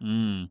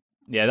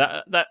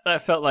 Yeah,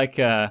 that felt like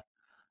a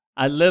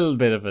little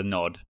bit of a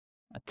nod,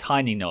 a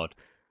tiny nod.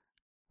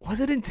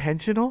 Was it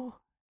intentional?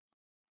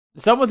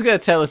 Someone's going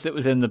to tell us it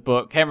was in the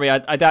book. Henry,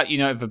 I doubt you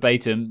know it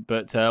verbatim,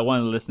 but one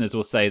of the listeners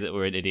will say that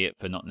we're an idiot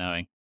for not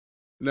knowing.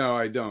 No,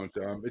 I don't.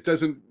 It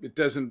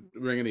doesn't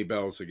ring any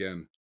bells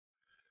again.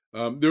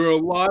 There are a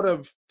lot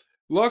of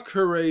Le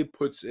Carré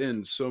puts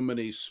in so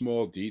many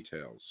small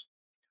details.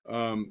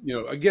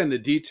 Again, the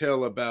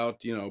detail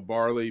about,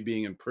 Barley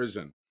being in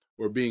prison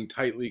or being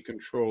tightly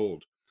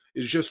controlled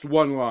is just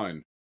one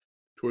line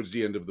towards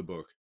the end of the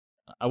book.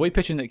 Are we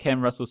pitching that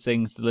Ken Russell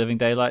sings The Living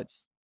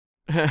Daylights?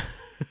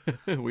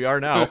 We are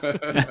now.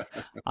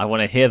 I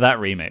want to hear that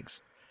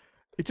remix.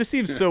 It just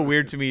seems so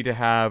weird to me to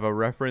have a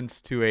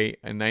reference to a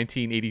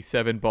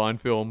 1987 Bond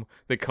film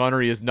that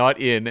Connery is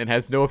not in and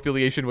has no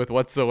affiliation with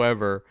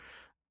whatsoever,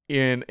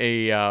 in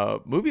a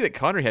movie that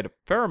Connery had a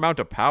fair amount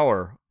of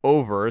power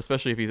over,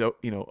 especially if he's,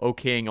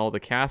 okaying all the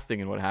casting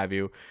and what have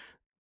you.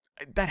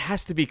 That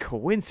has to be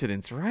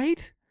coincidence,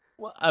 right?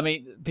 Well, I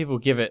mean, people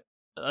give it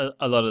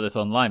a lot of this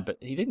online, but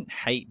he didn't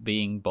hate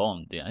being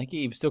Bond. I think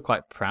he was still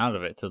quite proud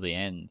of it till the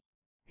end.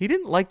 He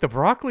didn't like the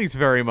Broccoli's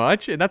very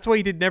much, and that's why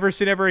he did Never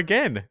Say Never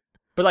Again.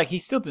 But, he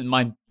still didn't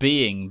mind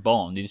being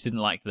Bond. He just didn't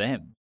like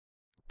them.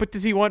 But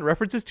does he want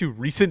references to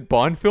recent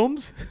Bond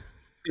films?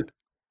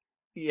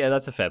 Yeah,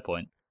 that's a fair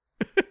point.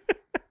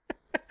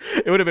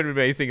 It would have been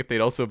amazing if they'd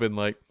also been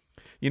like,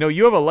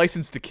 you have a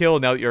license to kill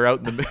now that you're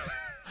out in the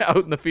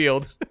out in the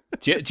field.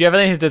 Do you have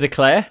anything to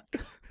declare?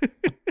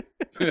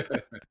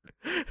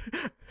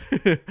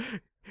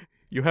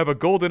 You have a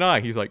golden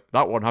eye. He's like,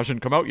 that one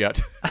hasn't come out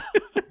yet.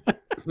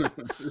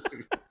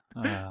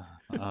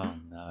 Oh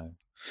no.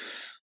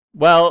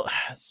 Well,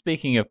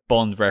 speaking of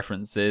Bond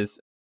references,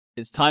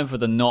 it's time for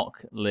the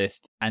knock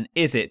list. And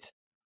is it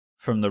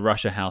from the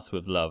Russia House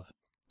with Love?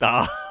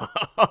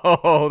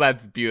 Oh,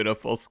 that's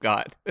beautiful,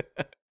 Scott.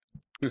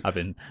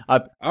 I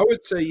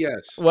would say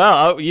yes.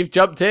 Well, you've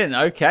jumped in.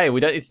 Okay, we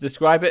don't need to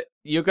describe it.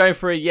 You're going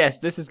for a yes.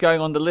 This is going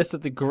on the list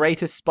of the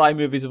greatest spy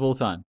movies of all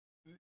time.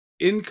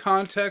 In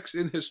context,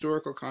 in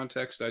historical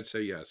context, I'd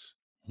say yes.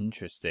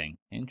 Interesting.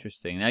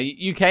 Now,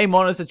 you came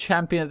on as a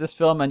champion of this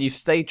film, and you've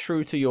stayed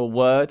true to your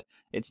word.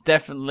 It's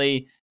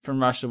definitely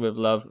From Russia with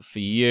Love for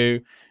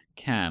you.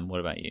 Cam, what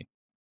about you?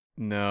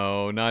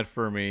 No, not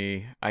for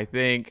me. I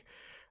think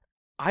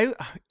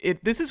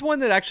this is one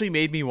that actually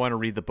made me want to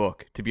read the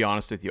book, to be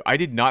honest with you. I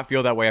did not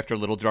feel that way after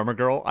Little Drummer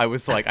Girl. I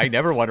was like, I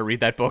never want to read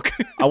that book.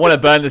 I want to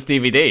burn this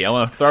DVD. I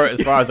want to throw it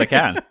as far as I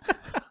can.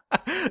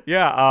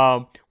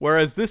 Yeah.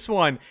 Whereas this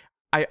one,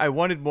 I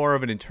wanted more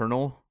of an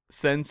internal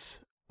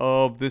sense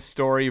of this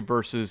story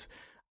versus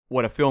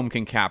what a film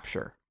can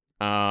capture.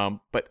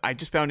 But I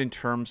just found in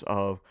terms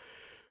of,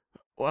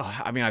 well,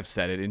 I mean, I've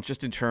said it, and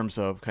just in terms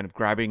of kind of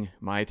grabbing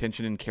my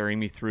attention and carrying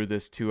me through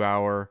this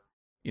 2-hour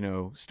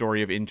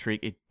story of intrigue,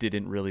 it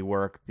didn't really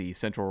work. The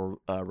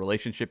central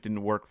relationship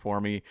didn't work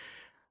for me,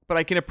 but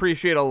I can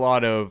appreciate a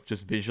lot of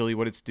just visually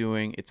what it's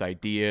doing, its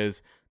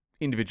ideas,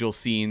 individual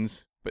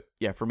scenes. But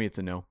yeah, for me, it's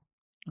a no.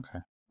 Okay.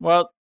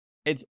 Well,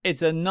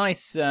 it's a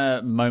nice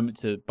moment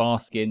to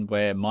bask in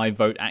where my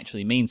vote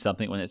actually means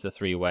something when it's a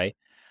three-way.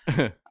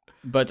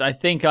 But I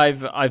think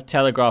I've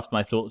telegraphed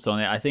my thoughts on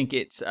it. I think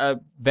it's a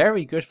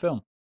very good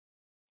film.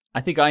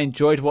 I think I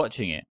enjoyed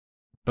watching it.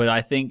 But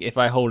I think if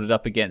I hold it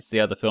up against the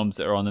other films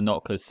that are on the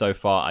knock list so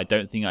far, I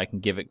don't think I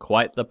can give it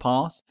quite the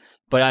pass.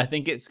 But I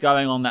think it's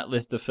going on that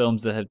list of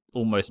films that have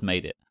almost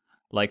made it.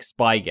 Like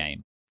Spy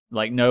Game.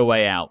 Like No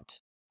Way Out.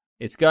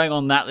 It's going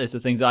on that list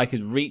of things I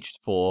could reach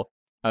for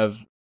of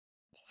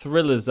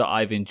thrillers that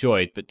I've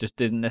enjoyed, but just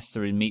didn't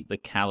necessarily meet the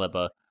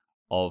caliber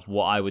of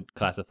what I would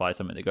classify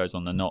something that goes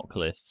on the knock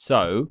list.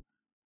 So,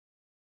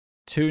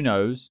 2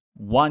 no's,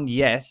 1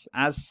 yes.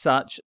 As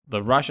such,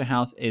 the Russia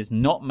House is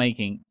not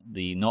making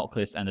the knock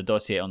list, and the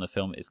dossier on the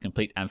film is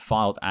complete and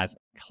filed as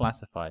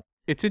classified.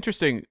 It's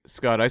interesting,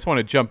 Scott. I just want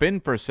to jump in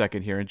for a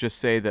second here and just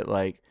say that,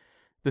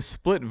 the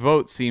split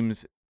vote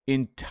seems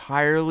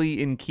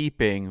entirely in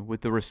keeping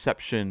with the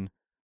reception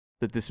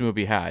that this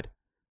movie had.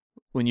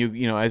 When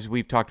as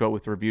we've talked about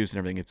with reviews and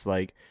everything, it's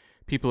like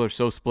people are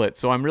so split.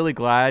 So I'm really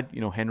glad,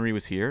 Henry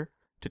was here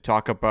to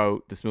talk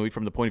about this movie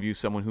from the point of view of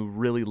someone who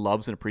really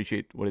loves and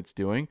appreciates what it's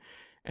doing.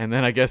 And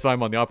then I guess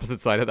I'm on the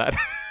opposite side of that.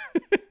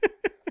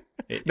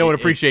 No one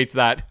appreciates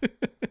that.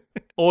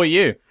 Or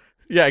you.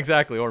 Yeah,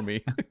 exactly, or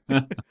me.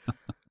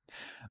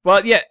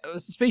 Well, yeah,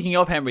 speaking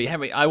of Henry,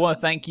 I want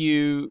to thank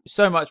you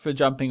so much for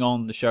jumping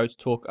on the show to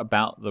talk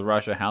about the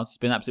Russia House. It's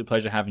been an absolute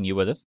pleasure having you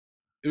with us.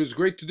 It was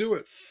great to do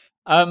it.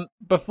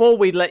 Before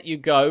we let you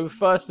go,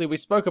 firstly, we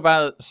spoke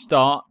about it at the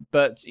start,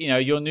 but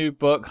your new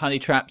book, Honey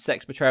Trap,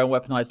 Sex, Betrayal,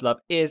 and Weaponized Love,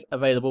 is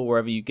available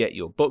wherever you get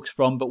your books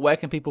from. But where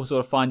can people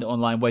sort of find it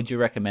online? Where do you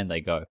recommend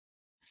they go?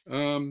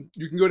 You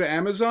can go to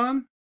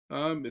Amazon.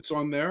 It's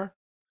on there,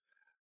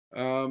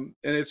 and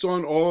it's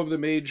on all of the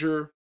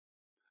major,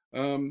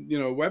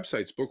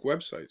 websites, book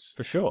websites.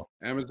 For sure.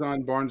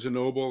 Amazon, Barnes and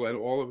Noble, and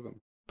all of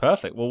them.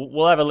 Perfect. Well,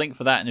 we'll have a link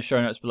for that in the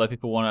show notes below.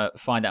 People want to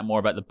find out more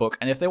about the book.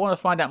 And if they want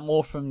to find out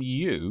more from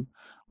you,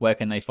 where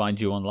can they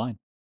find you online?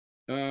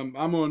 I'm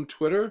on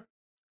Twitter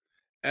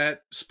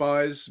at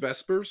Spies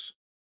Vespers.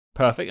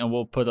 Perfect. And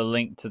we'll put a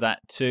link to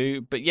that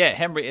too. But yeah,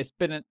 Henry, it's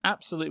been an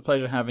absolute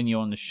pleasure having you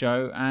on the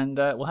show. And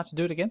we'll have to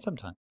do it again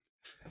sometime.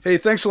 Hey,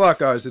 thanks a lot,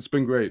 guys. It's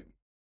been great.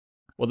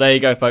 Well, there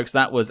you go, folks.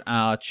 That was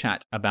our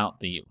chat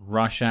about the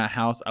Russia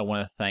House. I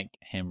want to thank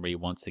Henry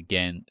once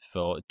again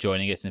for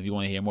joining us. And if you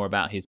want to hear more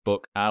about his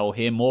book, I'll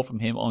hear more from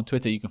him on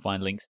Twitter. You can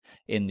find links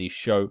in the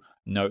show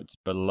notes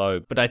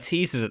below. But I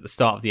teased it at the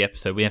start of the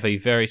episode. We have a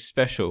very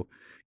special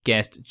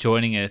guest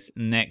joining us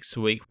next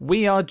week.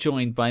 We are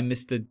joined by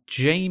Mr.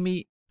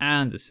 Jamie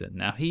Anderson.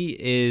 Now, he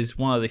is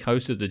one of the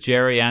hosts of the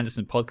Jerry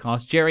Anderson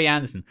podcast. Jerry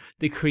Anderson,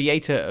 the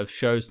creator of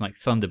shows like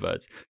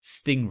Thunderbirds,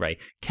 Stingray,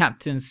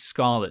 Captain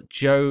Scarlet,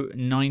 Joe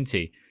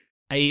 90.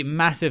 A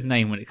massive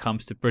name when it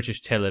comes to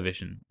British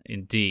television,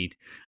 indeed.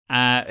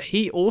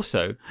 He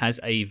also has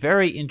a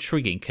very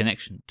intriguing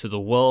connection to the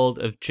world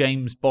of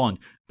James Bond.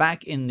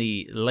 Back in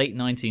the late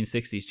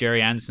 1960s,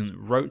 Jerry Anderson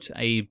wrote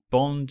a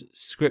Bond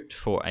script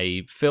for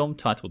a film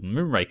titled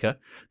Moonraker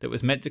that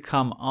was meant to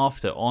come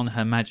after On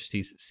Her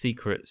Majesty's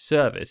Secret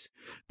Service,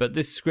 but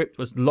this script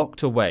was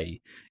locked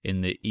away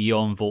in the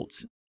Eon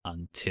vaults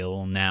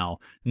until now.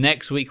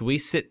 Next week, we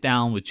sit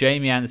down with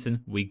Jamie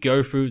Anderson. We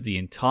go through the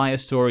entire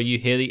story. You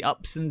hear the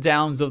ups and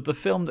downs of the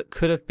film that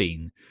could have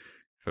been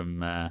from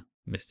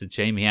Mr.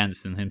 Jamie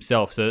Anderson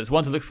himself. So it's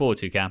one to look forward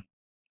to, Cam.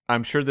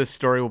 I'm sure this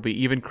story will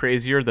be even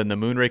crazier than the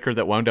Moonraker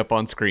that wound up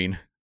on screen.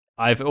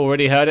 I've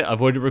already heard it.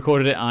 I've already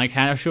recorded it. And I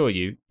can assure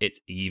you,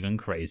 it's even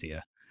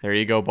crazier. There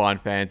you go,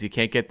 Bond fans. You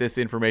can't get this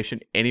information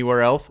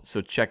anywhere else,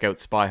 so check out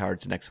Spy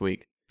Hards next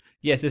week.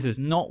 Yes, this is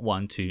not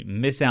one to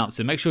miss out.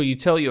 So make sure you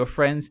tell your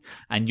friends,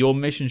 and your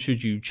mission,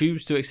 should you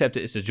choose to accept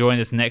it, is to join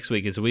us next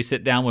week as we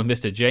sit down with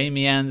Mr.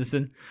 Jamie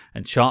Anderson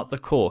and chart the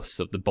course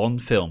of the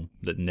Bond film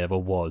that never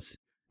was.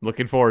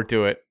 Looking forward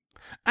to it.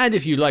 And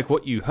if you like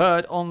what you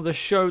heard on the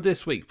show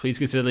this week, please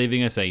consider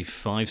leaving us a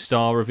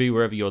 5-star review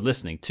wherever you're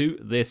listening to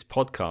this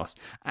podcast.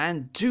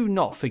 And do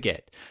not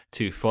forget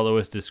to follow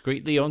us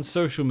discreetly on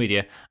social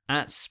media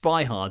at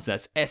Spyhards.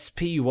 That's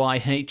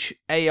SPYHARDS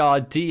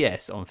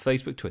on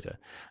Facebook, Twitter,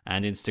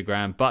 and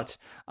Instagram. But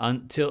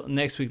until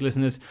next week,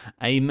 listeners,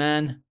 a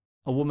man,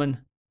 a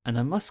woman, and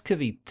a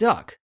Muscovy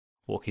duck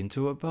walk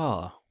into a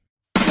bar.